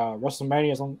Saturday,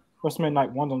 WrestleMania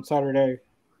Night 1's on Saturday.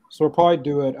 So we'll probably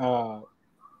do it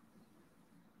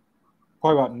probably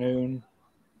about noon.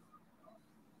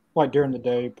 Like during the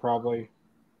day, probably.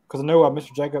 Because I know,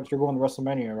 Mr. Jacobs, you're going to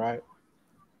WrestleMania, right?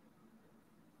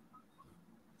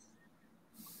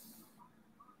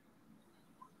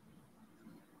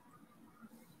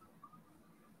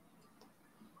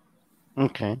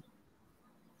 Okay.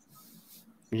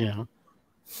 Yeah.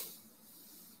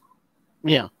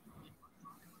 Yeah.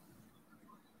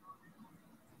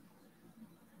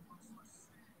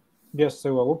 Yes,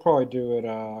 so we'll probably do it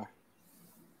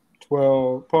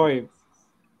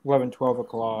 11, 12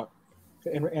 o'clock.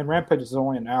 And Rampage is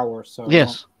only an hour, so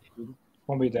yes, it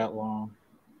won't be that long.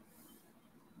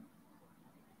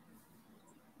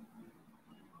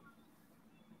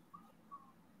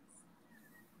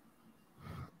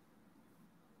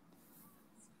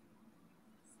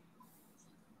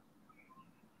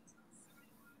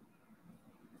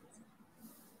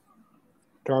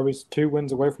 Darby's 2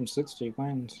 wins away from 60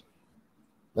 wins.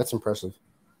 That's impressive.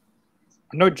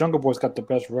 I know Jungle Boy's got the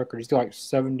best record. He's got like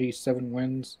 77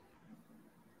 wins.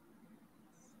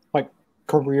 Like,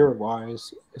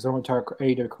 career-wise, his own entire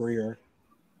AEW career.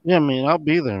 Yeah, man, I'll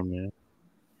be there, man.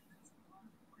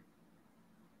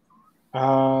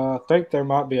 I think there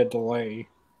might be a delay.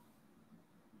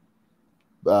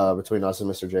 Between us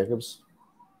and Mr. Jacobs?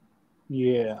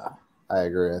 Yeah. I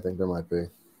agree. I think there might be.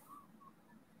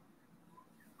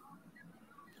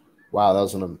 Wow, that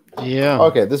was an Yeah.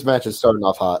 Okay, this match is starting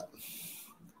off hot.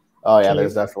 Oh yeah,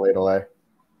 there's definitely a delay.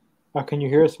 How can you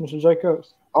hear us, Mr.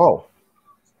 Jacobs? Oh.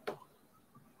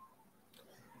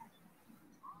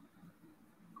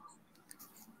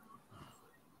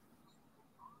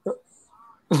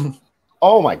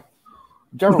 Oh my!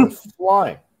 German went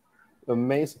flying.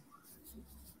 Amazing.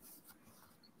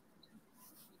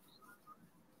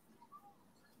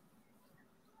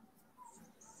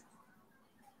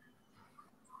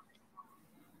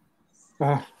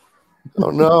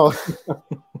 Oh no! I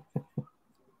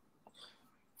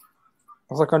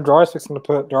was like, Andrade's fixing to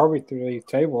put Darby through the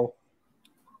table.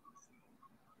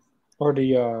 Or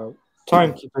the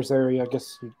timekeeper's area, I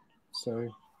guess you'd say.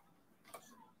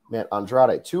 Man,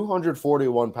 Andrade,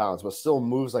 241 pounds, but still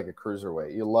moves like a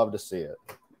cruiserweight. You love to see it.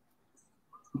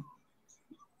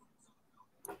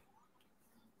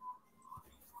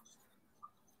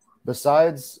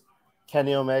 Besides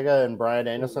Kenny Omega and Bryan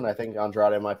Danielson, I think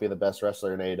Andrade might be the best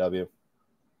wrestler in AEW.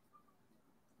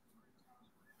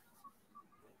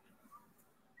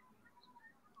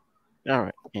 All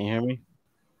right. Can you hear me?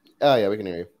 Oh, yeah, we can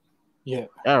hear you. Yeah.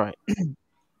 All right.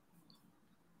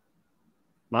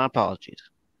 My apologies.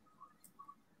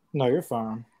 No, you're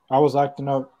fine. I was acting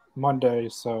up Monday,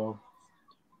 so.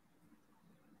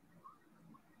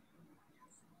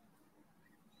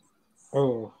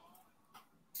 Oh.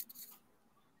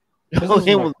 This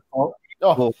isn't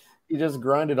Oh, he just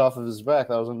grinded off of his back.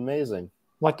 That was amazing.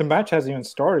 Like the match hasn't even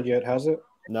started yet, has it?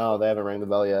 No, they haven't rang the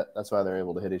bell yet. That's why they're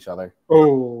able to hit each other.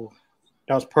 Oh,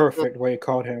 that was perfect the way he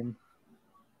caught him.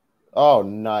 Oh,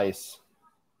 nice.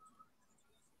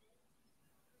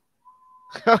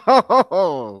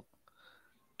 Oh,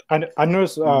 I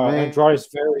noticed Andrade's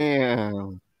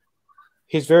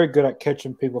he's very good at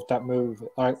catching people with that move,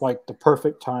 like the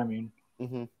perfect timing.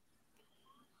 Mm-hmm.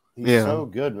 He's so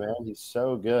good, man. He's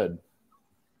so good.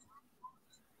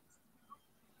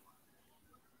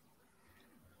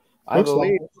 I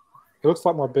believe he looks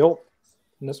like more built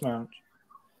in this match.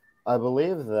 I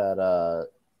believe that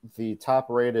the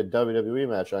top-rated WWE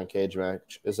match on Cage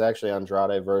Match is actually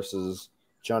Andrade versus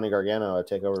Johnny Gargano at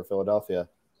TakeOver Philadelphia.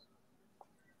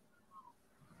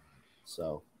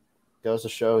 So, goes to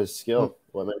show his skill.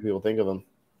 What many people think of him.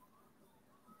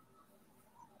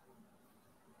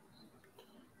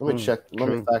 Let me check. Let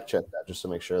me fact check that just to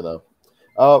make sure, though.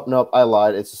 Oh no, I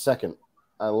lied. It's the second.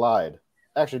 I lied.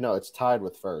 Actually, no, it's tied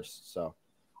with first. So,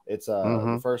 it's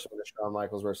the first one is Shawn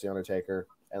Michaels versus The Undertaker,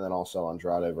 and then also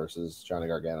Andrade versus Johnny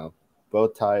Gargano,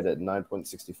 both tied at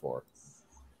 9.64.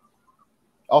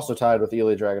 Also tied with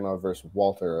Ilya Dragunov versus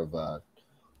Walter of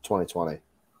 2020.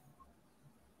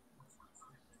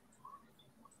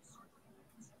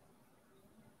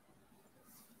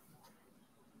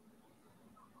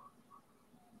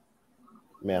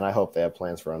 Man, I hope they have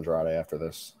plans for Andrade after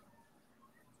this.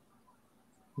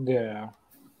 Yeah.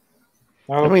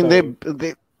 I mean,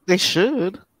 they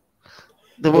should.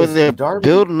 The way they're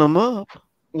building them up.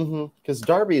 Because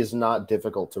Darby is not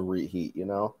difficult to reheat, you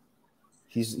know?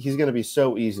 He's going to be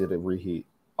so easy to reheat.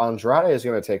 Andrade is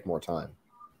going to take more time.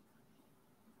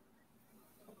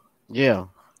 Yeah.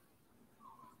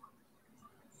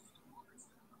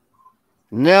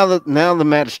 Now the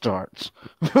match starts.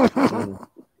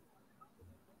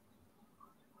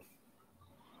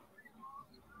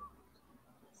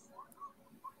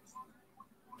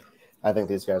 I think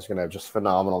these guys are going to have just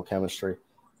phenomenal chemistry.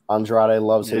 Andrade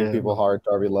loves hitting people hard.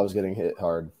 Darby loves getting hit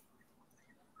hard.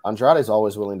 Andrade's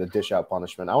always willing to dish out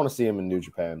punishment. I want to see him in New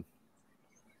Japan.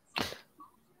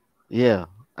 Yeah,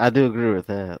 I do agree with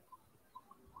that.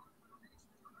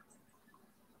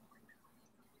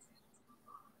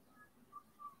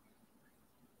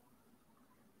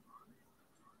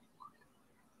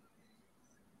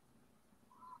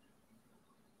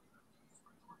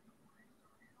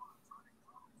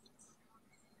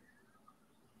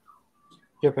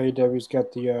 Yep, AEW's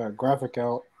got the graphic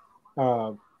out.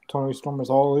 Tony Storm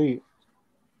is all elite.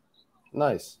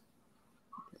 Nice.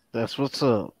 That's what's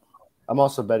up. I'm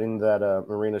also betting that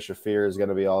Marina Shafir is going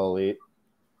to be all elite.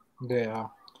 Yeah.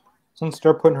 Since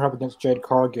they're putting her up against Jade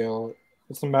Cargill,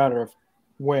 it's a matter of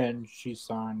when she's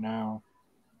signed now.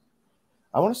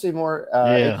 I want to see more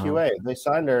AQA. They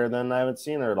signed her, and then I haven't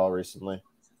seen her at all recently.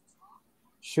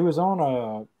 She was on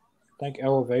I think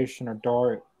Elevation or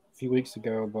Dart a few weeks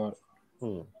ago, but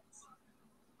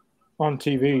on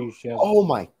TV she has. Oh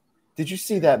my! Did you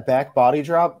see that back body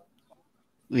drop?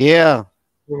 Yeah.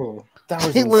 Ooh. That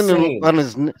was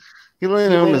insane. He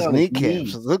landed on his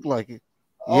kneecaps. It looked like it.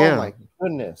 Yeah. Oh my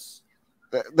goodness!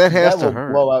 That has to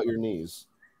hurt. Blow out your knees.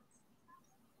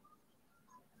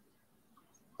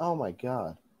 Oh my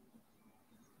god!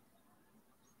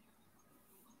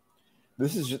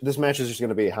 This match is just going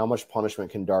to be how much punishment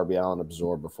can Darby Allin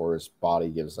absorb before his body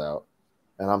gives out,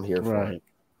 and I'm here for it.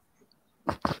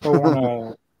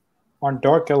 So on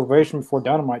Dark Elevation before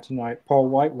Dynamite tonight, Paul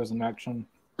White was in action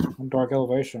on Dark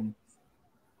Elevation.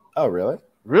 Oh, really?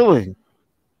 Really?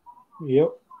 Yep.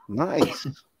 Nice.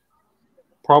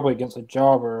 Probably against a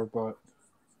jobber, but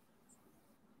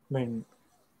I mean,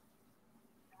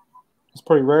 it's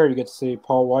pretty rare you get to see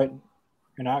Paul White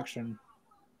in action.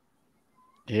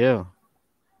 Yeah.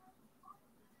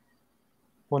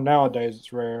 Well, nowadays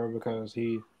it's rare because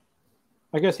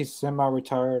I guess he's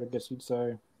semi-retired, I guess you'd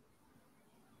say.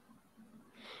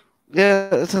 Yeah,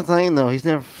 that's the thing though. He's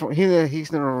never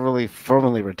really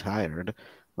formally retired.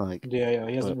 Like, Yeah,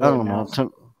 he hasn't I really don't know. announced.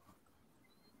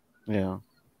 Yeah.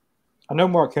 I know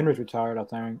Mark Henry's retired, I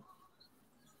think.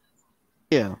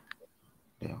 Yeah.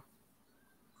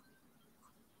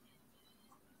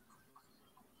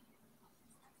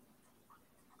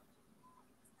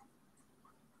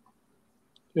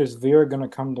 Is Veer going to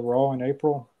come to Raw in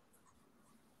April?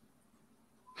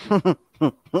 Or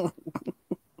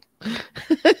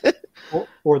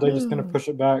are they just going to push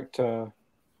it back to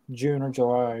June or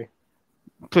July?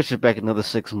 Push it back another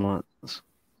 6 months.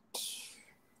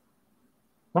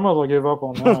 I might as well give up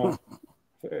on that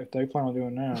if they plan on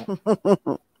doing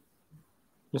that.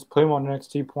 Just put him on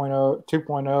NXT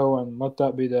 2.0 and let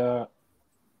that be that.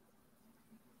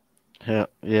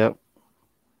 Yep.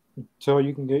 Until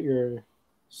you can get your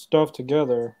stuff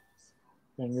together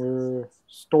and your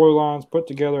storylines put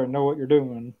together and know what you're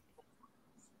doing.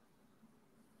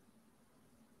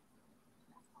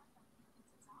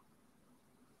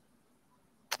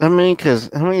 I mean,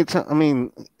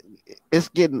 it's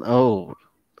getting old.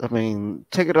 I mean,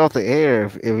 take it off the air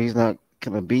if he's not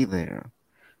gonna be there.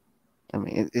 I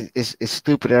mean, it's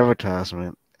stupid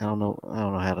advertisement. I don't know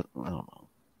how to. I don't know.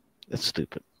 It's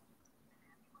stupid.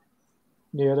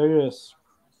 Yeah, they're just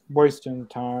wasting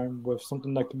time with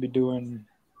something else they could be doing.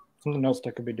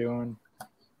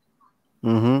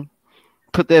 Mm-hmm.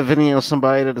 Put that video on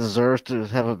somebody that deserves to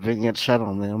have a vignette shot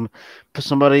on them. Put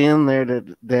somebody in there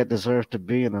that deserves to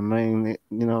be in the main,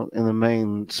 in the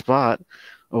main spot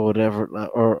or whatever,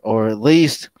 or at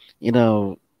least,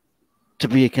 to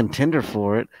be a contender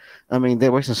for it. I mean,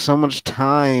 they're wasting so much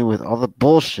time with all the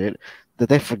bullshit that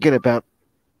they forget about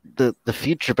the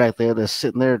future back there that's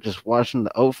sitting there just watching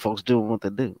the old folks doing what they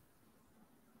do.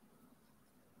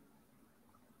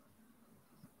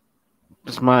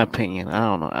 It's my opinion. I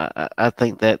don't know. I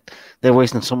think that they're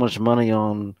wasting so much money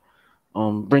on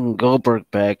bringing Goldberg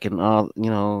back and all,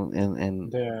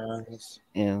 and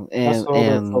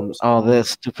all that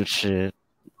stupid shit.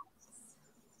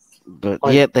 But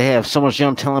yet they have so much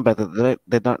young talent back that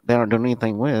they aren't doing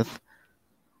anything with,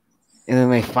 and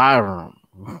then they fire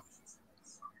them.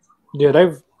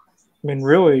 Yeah,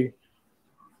 really,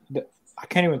 I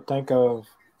can't even think of,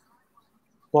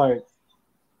 like,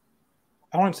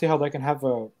 I don't see how they can have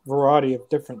a variety of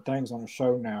different things on a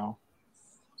show now,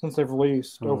 since they've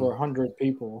released over 100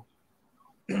 people.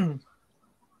 Well,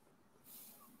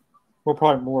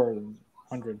 probably more than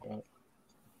 100, but.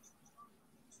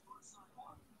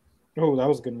 Oh, that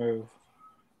was a good move.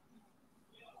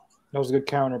 That was a good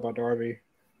counter by Darby.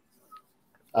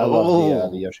 I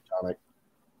love the Yoshitonic.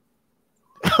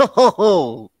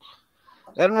 Oh,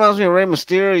 that reminds me of Rey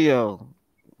Mysterio.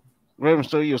 Rey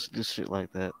Mysterio used to do shit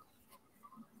like that.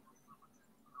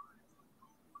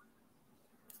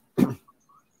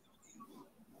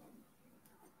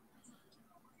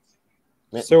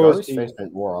 Man, Darby's face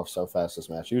wore off so fast this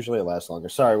match. Usually it lasts longer.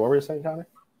 Sorry, what were you saying, Connor?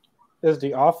 Is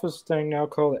the Office thing now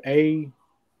called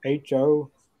AHO?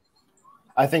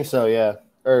 I think so, yeah.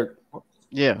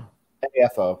 Yeah.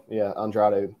 AFO, yeah.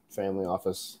 Andrade Family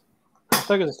Office. I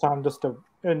think it's time just to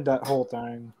end that whole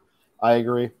thing. I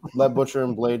agree. Let Butcher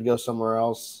and Blade go somewhere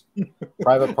else.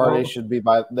 Private Party should be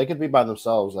they could be by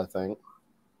themselves, I think.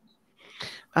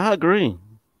 I agree.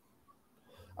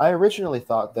 I originally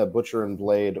thought that Butcher and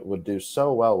Blade would do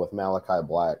so well with Malachi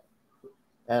Black.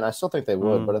 And I still think they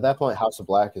would, but at that point, House of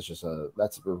Black is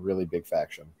that's a really big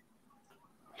faction.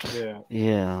 Yeah.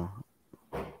 Yeah.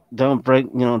 Don't break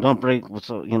what's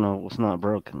not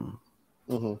broken.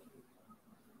 Mm-hmm.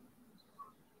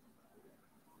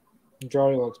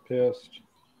 Johnny looks pissed.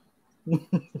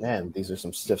 Man, these are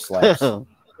some stiff slaps.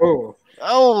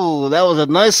 Oh, that was a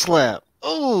nice slap.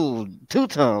 Oh, 2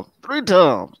 times, 3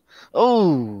 times.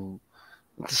 Oh,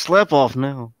 it's a slap off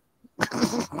now.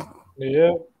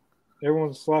 Yeah.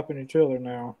 Everyone's slapping each other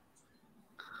now.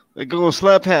 They're going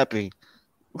slap happy.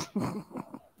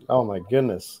 Oh my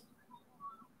goodness.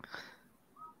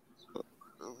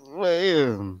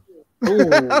 Man.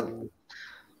 Ooh.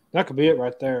 That could be it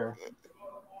right there.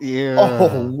 Yeah.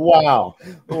 Oh, wow.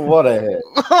 What a hit.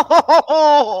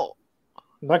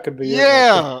 That could be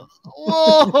yeah. it.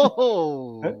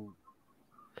 Whoa.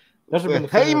 That should have been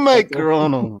the haymaker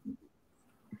on him.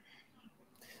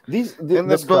 This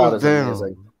crowd is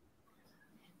amazing.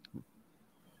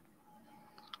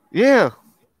 Yeah.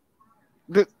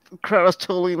 The crowd is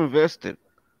totally invested.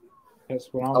 That's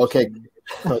what I'm saying.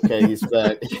 Okay, he's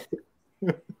back.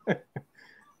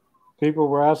 People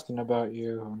were asking about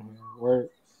you. Where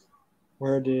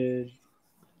the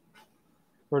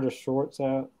shorts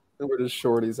at? Where the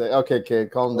shorties at? Okay,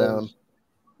 kid, calm down.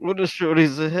 Where the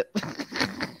shorties at?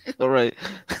 All right.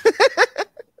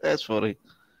 That's funny.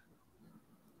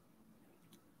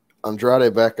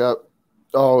 Andrade back up.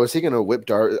 Oh, is he going to whip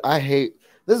Darby?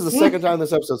 This is the second time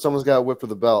this episode someone's got whipped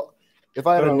with a belt. If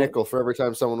I had a nickel for every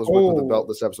time someone was whipped with a belt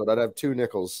this episode, I'd have 2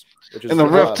 nickels. And the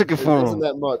ref took it for him. Isn't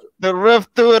that much? The ref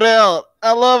threw it out.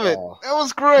 I love it. That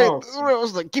was great. The ref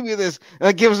was like, give me this. And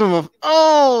it gives him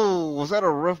was that a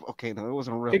ref? Okay, no, it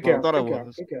wasn't a ref. I thought it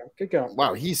was. Kick out.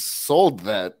 Wow, he sold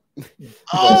that. He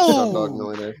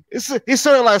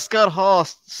started like Scott Hall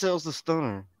sells the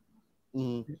stunner.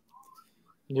 Mm-hmm.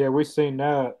 Yeah, we've seen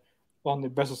that on the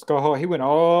Best of Scott Hall. He went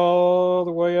all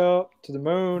the way up to the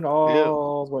moon,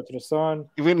 all the way to the sun.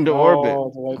 He went into orbit. All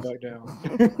the way back down.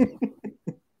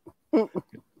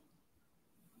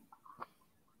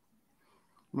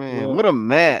 Man, what a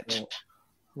match.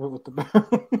 With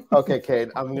the okay, Kate,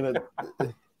 I'm going to...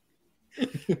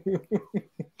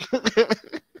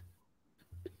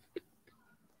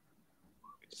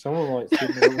 Someone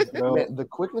the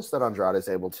quickness that Andrade is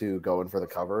able to go in for the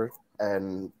cover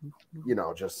and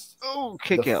just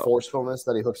kick the out forcefulness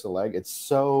that he hooks the leg. It's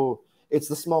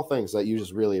the small things that you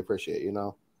just really appreciate,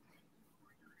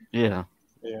 Yeah.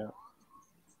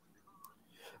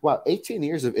 Wow, 18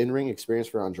 years of in-ring experience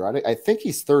for Andrade. I think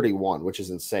he's 31, which is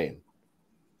insane.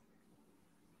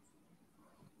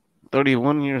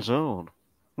 31 years old.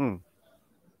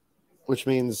 Which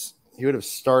means he would have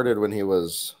started when he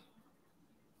was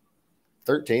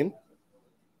 13.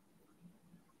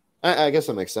 I guess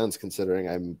that makes sense considering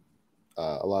I'm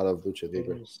a lot of Lucha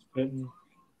Libre.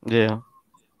 Yeah.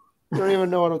 You don't even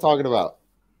know what I'm talking about.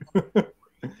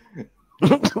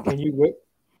 Can you whip?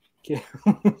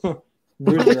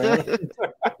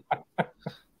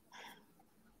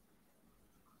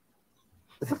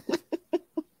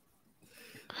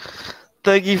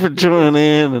 Thank you for joining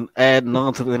in and adding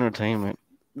on to the entertainment.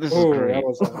 This is great.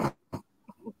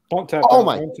 Don't tap out.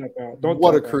 My! Don't tap out.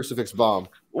 What a crucifix bomb.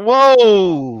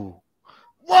 Whoa!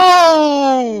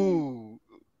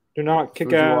 Do not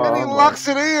kick out. And he locks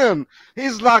it in.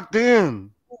 He's locked in.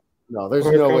 No, there's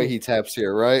no way he taps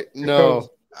here, right? No.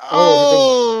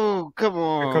 Come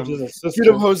on. Get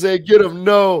him, Jose. Get him.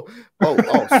 No.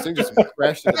 Sting just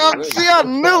crashed into the ring. See, I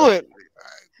knew it.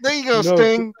 There you go,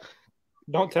 Sting.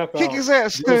 Don't tap out. Kick his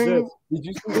ass, Sting. Did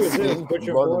you see Sting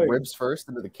run the ribs first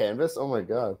into the canvas? Oh, my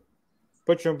God.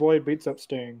 Butcher and Blade beats up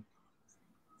Sting.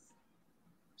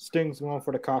 Sting's going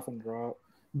for the coffin drop.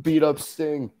 Beat up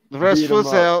Sting. The rest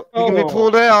foot's out. He can be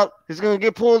pulled out. He's going to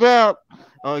get pulled out.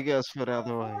 Oh, he got his foot out of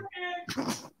the way.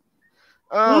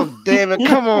 Oh, damn it.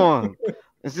 Come on.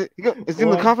 Is he in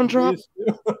the coffin drop?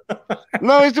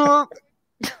 No, he's doing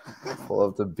Pull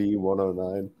up to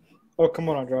B109. Oh, come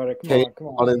on, Andrade. Come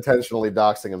on. Unintentionally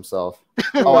doxing himself.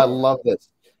 Oh, I love this.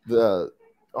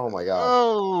 Oh, my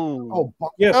God.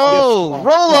 Yes. Roll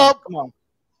up. Come on.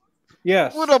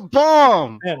 Yes. With a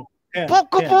bomb. 10,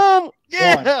 Poke a bomb.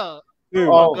 Yeah. 1,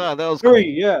 2, oh, God. That was 3. Cool.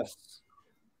 Yes.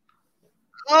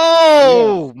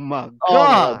 Oh, my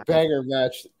God. Oh, banger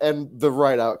match. And the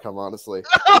right outcome, honestly.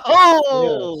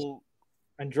 Oh.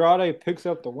 Yes. Andrade picks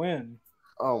up the win.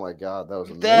 Oh, my God. That was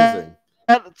amazing.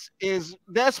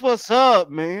 That's what's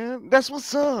up, man. That's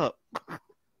what's up.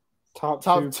 Top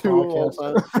two of all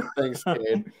time. Thanks,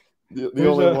 Cade. The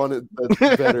only one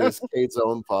that's better is Cade's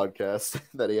own podcast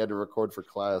that he had to record for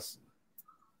class.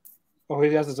 Oh,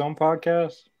 he has his own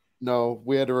podcast? No,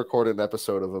 we had to record an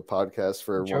episode of a podcast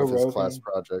for one of his class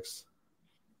projects.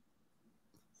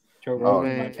 Joe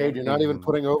Rogan. Cade, you're not even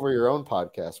putting over your own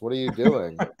podcast. What are you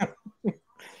doing?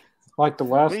 Like the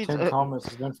last 10 comments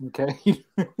has been from Cade.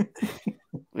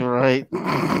 Right.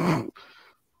 And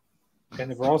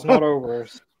the brawl's not over.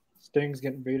 Sting's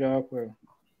getting beat up.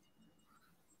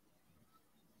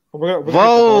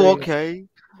 Whoa, okay.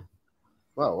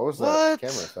 Wow, what was that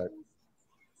camera effect?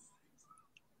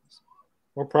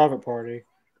 Or private party.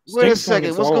 Wait a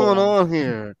second, what's going on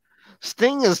here?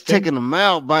 Sting is taking him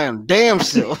out by him damn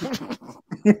self.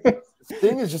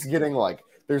 Sting is just getting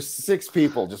there's 6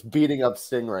 people just beating up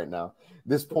Sting right now.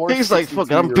 This poor He's like, fuck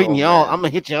it, I'm beating y'all. I'm gonna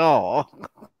hit y'all.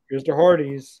 Here's the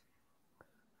Hardys.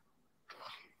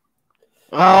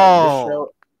 Oh,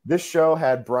 this show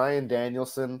had Bryan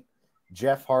Danielson,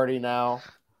 Jeff Hardy now,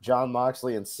 Jon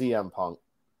Moxley, and CM Punk.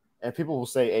 And people will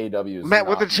say AEW is Matt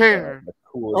not with the chair. the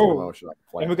coolest promotion on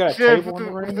the planet. And we got a table in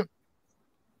the ring.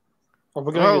 Are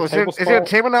we gonna get a table spot? Is there a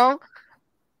table now?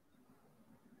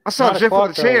 I saw Jeff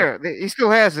with the chair. He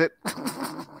still has it.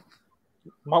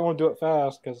 Might want to do it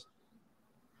fast because.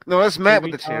 No, that's Matt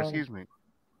with the chair. Excuse me.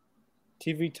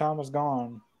 TV time is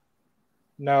gone.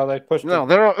 No, they pushed. No,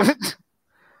 they're. All...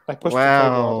 they pushed the table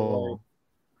out of the way.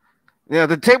 Yeah,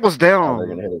 the table's down. They're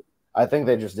gonna hit it. I think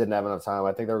they just didn't have enough time.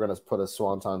 I think they were going to put a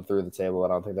swanton through the table. I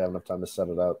don't think they have enough time to set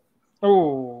it up.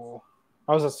 Oh,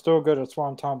 I was still good at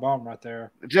swanton bomb right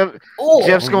there.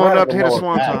 Jeff's going up to hit a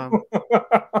swanton.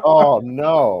 Oh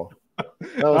no!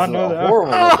 That was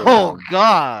horrible. Oh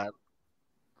God!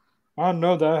 I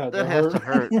know that. That has to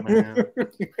hurt, man.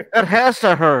 That has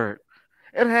to hurt.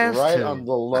 It has right to. on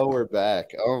the lower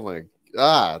back. Oh my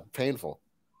God! Painful.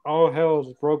 All hell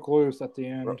just broke loose at the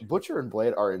end. Butcher and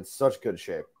Blade are in such good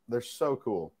shape. They're so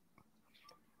cool.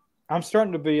 I'm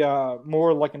starting to be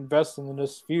more like invested in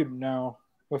this feud now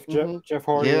with Jeff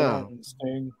Hardy and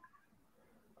Sting.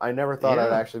 I never thought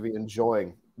I'd actually be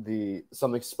enjoying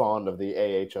something spawned of the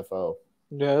AHFO.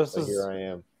 Yeah, this is here I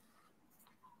am.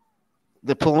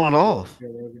 They're pulling it off.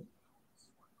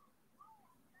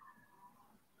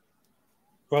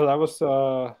 Well, that was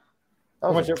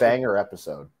a banger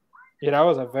episode. Yeah, that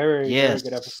was a very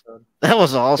good episode. That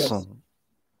was awesome.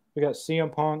 We got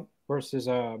CM Punk versus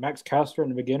Max Caster in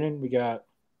the beginning. We got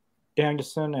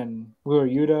Danielson and Wheeler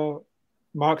Yuta,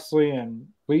 Moxley and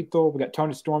Lethal. We got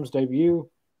Tony Storm's debut.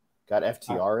 Got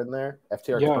FTR in there.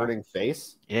 FTR turning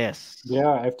face. Yes.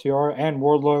 Yeah, FTR and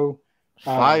Wardlow.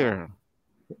 Fire.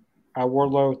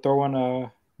 Wardlow throwing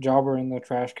a jobber in the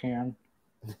trash can.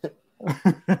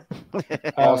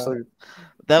 Also,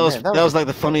 that was like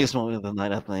the funniest moment of the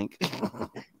night, I think.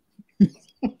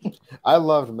 I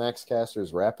loved Max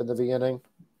Caster's rap in the beginning.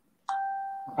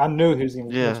 I knew he was going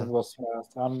to mention Will Smith.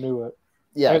 I knew it.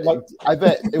 Yeah, I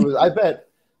bet it was. I bet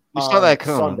you saw that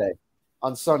coming.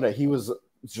 On Sunday, he was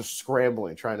just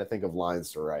scrambling, trying to think of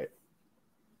lines to write.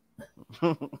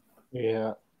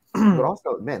 Yeah, but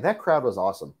also, man, that crowd was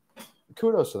awesome.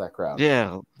 Kudos to that crowd.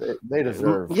 Yeah, they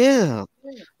deserve. Yeah,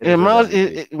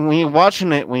 when you're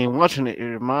watching it, it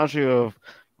reminds you of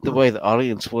the way the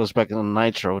audience was back in the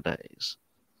Nitro days.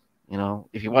 You know,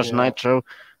 if you watch Nitro,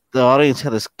 the audience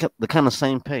had the kind of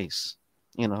same pace.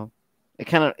 You know,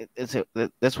 that's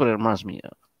what it reminds me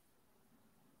of.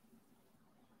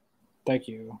 Thank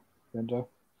you, Brenda,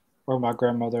 or my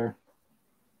grandmother.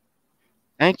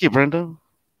 Thank you, Brenda.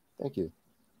 Thank you.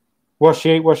 Well,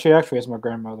 she actually is my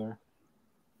grandmother.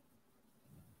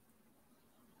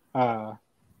 Well,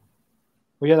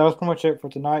 yeah, that was pretty much it for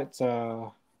tonight's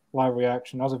live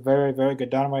reaction. That was a very, very good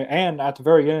Dynamite. And at the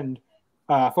very end,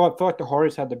 I feel like the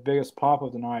Hardys had the biggest pop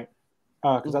of the night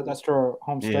because that's their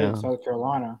home state, South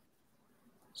Carolina.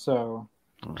 So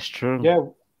that's true. Yeah,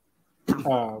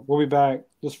 we'll be back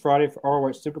this Friday for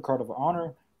ROH Supercard of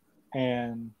Honor,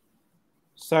 and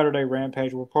Saturday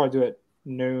Rampage. We'll probably do it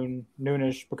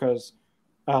noonish because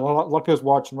a lot of people's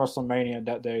watching WrestleMania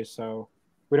that day, so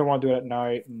we don't want to do it at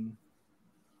night and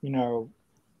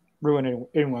ruin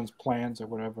anyone's plans or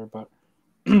whatever. But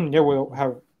yeah, we'll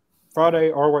have Friday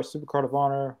ROH Supercard of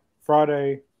Honor,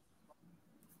 Friday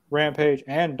Rampage,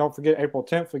 and don't forget April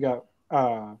 10th we got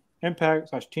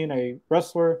Impact / TNA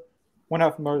wrestler, one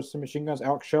half of Motors and Machine Guns,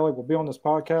 Alex Shelley will be on this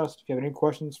podcast. If you have any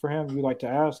questions for him you'd like to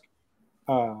ask,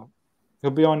 he'll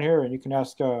be on here and you can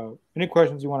ask any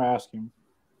questions you want to ask him.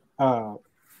 But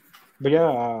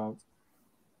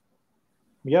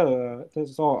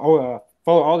that's all.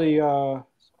 Follow all the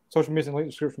social media in the link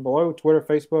description below: Twitter,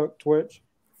 Facebook, Twitch,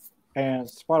 and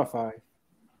Spotify.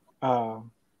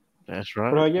 That's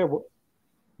right.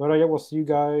 But we'll see you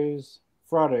guys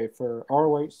Friday for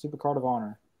ROH Supercard of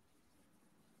Honor.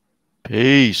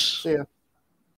 Peace. See ya.